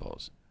Pope, I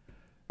suppose.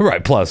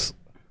 Right. Plus,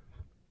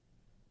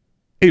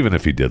 even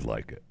if he did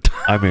like it,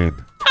 I mean,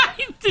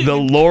 the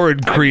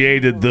Lord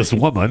created this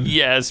woman.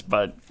 Yes,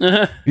 but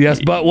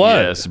yes, but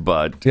what?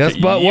 Yes,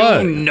 but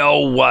what? You know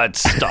what?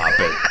 Stop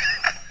it.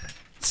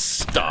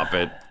 Stop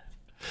it.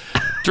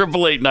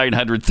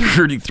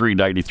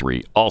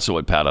 888-900-3393. Also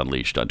at Pat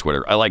Unleashed on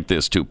Twitter. I like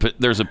this too.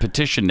 There's a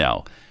petition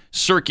now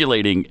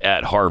circulating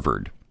at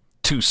Harvard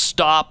to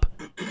stop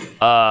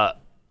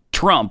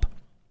Trump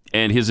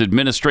and his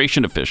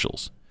administration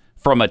officials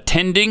from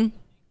attending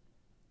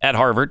at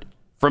Harvard,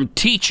 from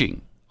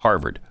teaching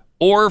Harvard,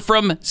 or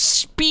from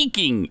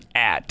speaking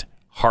at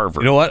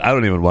Harvard. You know what? I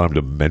don't even want him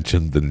to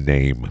mention the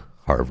name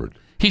Harvard.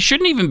 He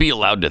shouldn't even be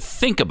allowed to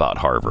think about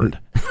Harvard.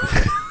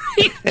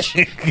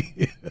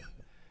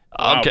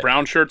 Wow,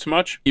 brown shirts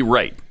much? You're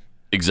right.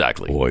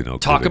 Exactly. Boy, no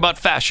Talk kidding. about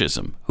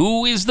fascism.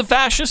 Who is the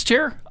fascist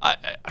here?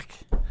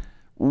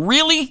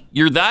 Really?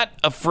 You're that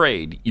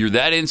afraid, you're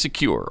that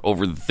insecure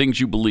over the things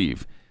you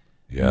believe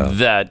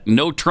that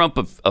no Trump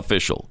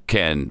official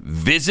can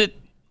visit,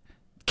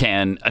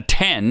 can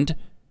attend,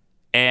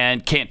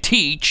 and can't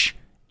teach,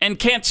 and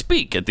can't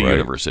speak at the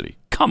university.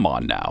 Come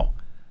on now.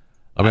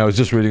 I mean, I was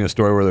just reading a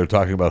story where they're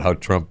talking about how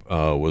Trump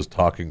was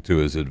talking to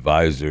his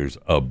advisors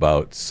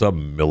about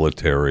some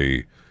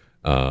military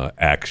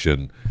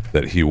action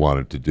that he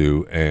wanted to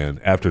do, and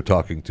after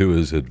talking to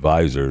his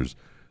advisors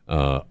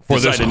for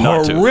this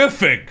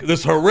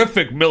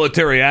horrific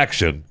military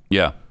action,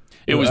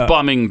 it was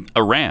bombing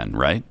Iran,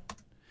 right?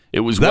 It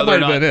was that whether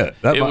or might not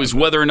have been it. it was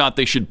whether or not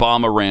they should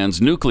bomb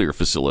Iran's nuclear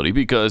facility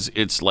because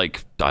it's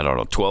like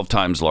 12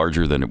 times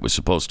larger than it was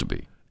supposed to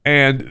be.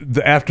 And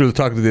after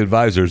talking to the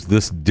advisors,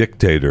 this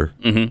dictator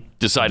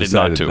decided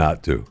not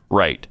to.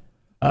 Right.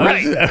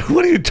 Right.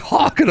 What are you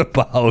talking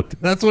about?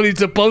 That's what he's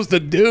supposed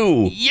to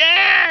do.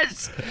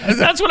 Yes!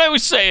 That's what I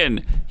was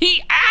saying.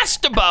 He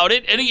asked about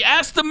it, and he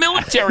asked the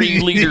military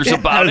leaders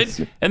about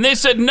it, and they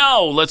said,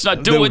 no, let's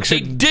not do it. They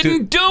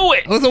didn't do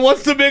it. So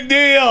what's the big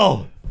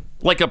deal?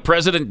 Like a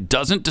president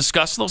doesn't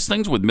discuss those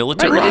things with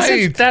military Right. leaders?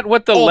 Isn't that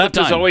what the All left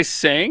the is time. always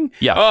saying?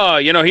 Yeah. Oh,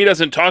 he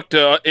doesn't talk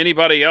to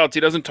anybody else.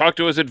 He doesn't talk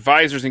to his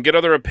advisors and get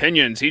other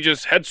opinions. He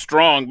just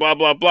headstrong, blah,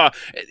 blah, blah.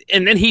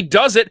 And then he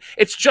does it.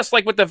 It's just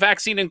like with the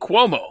vaccine and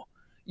Cuomo.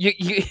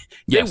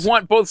 They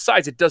want both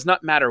sides. It does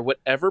not matter.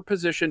 Whatever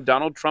position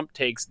Donald Trump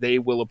takes, they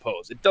will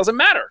oppose. It doesn't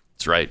matter.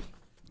 That's right.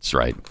 That's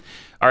right.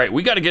 All right,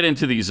 we got to get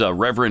into these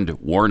Reverend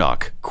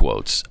Warnock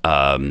quotes.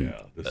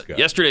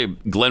 Yesterday,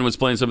 Glenn was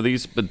playing some of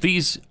these, but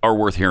these are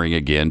worth hearing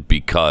again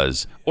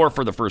because, or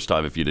for the first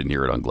time if you didn't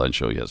hear it on Glenn's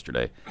show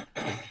yesterday.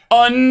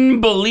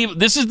 Unbelievable.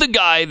 This is the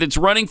guy that's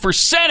running for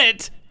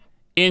Senate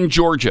in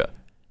Georgia.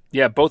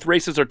 Yeah, both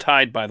races are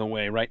tied, by the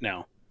way, right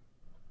now.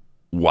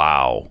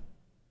 Wow.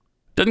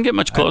 Doesn't get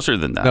much closer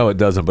than that. No, it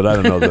doesn't, but I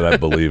don't know that I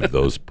believe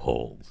those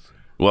polls.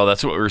 Well,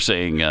 that's what we were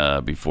saying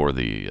before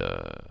the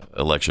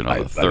election on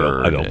the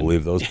 3rd. I don't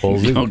believe those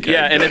polls either. Okay.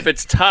 Yeah, and if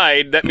it's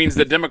tied, that means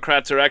the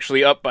Democrats are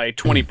actually up by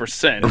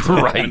 20%.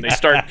 Right.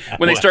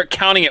 When they start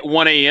counting at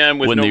 1 a.m.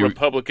 with no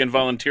Republican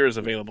volunteers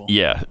available.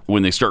 Yeah,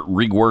 when they start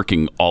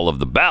reworking all of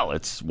the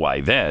ballots,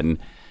 why then?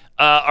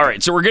 All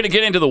right, so we're going to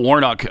get into the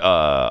Warnock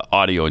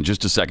audio in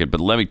just a second, but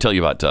let me tell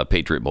you about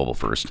Patriot Mobile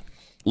first.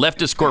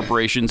 Leftist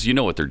corporations, you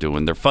know what they're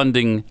doing. They're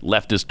funding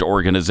leftist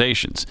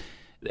organizations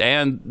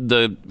and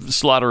the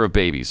slaughter of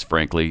babies,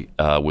 frankly,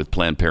 with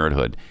Planned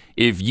Parenthood.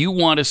 If you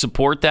want to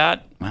support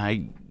that,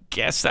 I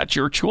guess that's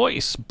your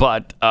choice.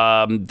 But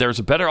there's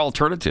a better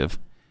alternative,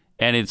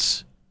 and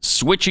it's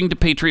switching to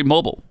Patriot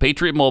Mobile.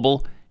 Patriot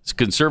Mobile is a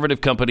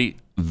conservative company,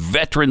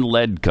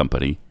 veteran-led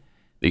company.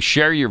 They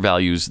share your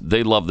values.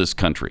 They love this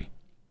country.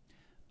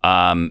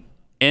 And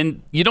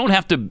you don't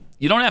have to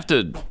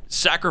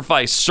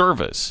sacrifice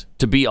service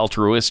to be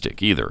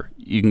altruistic either.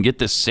 You can get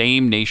the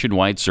same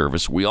nationwide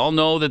service. We all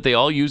know that they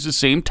all use the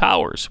same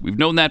towers. We've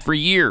known that for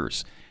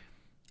years.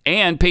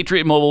 And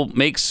Patriot Mobile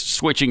makes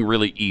switching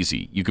really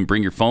easy. You can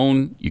bring your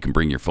phone, you can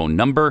bring your phone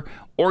number,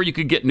 or you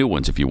could get new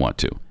ones if you want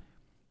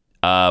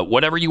to.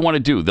 Whatever you want to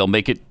do, they'll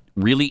make it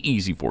really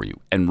easy for you.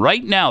 And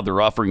right now,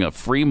 they're offering a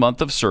free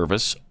month of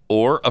service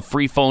or a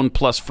free phone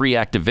plus free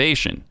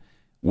activation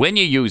when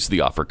you use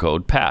the offer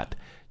code PAT.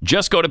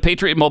 Just go to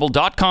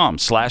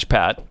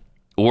patriotmobile.com/Pat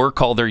or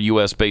call their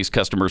U.S.-based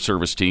customer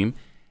service team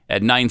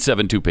at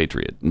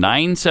 972-PATRIOT.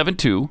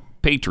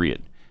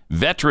 972-PATRIOT.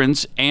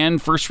 Veterans and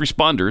first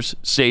responders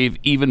save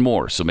even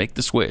more, so make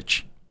the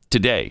switch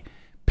today.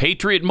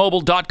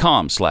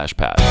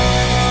 PatriotMobile.com/Pat.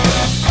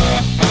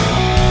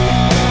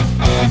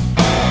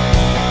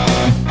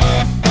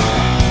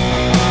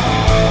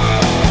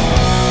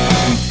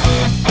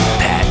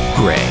 Pat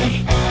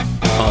Gray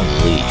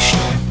Unleashed.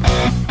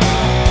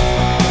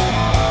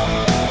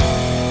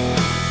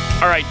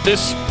 All right,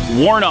 this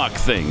Warnock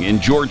thing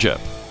in Georgia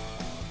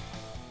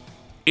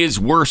is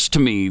worse to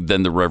me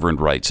than the Reverend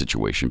Wright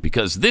situation,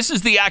 because this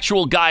is the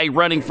actual guy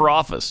running for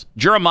office.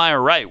 Jeremiah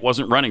Wright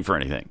wasn't running for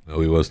anything. No,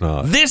 he was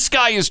not. This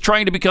guy is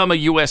trying to become a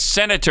U.S.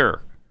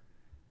 senator.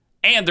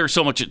 And there's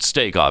so much at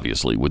stake,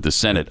 obviously, with the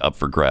Senate up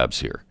for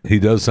grabs here. He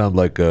does sound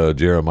like a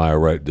Jeremiah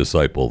Wright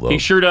disciple, though. He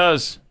sure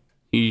does.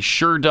 He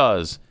sure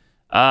does.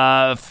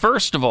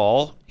 First of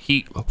all,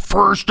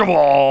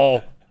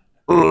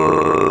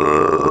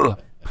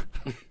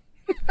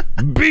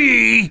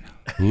 B.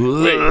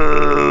 Wait.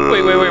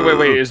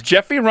 Is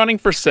Jeffy running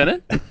for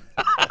Senate?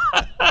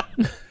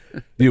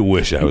 You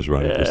wish I was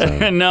running for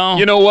Senate. No.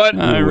 You know what?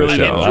 I really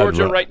in don't.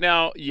 Georgia right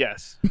now,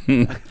 yes.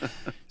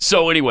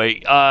 So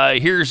anyway,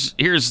 here's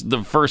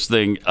the first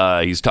thing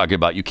he's talking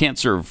about. You can't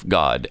serve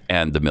God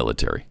and the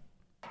military.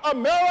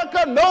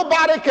 America,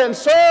 nobody can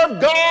serve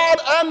God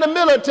and the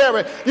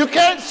military. You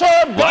can't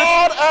serve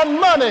God and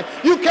money.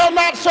 You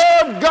cannot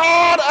serve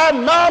God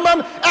and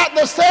mammon at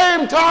the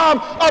same time.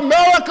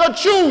 America,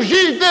 choose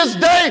ye this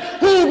day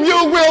whom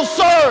you will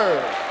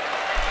serve.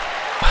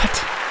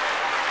 What?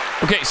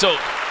 Okay, so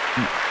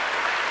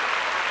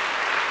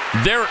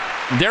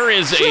there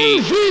is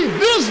choose ye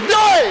this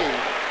day.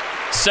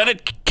 A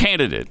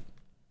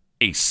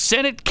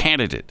Senate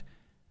candidate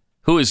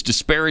who is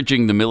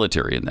disparaging the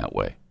military in that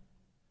way,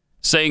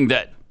 saying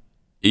that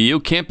you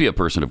can't be a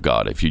person of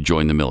God if you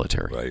join the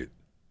military.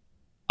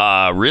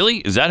 Right. Really?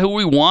 Is that who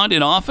we want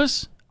in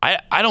office?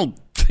 I don't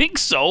think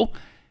so.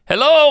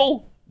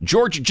 Hello?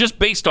 Georgia, just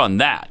based on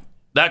that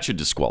should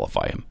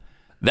disqualify him.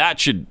 That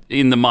should,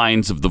 in the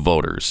minds of the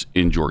voters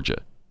in Georgia.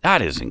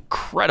 That is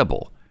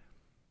incredible.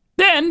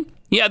 Then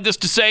he had this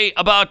to say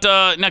about,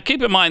 now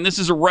keep in mind, this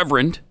is a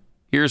reverend.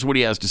 Here's what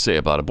he has to say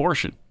about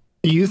abortion.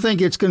 Do you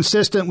think it's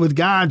consistent with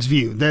God's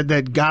view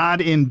that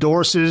God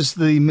endorses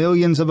the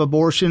millions of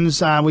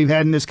abortions we've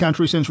had in this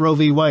country since Roe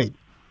v. Wade?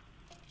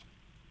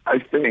 I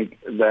think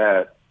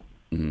that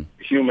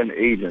human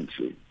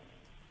agency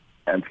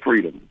and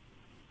freedom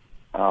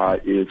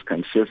is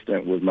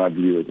consistent with my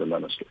view as a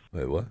minister.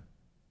 Wait, what?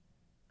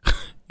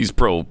 He's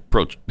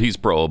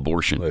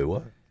pro-abortion. Wait,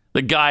 what?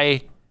 The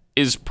guy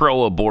is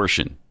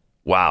pro-abortion.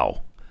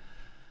 Wow.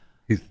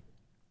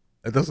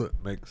 That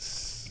doesn't make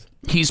sense.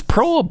 He's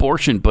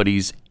pro-abortion, but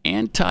he's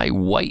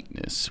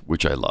anti-whiteness,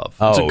 which I love.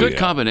 It's a good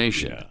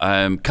combination. Yeah.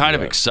 I'm kind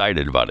of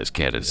excited about his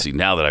candidacy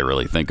now that I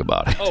really think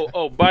about it.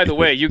 Oh, by the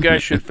way, you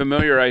guys should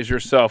familiarize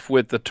yourself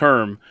with the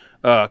term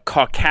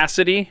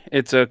caucasity.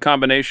 It's a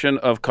combination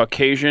of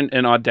Caucasian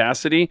and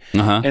audacity.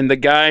 And the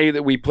guy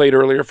that we played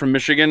earlier from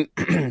Michigan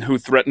who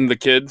threatened the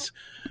kids,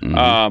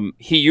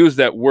 he used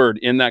that word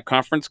in that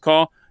conference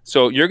call.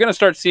 So you're going to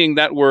start seeing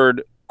that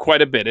word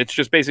quite a bit. It's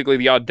just basically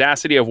the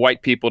audacity of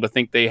white people to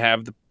think they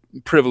have the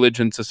privilege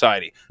in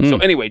society. So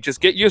anyway, just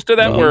get used to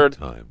that word,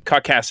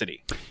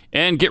 caucasity.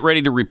 And get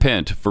ready to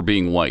repent for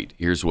being white.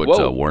 Here's what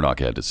Warnock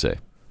had to say.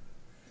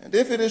 And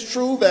if it is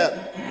true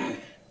that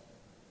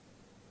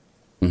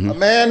a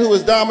man who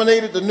has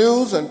dominated the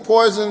news and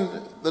poisoned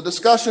the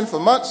discussion for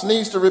months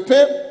needs to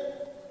repent,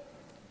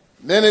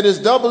 then it is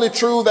doubly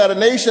true that a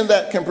nation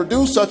that can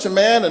produce such a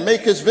man and make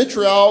his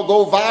vitriol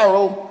go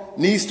viral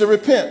needs to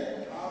repent.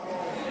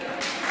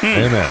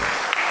 Amen.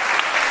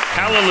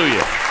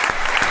 Hallelujah.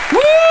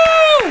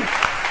 Woo!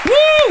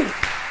 Woo!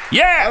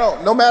 Yeah!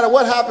 No matter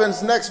what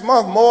happens next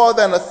month, more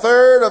than a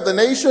third of the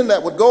nation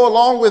that would go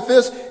along with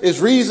this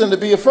is reason to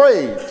be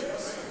afraid.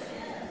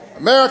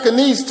 America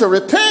needs to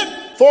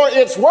repent for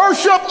its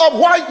worship of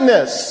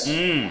whiteness.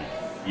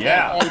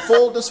 Yeah. On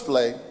full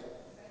display.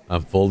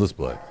 On full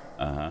display.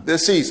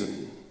 This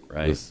season.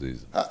 Right. This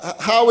season.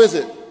 How is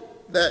it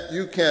that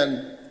you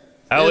can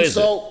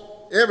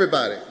insult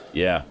everybody?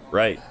 Yeah,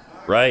 right.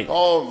 Right.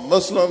 All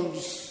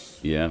Muslims.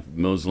 Yeah,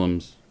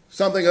 Muslims.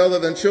 Something other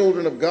than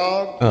children of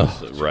God.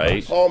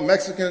 Right. All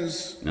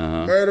Mexicans,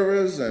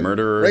 murderers and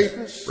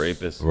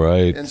rapists.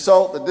 Right.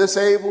 Insult the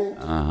disabled.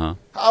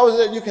 How is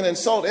it you can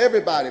insult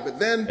everybody, but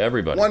then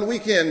one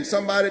weekend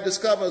somebody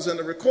discovers in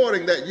the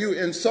recording that you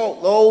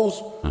insult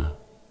those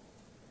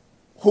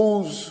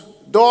whose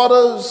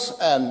daughters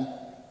and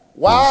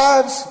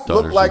wives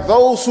look like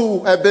those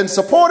who have been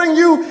supporting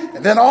you,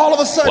 and then all of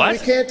a sudden we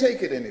can't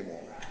take it anymore.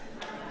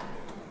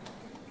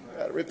 We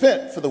got to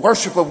repent for the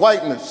worship of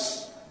whiteness.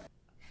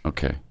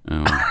 Okay.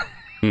 I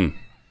don't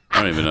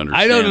even understand.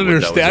 I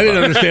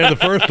didn't understand the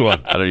first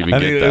one. I don't even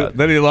get that.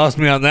 Then he lost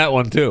me on that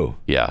one too.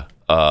 Yeah.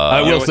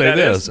 I will say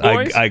this: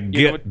 I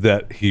get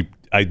that he.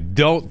 I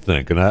don't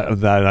think, and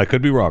I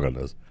could be wrong on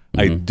this.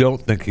 I don't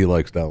think he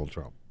likes Donald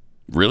Trump.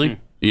 Really?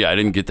 Yeah, I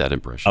didn't get that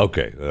impression.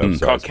 Okay.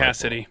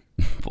 Caucasity.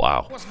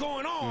 Wow. What's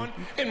going on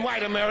in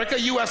white America,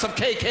 U.S. of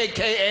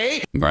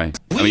KKKA? Right.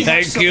 We We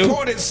have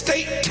supported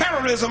state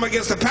terrorism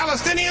against the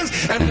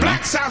Palestinians and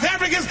black South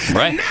Africans,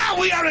 and now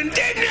we are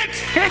indignant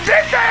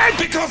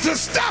because the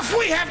stuff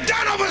we have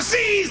done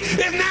overseas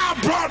is now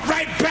brought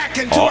right back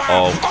into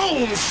our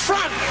own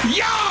front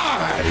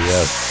yard.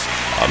 Yes.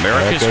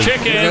 America's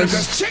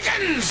chickens.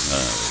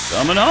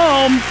 Coming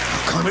home.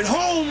 Coming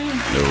home.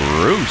 The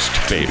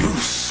roost, baby.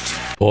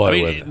 Boy, I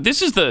mean,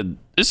 this is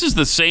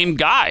the same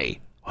guy.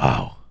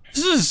 Wow.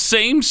 This is the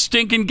same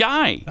stinking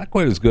guy. Not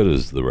quite as good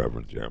as the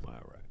Reverend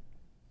Jeremiah, right?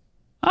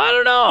 I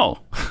don't know.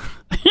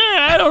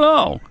 I don't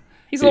know.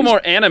 He's a little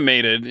more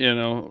animated,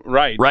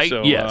 right? Right?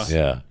 So, yes.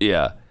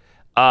 Yeah.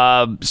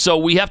 So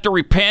we have to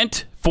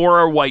repent for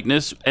our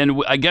whiteness,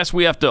 and I guess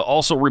we have to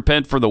also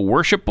repent for the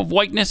worship of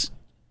whiteness.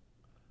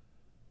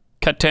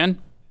 Cut 10?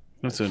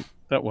 That's it.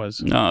 That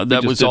was. No,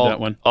 that was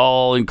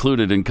all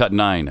included in cut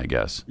 9, I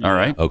guess. Yeah. All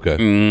right. Okay.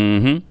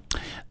 Mm-hmm.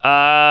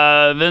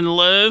 Then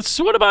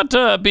what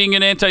about being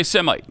an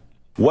anti-Semite?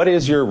 What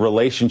is your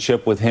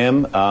relationship with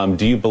him?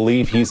 Do you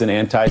believe he's an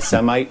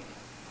anti-Semite?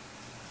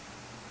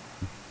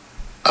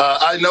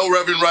 I know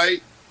Reverend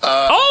Wright.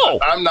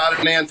 I'm not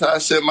an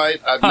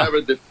anti-Semite. I've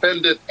never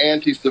defended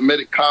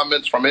anti-Semitic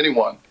comments from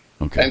anyone.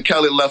 Okay. And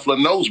Kelly Loeffler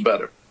knows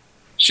better.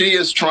 She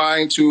is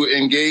trying to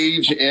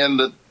engage in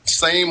the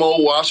same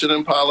old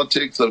Washington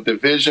politics of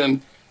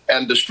division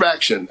and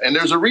distraction. And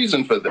there's a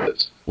reason for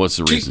this. What's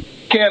the reason?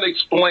 She can't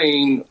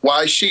explain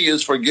why she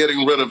is for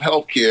getting rid of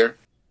health care.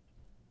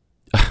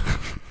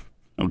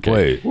 Okay.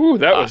 Wait. Ooh,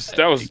 that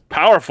was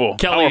powerful.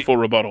 Powerful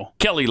rebuttal.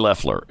 Kelly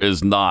Loeffler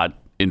is not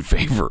in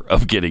favor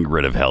of getting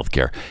rid of health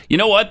care. You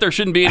know what? There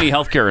shouldn't be any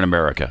health care in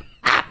America.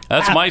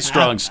 That's my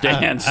strong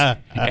stance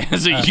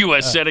as a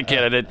U.S. Senate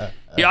candidate.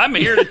 Yeah, I'm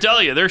here to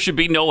tell you there should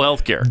be no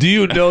health care. Do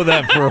you know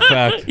that for a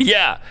fact?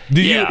 Yeah.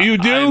 You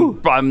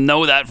do? I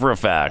know that for a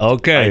fact.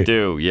 Okay. I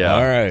do, yeah.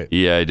 All right.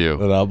 Yeah, I do.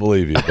 But I'll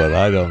believe you, but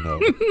I don't know.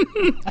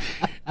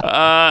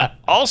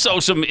 Also,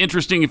 some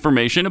interesting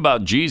information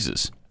about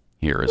Jesus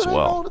here as well.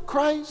 Do they know the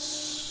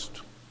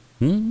Christ?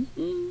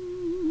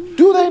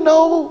 Do they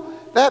know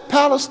that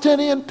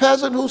Palestinian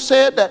peasant who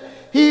said that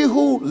he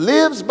who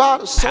lives by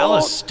the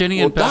sword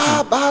will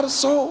die by the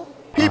sword?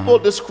 People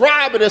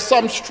describe it as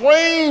some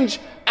strange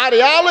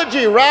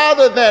ideology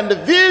rather than the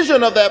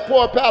vision of that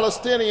poor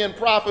Palestinian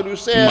prophet who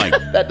said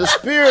that the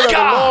Spirit of the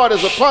Lord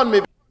is upon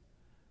me.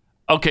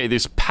 Okay,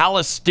 this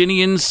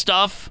Palestinian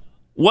stuff,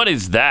 what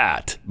is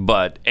that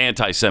but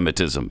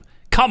anti-Semitism?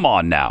 Come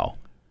on now.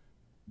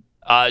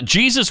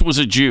 Jesus was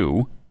a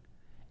Jew,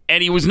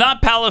 and he was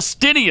not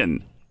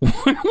Palestinian.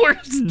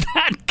 Where's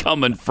that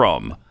coming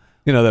from?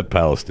 You know, that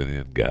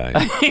Palestinian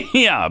guy.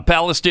 Yeah,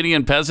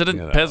 Palestinian peasant.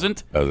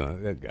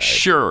 That guy.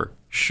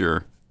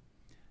 Sure.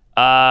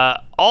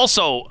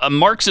 Also,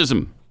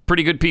 Marxism,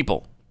 pretty good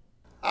people.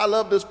 I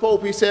love this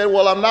Pope. He said,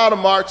 well, I'm not a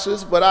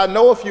Marxist, but I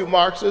know a few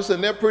Marxists,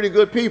 and they're pretty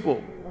good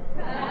people.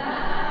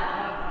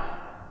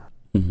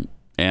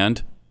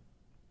 And?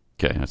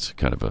 Okay, that's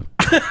kind of a...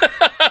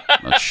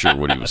 Not sure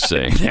what he was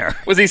saying there.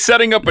 Was he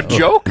setting up a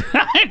joke?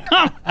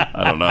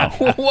 I don't know.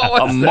 What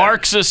was a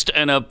Marxist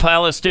and a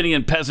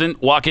Palestinian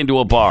peasant walk into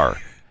a bar,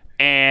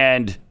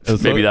 and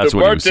maybe that's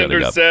what he was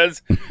setting up. The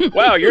bartender says,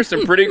 wow, you're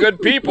some pretty good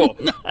people.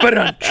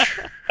 But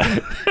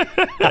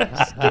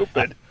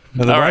stupid.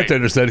 And the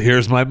bartender said,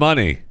 here's my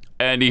money.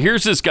 And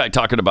here's this guy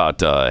talking about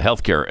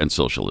healthcare and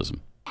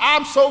socialism.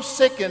 I'm so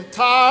sick and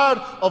tired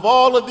of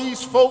all of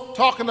these folk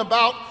talking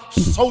about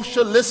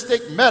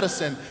socialistic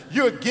medicine.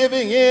 You're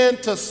giving in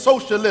to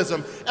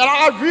socialism. And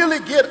I really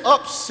get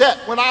upset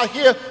when I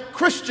hear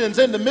Christians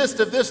in the midst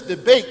of this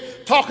debate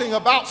talking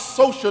about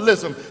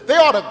socialism. They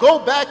ought to go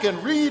back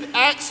and read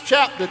Acts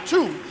chapter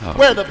 2,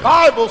 where the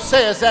Bible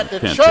says that the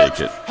church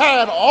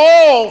had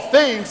all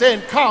things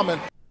in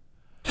common.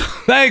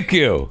 Thank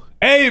you.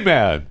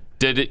 Amen.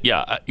 Did it?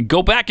 Yeah.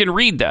 Go back and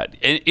read that.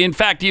 In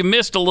fact, you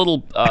missed a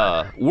little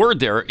word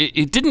there.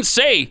 It didn't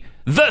say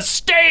the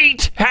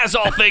state has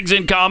all things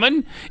in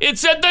common. It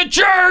said the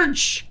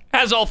church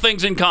has all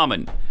things in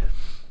common.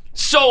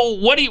 So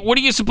what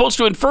are you supposed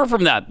to infer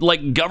from that?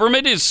 Like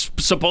government is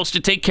supposed to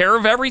take care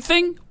of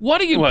everything?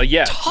 What are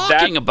you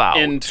talking about?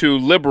 And to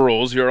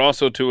liberals, you're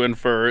also to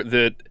infer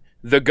that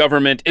the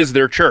government is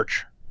their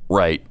church.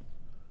 Right.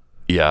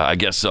 Yeah, I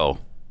guess so.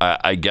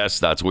 I guess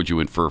that's what you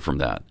infer from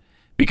that.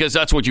 Because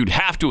that's what you'd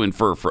have to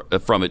infer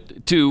from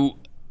it to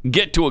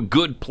get to a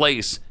good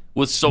place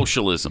with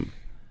socialism.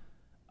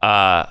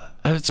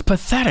 It's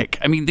pathetic.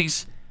 I mean,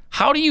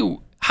 how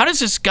does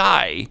this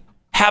guy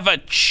have a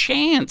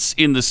chance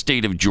in the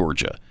state of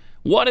Georgia?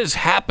 What has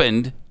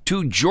happened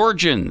to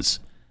Georgians?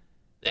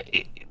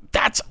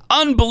 That's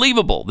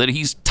unbelievable that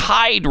he's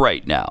tied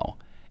right now.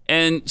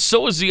 And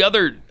so is the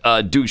other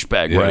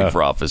douchebag running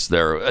for office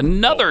there.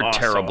 Another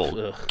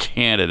terrible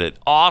candidate,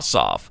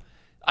 Ossoff.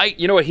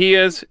 You know what he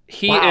is?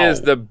 He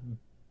is the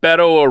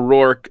Beto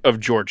O'Rourke of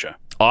Georgia.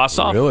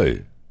 Ossoff?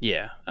 Really?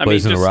 Yeah.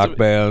 Plays in a rock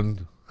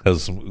band,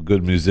 has some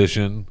good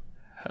musician.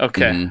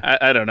 Okay. Mm-hmm.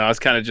 I don't know. I was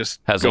kind of just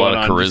has a lot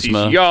of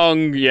charisma. He's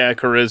young. Yeah,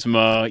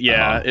 charisma.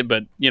 Yeah.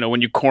 But,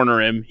 when you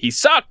corner him, he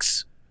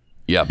sucks.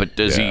 Yeah, but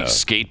does he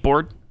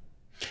skateboard?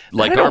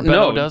 like I don't Beto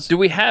know. does? Do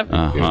we have?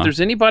 Uh-huh. If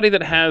there's anybody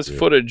that has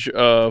footage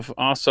of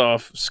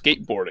Ossoff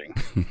skateboarding,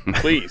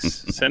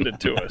 please send it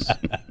to us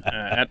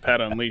at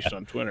Pat Unleashed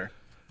on Twitter.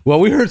 Well,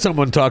 we heard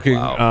someone talking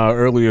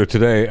earlier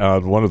today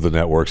on one of the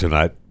networks, and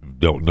I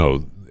don't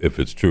know if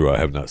it's true. I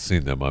have not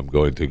seen them. I'm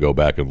going to go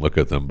back and look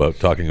at them. But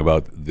talking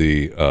about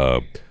the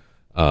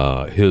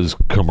his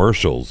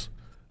commercials,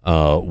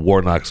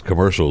 Warnock's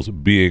commercials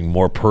being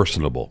more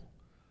personable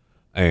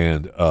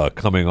and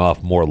coming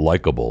off more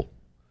likable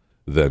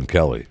than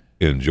Kelly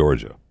in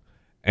Georgia.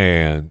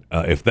 And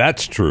if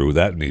that's true,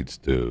 that needs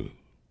to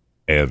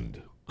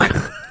end.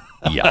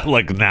 Yeah.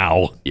 Like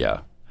now. Yeah.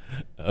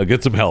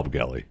 Get some help,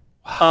 Kelly.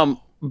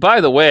 By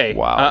the way,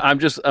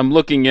 I'm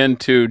looking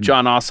into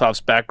John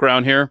Ossoff's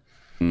background here,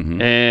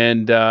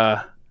 and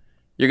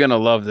you're gonna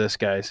love this,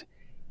 guys.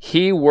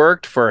 He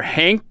worked for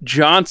Hank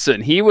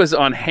Johnson. He was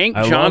on Hank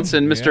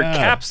Johnson, Mr.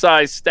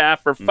 Capsize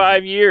staff for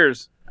 5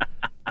 years.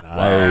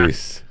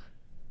 Nice.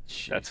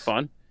 That's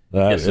fun.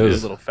 That It is a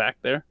little fact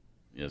there.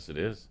 Yes, it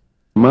is.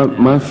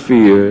 My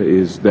fear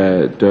is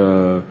that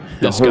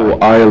the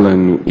whole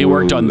island He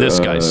worked on this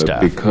guy's staff.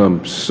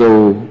 become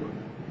so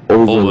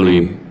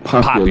overly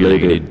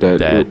populated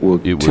that it will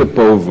tip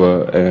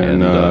over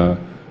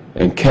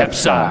and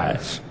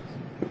capsize.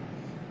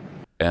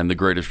 And the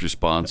greatest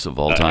response of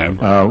all time.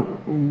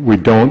 We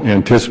don't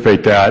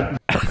anticipate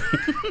that.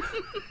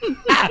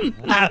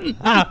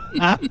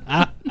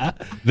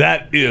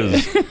 That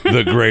is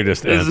the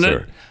greatest Isn't answer.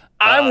 it?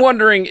 I'm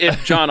wondering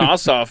if John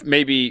Ossoff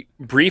maybe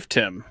briefed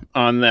him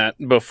on that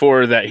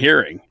before that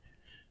hearing.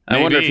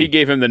 I wonder if he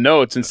gave him the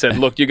notes and said,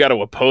 "Look, you got to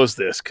oppose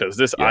this because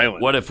this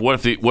island." What if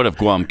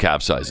Guam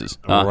capsizes?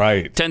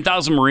 Right.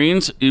 10,000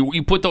 Marines.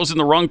 You put those in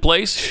the wrong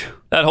place,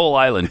 that whole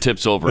island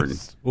tips over and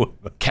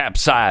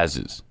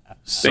capsizes.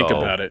 Think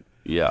about it.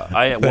 Yeah,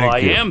 I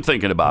am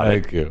thinking about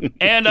it. Thank you.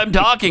 And I'm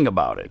talking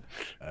about it.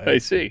 I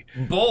see.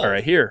 All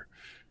right, here.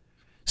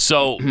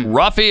 So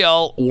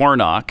Raphael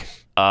Warnock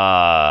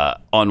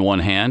on one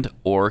hand,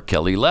 or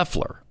Kelly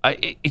Loeffler.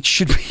 It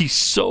should be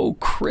so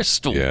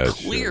crystal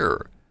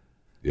clear.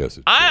 Yes.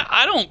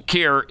 I don't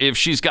care if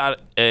she's got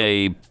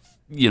a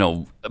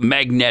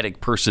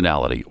magnetic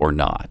personality or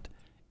not.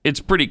 It's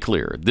pretty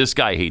clear. This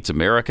guy hates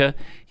America.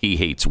 He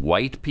hates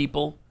white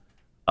people.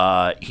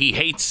 He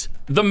hates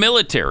the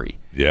military.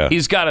 Yeah.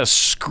 He's got a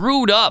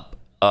screwed up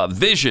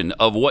vision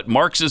of what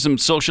Marxism,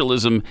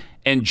 socialism,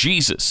 and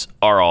Jesus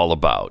are all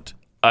about.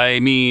 I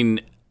mean,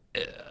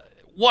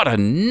 what a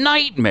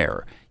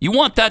nightmare. You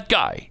want that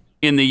guy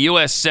in the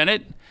U.S.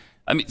 Senate?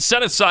 I mean,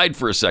 set aside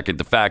for a second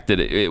the fact that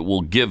it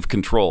will give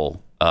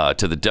control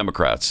to the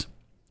Democrats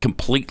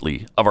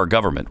completely of our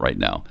government right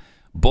now.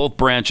 Both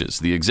branches,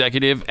 the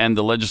executive and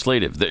the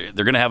legislative, they're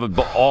going to have it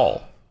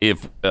all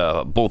if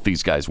both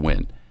these guys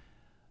win.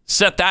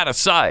 Set that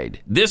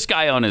aside. This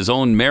guy on his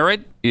own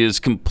merit is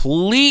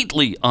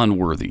completely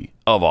unworthy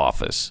of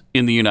office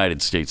in the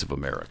United States of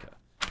America.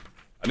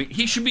 I mean,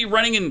 he should be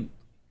running in,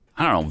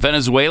 I don't know,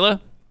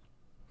 Venezuela,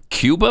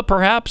 Cuba,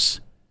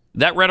 perhaps.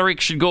 That rhetoric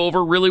should go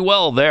over really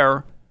well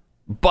there,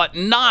 but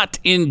not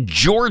in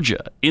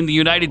Georgia, in the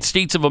United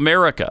States of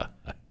America.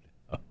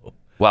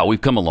 Wow,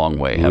 we've come a long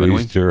way, haven't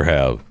we? We sure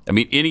have. I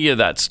mean, any of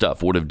that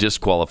stuff would have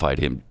disqualified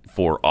him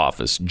for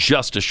office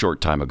just a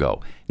short time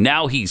ago.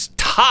 Now he's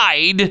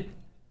tied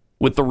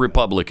with the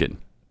Republican.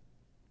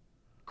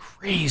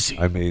 Crazy.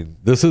 I mean,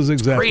 this is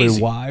exactly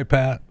Crazy. why,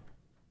 Pat,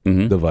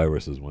 the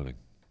virus is winning.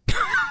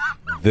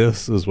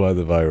 This is why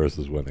the virus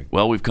is winning.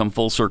 Well, we've come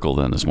full circle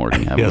then this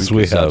morning, haven't Yes, we?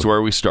 we 'Cause have. That's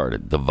where we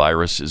started. The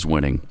virus is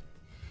winning.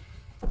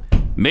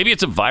 Maybe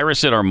it's a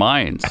virus in our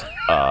minds.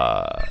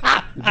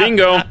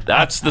 Bingo.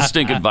 That's the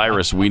stinking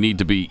virus we need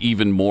to be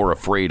even more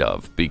afraid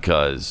of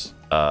because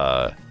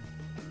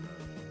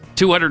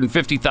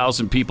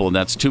 250,000 people, and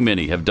that's too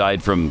many, have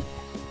died from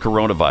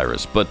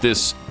coronavirus. But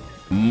this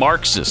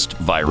Marxist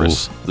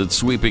virus that's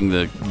sweeping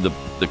the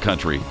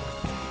country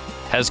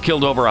has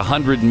killed over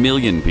 100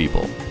 million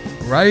people.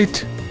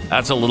 Right?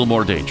 That's a little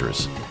more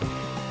dangerous.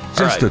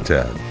 Just All right. a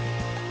tad.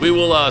 We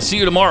will see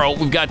you tomorrow.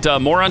 We've got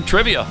more on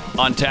trivia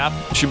on tap.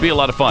 Should be a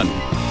lot of fun.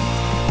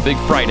 Big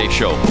Friday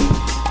show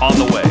on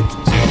the way.